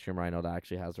website. Only streamer I know that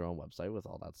actually has their own website with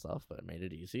all that stuff, but it made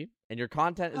it easy. And your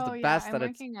content is the Oh, yeah. best I'm that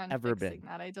it's working on ever fixing been.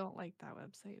 that. I don't like that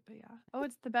website, but yeah. Oh,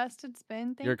 it's the best it's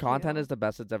been. Your Thank content you. is the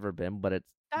best it's ever been, but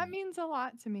That means a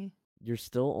lot to me. you're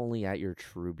still only at your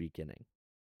true beginning.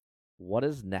 What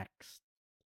is next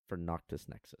for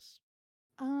NoctisNexus?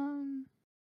 Um,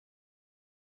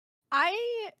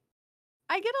 I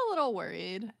I get a little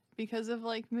worried because of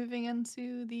like moving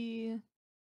into the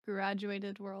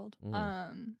graduated world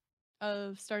Mm,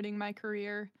 of starting my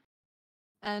career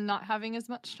and not having as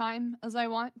much time as I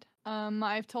want.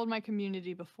 I've told my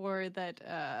community before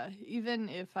that even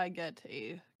if I get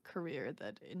a career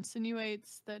that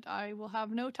insinuates that I will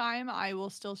have no time, I will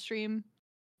still stream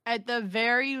at the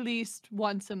very least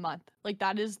once a month. Like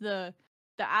that is the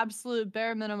absolute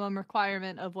bare minimum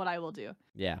requirement of what I will do.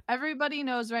 yeah, Everybody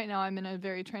knows right now I'm in a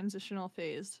very transitional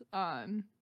phase,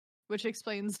 which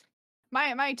explains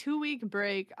my 2 week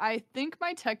break. I think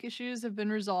my tech issues have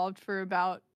been resolved for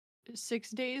about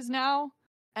 6 days now,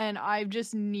 and I've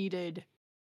just needed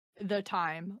the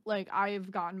time. Like I've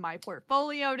gotten my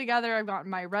portfolio together, I've gotten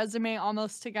my resume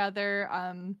almost together.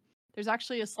 There's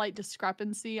actually a slight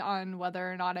discrepancy on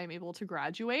whether or not I'm able to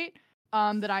graduate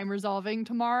that I'm resolving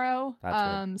tomorrow.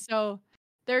 that's good. So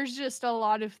there's just a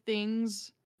lot of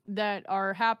things that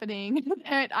are happening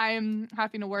that I'm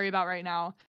having to worry about right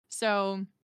now. So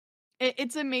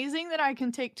it's amazing that I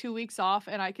can take 2 weeks off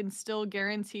and I can still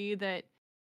guarantee that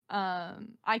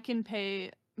I can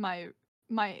pay my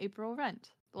April rent.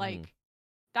 Mm, Like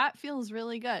that feels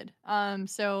really good.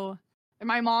 So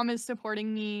my mom is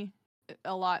supporting me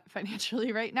a lot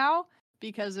financially right now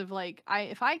because of like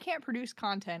if I can't produce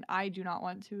content, I do not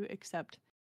want to accept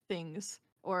things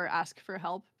or ask for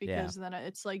help yeah, because then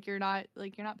it's like you're not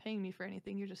paying me for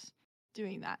anything. You're just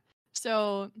doing that.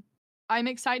 So I'm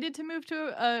excited to move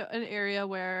to an area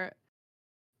where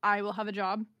I will have a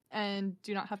job and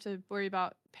do not have to worry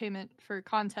about payment for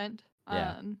content.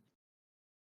 yeah,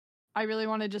 I really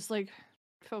want to just like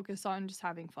focus on just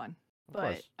having fun. of But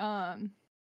course.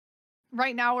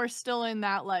 right now we're still in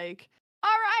that like all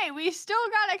right, we still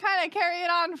got to kind of carry it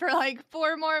on for like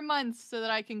 4 more months so that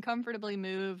I can comfortably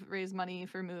move, raise money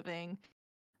for moving.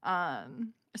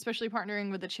 Especially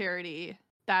partnering with a charity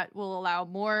that will allow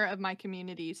more of my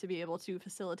community to be able to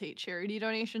facilitate charity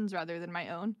donations rather than my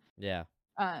own. Yeah,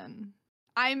 Um,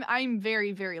 I'm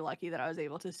very very lucky that I was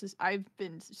able to. I've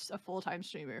been a full time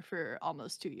streamer for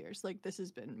almost 2 years. Like this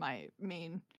has been my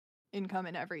main income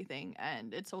and everything,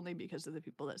 and it's only because of the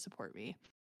people that support me.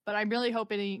 But I'm really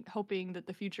hoping that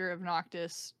the future of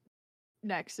Noctis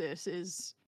Nexus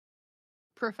is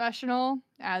professional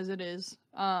as it is.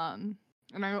 And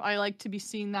I like to be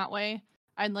seen that way.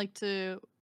 I'd like to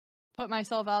put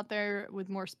myself out there with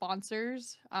more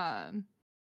sponsors. And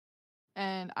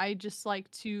I just like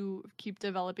to keep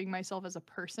developing myself as a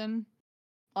person.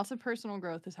 Lots of personal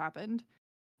growth has happened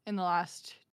in the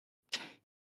last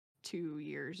 2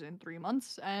 years and 3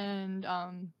 months, and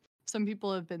some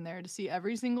people have been there to see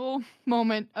every single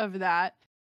moment of that.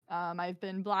 I've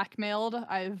been blackmailed.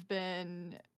 I've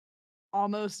been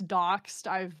almost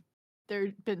doxxed.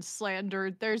 There's been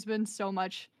slandered. There's been so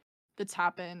much that's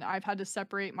happened. I've had to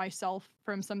separate myself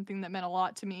from something that meant a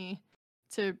lot to me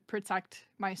to protect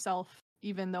myself,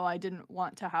 even though I didn't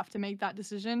want to have to make that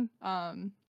decision.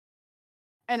 And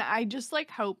I just like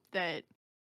hope that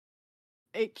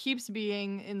it keeps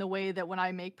being in the way that when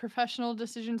I make professional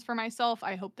decisions for myself,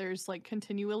 I hope there's like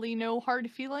continually no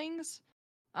hard feelings.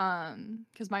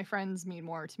 Because my friends mean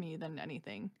more to me than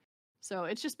anything. So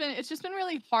it's just been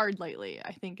really hard lately,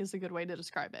 I think is a good way to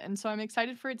describe it. And so I'm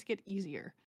excited for it to get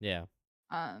easier. Yeah.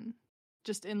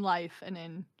 Just in life and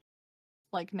in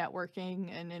like networking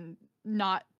and in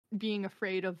not being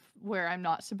afraid of where I'm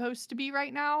not supposed to be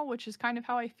right now, which is kind of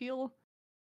how I feel.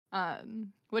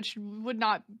 Which would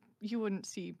not, you wouldn't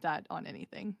see that on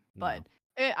anything. But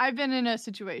I've been in a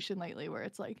situation lately where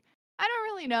it's like, I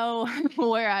don't really know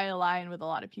where I align with a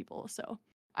lot of people. So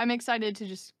I'm excited to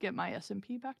just get my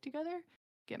SMP back together,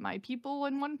 get my people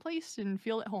in one place, and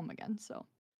feel at home again. So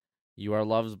You are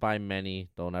loved by many.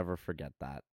 Don't ever forget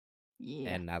that. yeah,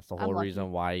 And that's the I'm whole lucky.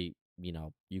 reason why,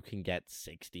 you can get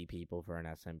 60 people for an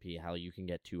SMP. Hell, you can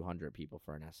get 200 people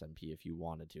for an SMP if you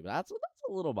wanted to. That's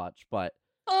a little much, but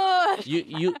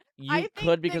you I could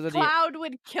think because the of cloud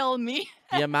would kill me.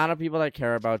 the amount of people that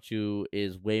care about you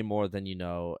is way more than you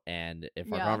know. And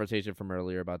if our Yeah. conversation from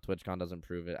earlier about TwitchCon doesn't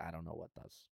prove it, I don't know what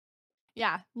does.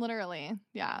 Yeah, literally.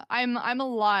 Yeah. I'm a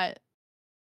lot.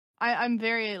 I'm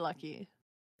very lucky.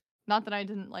 Not that I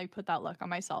didn't like put that luck on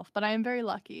myself, but I am very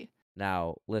lucky.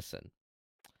 Now, listen,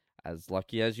 as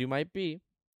lucky as you might be,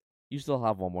 you still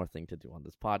have one more thing to do on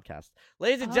this podcast.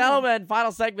 Ladies and gentlemen,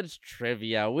 final segment's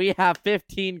trivia. We have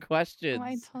 15 questions. Oh,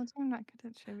 I told you I'm not good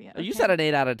at trivia. You said an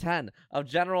 8 out of 10 of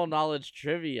general knowledge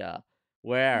trivia,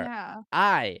 where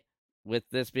I, with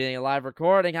this being a live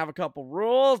recording, have a couple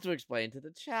rules to explain to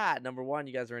the chat. Number one,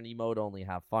 you guys are in emote only.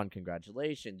 Have fun.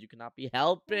 Congratulations. You cannot be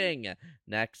helping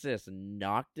Nexus,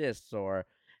 Noctis, or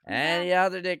any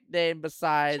other nickname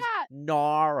besides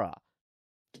Nara.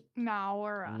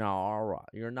 Nara.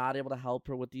 You're not able to help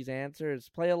her with these answers.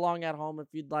 Play along at home if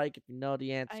you'd like. If you know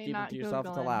the answers, keep them to yourself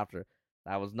until after.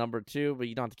 That was number two, but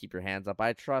you don't have to keep your hands up.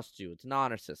 I trust you. It's an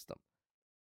honor system.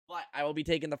 But I will be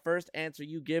taking the first answer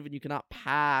you give, and you cannot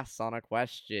pass on a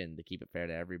question. To keep it fair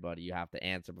to everybody, you have to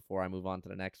answer before I move on to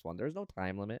the next one. There's no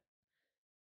time limit.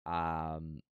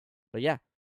 But yeah,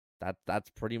 that's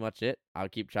pretty much it. I'll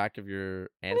keep track of your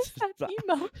answers. What is that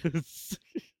emote?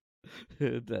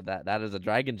 that is a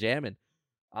dragon jamming.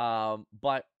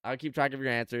 But I'll keep track of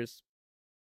your answers.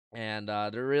 And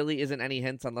there really isn't any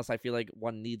hints unless I feel like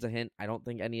one needs a hint. I don't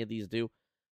think any of these do.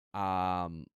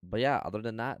 But yeah, other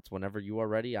than that, it's whenever you are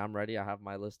ready, I'm ready. I have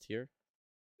my list here.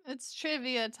 It's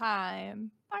trivia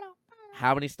time.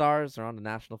 How many stars are on the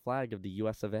national flag of the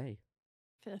US of A?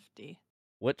 50.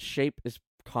 What shape is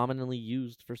commonly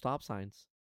used for stop signs?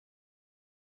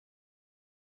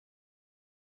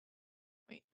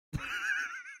 Wait.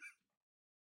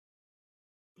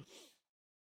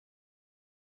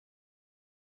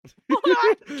 Hold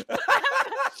on.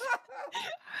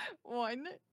 1,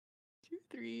 2,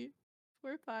 3,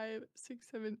 4, 5, 6,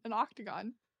 7. An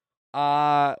octagon.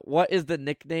 What is the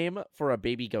nickname for a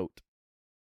baby goat?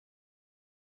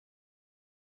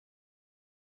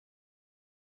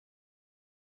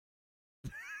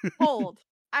 Old.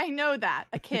 I know that.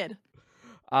 A kid.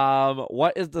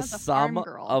 What is the That's a sum farm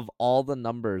girl. of all the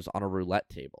numbers on a roulette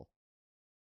table?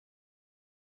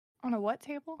 On a what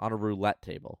table? On a roulette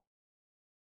table.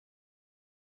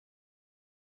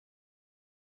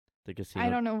 The casino. I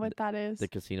don't know what that is. The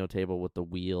casino table with the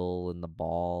wheel and the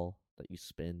ball that you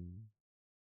spin.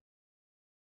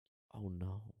 Oh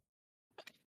no.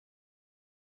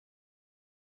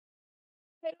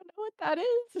 I don't know what that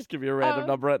is. Just give me a random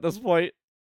number at this point.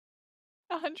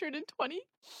 120?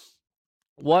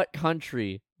 What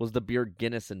country was the beer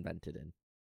Guinness invented in?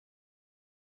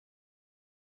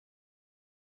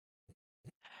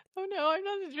 Oh no, I'm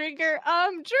not a drinker.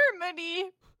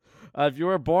 Germany. If you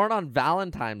were born on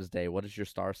Valentine's Day, what is your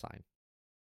star sign?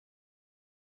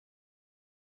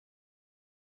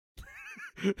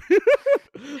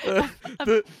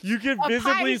 You can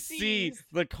visibly see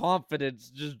the confidence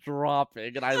just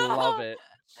dropping, and I love it.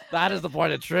 That is the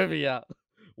point of trivia.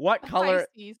 What color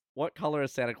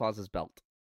is Santa Claus's belt?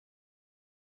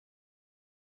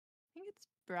 I think it's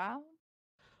brown.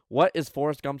 What is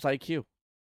Forrest Gump's IQ?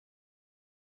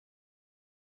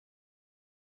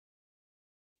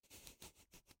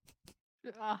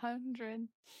 100.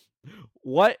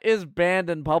 What is banned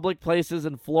in public places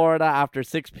in Florida after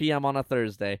 6 p.m. on a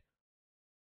Thursday?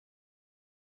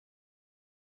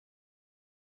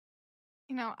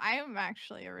 I am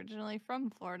actually originally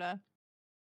from Florida.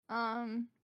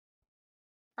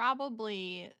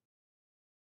 Probably,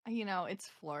 it's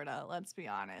Florida, let's be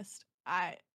honest.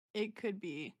 It could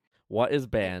be. What is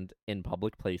banned in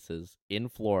public places in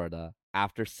Florida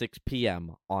after 6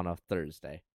 p.m. on a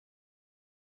Thursday?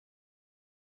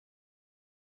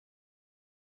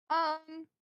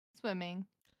 Swimming.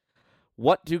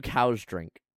 What do cows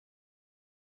drink?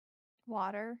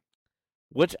 Water.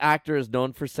 Which actor is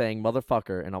known for saying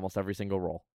motherfucker in almost every single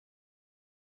role?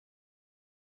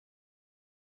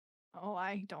 Oh,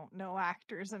 I don't know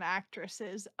actors and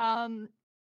actresses. Well,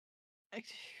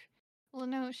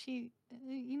 no,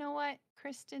 you know what?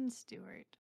 Kristen Stewart.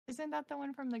 Isn't that the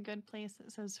one from The Good Place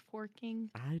that says forking?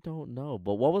 I don't know,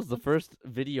 but what was the first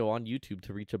video on YouTube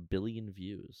to reach 1 billion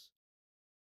views?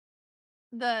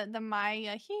 The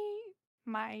Maya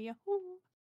Maya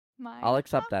Maya. I'll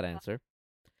accept that answer.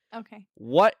 Okay.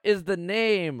 What is the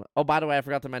name? Oh, by the way, I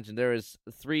forgot to mention there is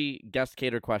 3 guest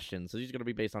cater questions. So these are going to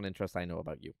be based on interests I know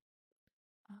about you.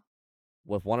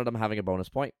 With one of them having a bonus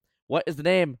point. What is the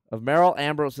name of Meryl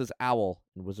Ambrose's owl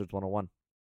in Wizards 101?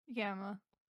 Gamma.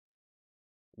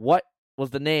 What was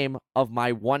the name of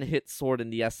my one-hit sword in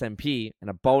the SMP? And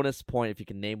a bonus point if you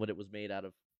can name what it was made out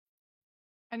of.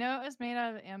 I know it was made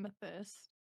out of amethyst.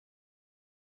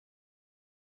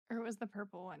 Or it was the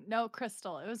purple one. No,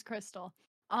 crystal. It was crystal.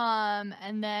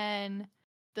 And then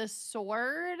the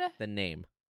sword. The name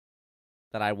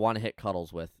that I one-hit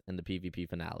Cuddles with in the PvP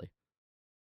finale.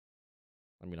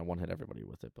 I mean, I one-hit everybody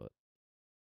with it, but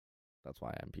that's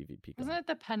why I'm PvP. Isn't it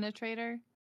the penetrator?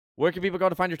 Where can people go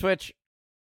to find your Twitch?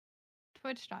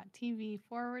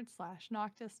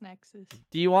 Twitch.tv/NoctisNexus.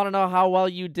 Do you want to know how well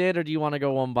you did, or do you want to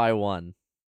go one by one?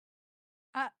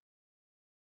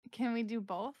 Can we do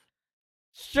both?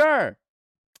 Sure.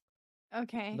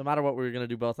 Okay. No matter what, we were going to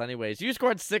do both anyways. You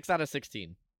scored 6 out of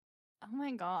 16. Oh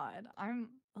my god.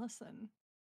 Listen.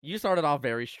 You started off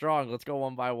very strong. Let's go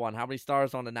one by one. How many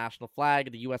stars on the national flag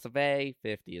of the US of A?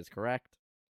 50 is correct.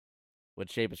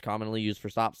 Which shape is commonly used for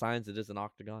stop signs? It is an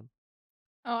octagon.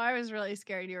 Oh, I was really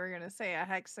scared you were going to say a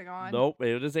hexagon. Nope,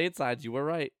 it is 8 sides. You were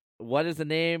right. What is the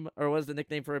name, or what is the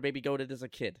nickname for a baby goated as a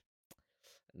kid?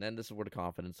 And then this is where the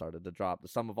confidence started to drop. The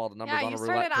sum of all the numbers on a roulette table.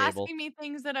 Yeah, you started asking me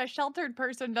things that a sheltered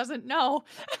person doesn't know.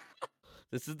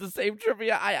 This is the same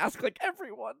trivia I ask like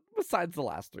everyone, besides the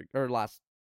last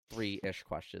 3-ish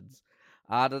questions.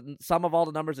 The sum of all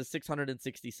the numbers is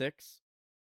 666.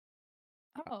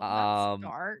 Oh, that's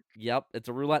dark. Yep, it's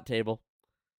a roulette table.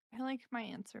 I like my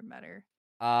answer better.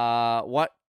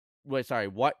 What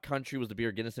country was the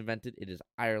beer Guinness invented? It is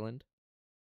Ireland.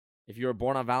 If you were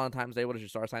born on Valentine's Day, what is your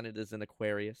star sign? It is an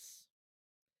Aquarius.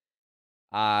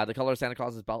 The color of Santa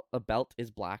Claus's belt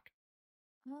is black.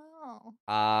 Oh.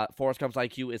 Forrest Gump's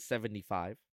IQ is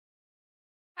 75.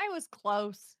 I was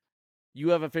close. You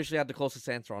have officially had the closest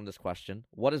answer on this question.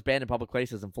 What is banned in public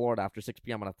places in Florida after 6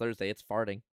 p.m. on a Thursday? It's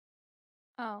farting.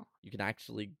 Oh. You can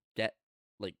actually get,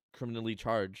 criminally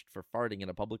charged for farting in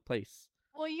a public place.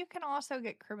 Well, you can also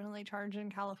get criminally charged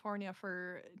in California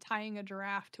for tying a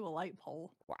giraffe to a light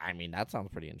pole. Well, I mean, that sounds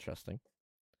pretty interesting.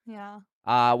 Yeah.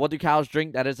 What do cows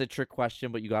drink? That is a trick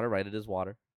question, but you got it right. It is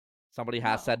water. Somebody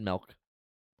has said milk.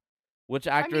 Which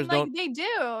actors don't... They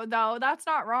do, though. That's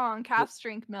not wrong. Calves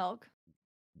drink milk.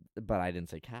 But I didn't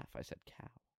say calf. I said cow.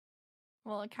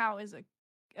 Well, a cow is a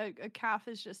calf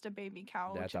is just a baby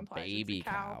cow. That's which a baby it's a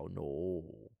cow. No.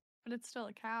 But it's still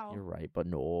a cow. You're right, but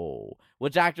no.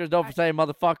 Which actors don't for saying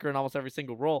motherfucker in almost every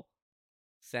single role?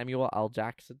 Samuel L.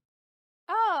 Jackson.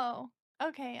 Oh,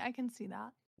 okay. I can see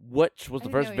that. Which was the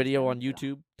first video on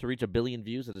YouTube to reach 1 billion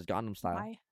views? It is Gangnam Style.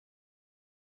 Why?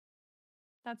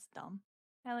 That's dumb.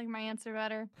 I like my answer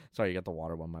better. Sorry, you got the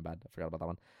water one. My bad. I forgot about that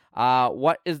one.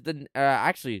 What is the...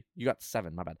 actually, you got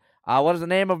 7. My bad. What is the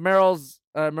name of Meryl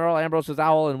Ambrose's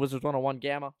owl in Wizards 101?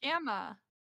 Gamma. Gamma.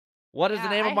 What is the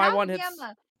name of my one hit?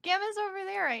 Gamma. Gamma's over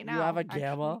there right now. You have a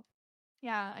Gamma? Actually.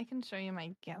 Yeah, I can show you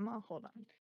my Gamma. Hold on.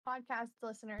 Podcast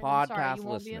listeners, I'm sorry, you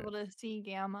won't be able to see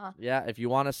Gamma. Yeah, if you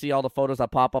want to see all the photos that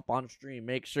pop up on stream,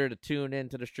 make sure to tune in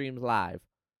to the streams live.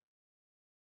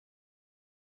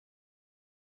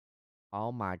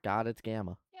 Oh my god, it's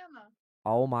Gamma. Gamma.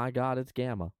 Oh my god, it's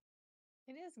Gamma.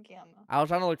 It is Gamma. I was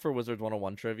trying to look for Wizards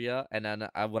 101 trivia, and then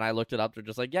when I looked it up, they're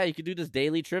just like, yeah, you can do this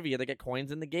daily trivia to get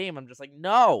coins in the game. I'm just like,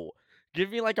 no! Give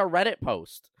me like a Reddit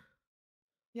post.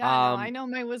 Yeah, I know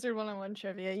my Wizard 101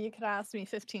 trivia. You could ask me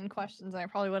 15 questions, and I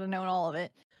probably would have known all of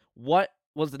it. What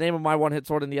was the name of my one-hit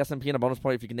sword in the SMP, and a bonus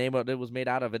point if you can name what it was made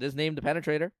out of. It is named the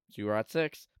Penetrator, so you were at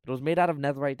 6, but it was made out of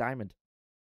netherite diamond.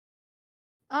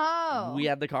 We Oh.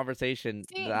 had the conversation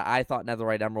See. that I thought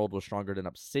netherite emerald was stronger than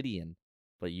obsidian,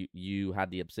 but you had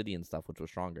the obsidian stuff, which was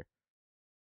stronger.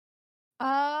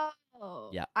 Oh.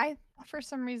 Yeah. I, for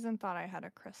some reason, thought I had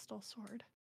a crystal sword.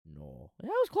 No. Yeah,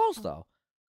 it was close, though.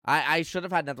 I should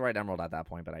have had netherite emerald at that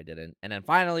point, but I didn't. And then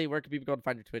finally, where can people go to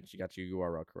find your Twitch? You got your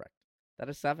URL correct. That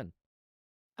is 7.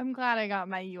 I'm glad I got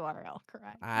my URL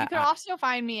correct. I- You can I- also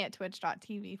find me at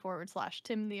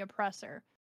twitch.tv/Tim the Oppressor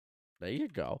There you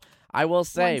go. I will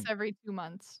say, once every 2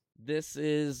 months. this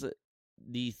is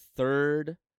the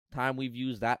 3rd time we've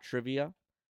used that trivia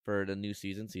for the new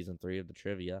season 3 of the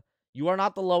trivia. You are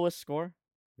not the lowest score.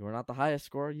 You are not the highest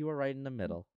score. You are right in the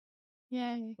middle.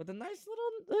 Yay. With a nice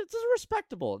little, it's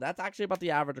respectable. That's actually about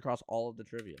the average across all of the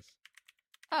trivias.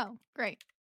 Oh, great.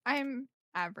 I'm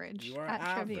average You are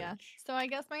at trivia. average. So I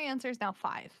guess my answer is now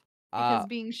 5. Because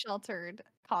being sheltered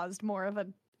caused more of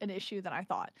an issue than I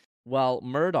thought. Well,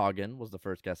 Murdogan was the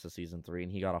first guest of season 3,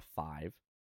 and he got a 5.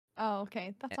 Oh,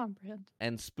 okay. That's on brand.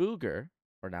 And Spooger,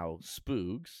 or now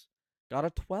Spoogs, got a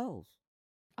 12.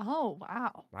 Oh,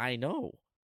 wow. I know.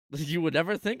 You would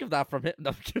never think of that from him.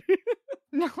 No, I'm kidding.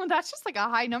 No, that's just like a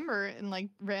high number in like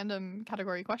random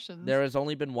category questions. There has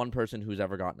only been one person who's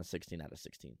ever gotten a 16 out of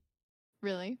 16.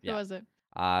 Really? Yeah. Who was it?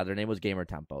 Their name was Gamer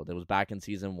Tempo. That was back in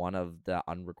season 1 of the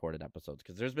unrecorded episodes,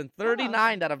 because there's been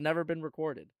 39 that have never been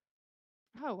recorded.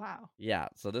 Oh, wow. Yeah,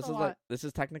 so this That's a is lot. like, this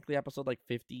is technically episode like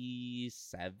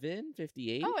 57,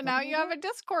 58. Oh, and now you have a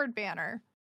Discord banner.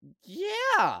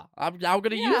 Yeah, I'm now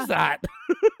gonna Yeah. use that.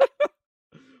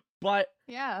 But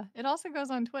Yeah, it also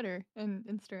goes on Twitter and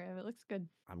Instagram. It looks good.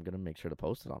 I'm gonna make sure to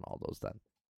post it on all those then.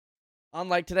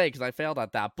 Unlike today, because I failed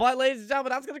at that. But ladies and gentlemen,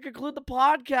 that's gonna conclude the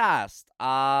podcast.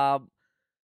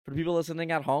 For the people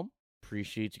listening at home,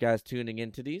 appreciate you guys tuning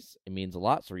into these. It means a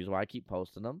lot. It's the reason why I keep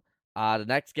posting them. The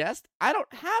next guest, I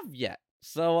don't have yet.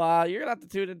 So you're gonna have to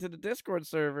tune into the Discord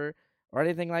server or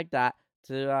anything like that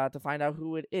to find out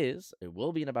who it is. It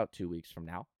will be in about 2 weeks from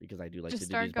now, because I do like Just to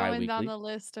do start these going bi-weekly. down the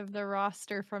list of the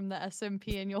roster from the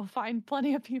SMP and you'll find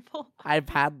plenty of people. I've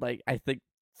had like, I think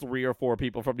 3 or 4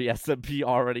 people from the SMP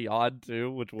already on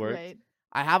too, which works. Great.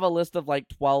 I have a list of like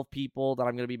 12 people that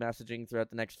I'm going to be messaging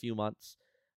throughout the next few months.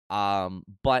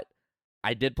 But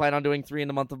I did plan on doing 3 in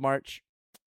the month of March.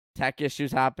 Tech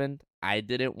issues happened. I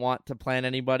didn't want to plan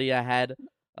anybody ahead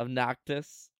of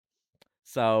Noctis.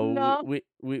 So No. we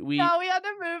No, we had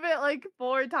to move it like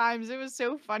 4 times. It was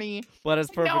so funny. but it's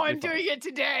perfectly No, I'm fine. doing it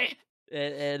today.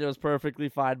 It was perfectly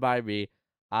fine by me.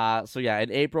 So yeah,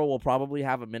 in April we'll probably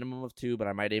have a minimum of 2, but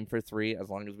I might aim for 3 as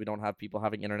long as we don't have people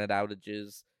having internet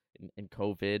outages and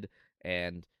COVID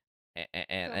and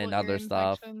other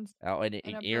stuff. Oh, and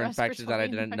ear infections that I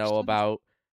didn't know about,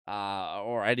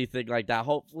 or anything like that.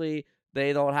 Hopefully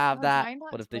they don't have that,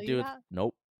 but if they do, it's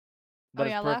nope. But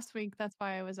yeah, last week that's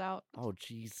why I was out. Oh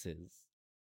Jesus!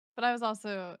 But I was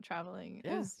also traveling.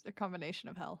 Yeah. It was a combination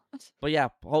of hell. But yeah,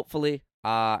 hopefully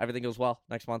everything goes well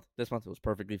next month. This month it was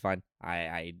perfectly fine.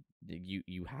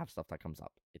 You have stuff that comes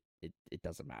up. It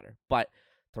doesn't matter. But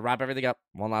to wrap everything up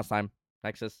one last time,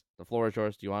 Nexus, the floor is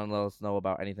yours. Do you want to let us know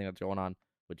about anything that's going on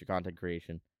with your content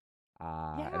creation?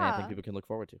 And anything people can look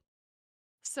forward to?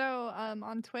 So,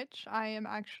 on Twitch, I am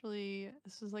actually,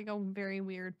 this is like a very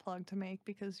weird plug to make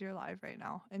because you're live right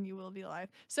now and you will be live.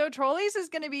 So, Trolleys is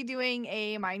going to be doing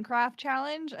a Minecraft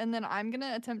challenge, and then I'm going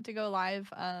to attempt to go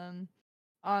live on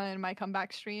my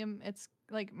comeback stream. It's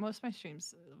like most of my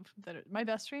streams my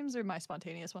best streams are my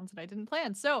spontaneous ones that I didn't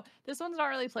plan. So, this one's not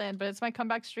really planned, but it's my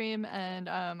comeback stream, and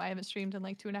I haven't streamed in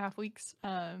like 2.5 weeks.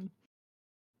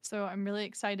 So I'm really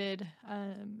excited.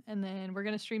 And then we're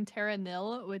going to stream Terra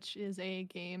Nil, which is a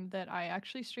game that I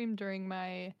actually streamed during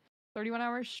my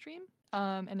 31-hour stream.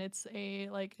 And it's a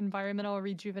like environmental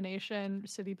rejuvenation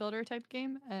city builder type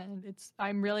game. And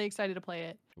I'm really excited to play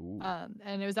it.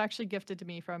 And it was actually gifted to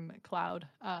me from Cloud.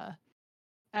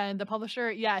 And the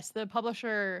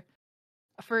publisher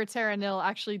for Terra Nil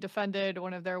actually defended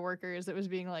one of their workers that was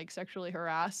being like sexually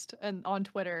harassed and on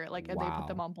Twitter, like, and they put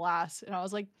them on blast. And I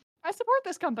was like, I support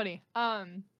this company.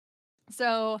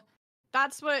 So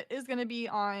that's what is going to be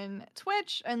on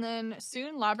Twitch. And then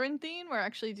soon Labyrinthine, we're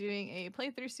actually doing a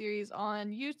playthrough series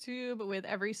on YouTube with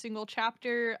every single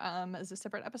chapter as a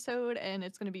separate episode. And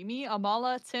it's going to be me,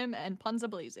 Amala, Tim, and Punza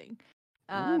Blazing.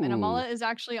 And Amala is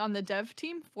actually on the dev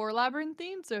team for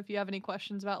Labyrinthine. So if you have any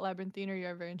questions about Labyrinthine or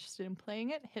you're ever interested in playing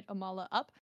it, hit Amala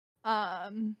up.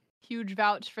 Huge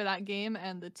vouch for that game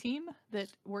and the team that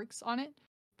works on it.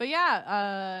 But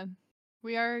yeah,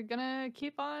 we are gonna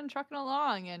keep on trucking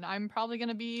along, and I'm probably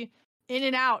gonna be in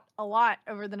and out a lot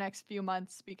over the next few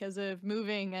months because of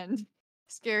moving and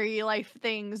scary life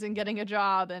things and getting a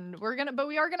job. And we are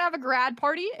gonna have a grad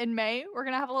party in May. We're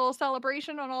gonna have a little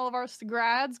celebration on all of our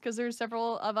grads because there's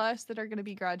several of us that are gonna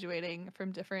be graduating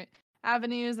from different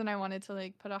avenues, and I wanted to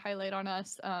like put a highlight on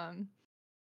us.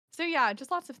 So yeah,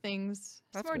 just lots of things.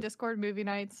 Some That's more good. Discord movie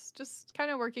nights. Just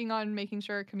kind of working on making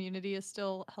sure our community is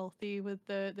still healthy with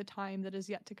the time that is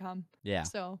yet to come. Yeah,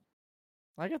 So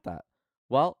I get that.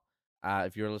 Well,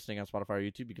 if you're listening on Spotify or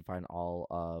YouTube, you can find all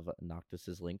of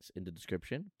Noctis's links in the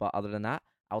description. But other than that,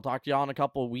 I'll talk to y'all in a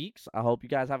couple of weeks. I hope you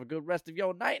guys have a good rest of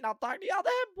your night, and I'll talk to y'all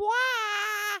then. Bye!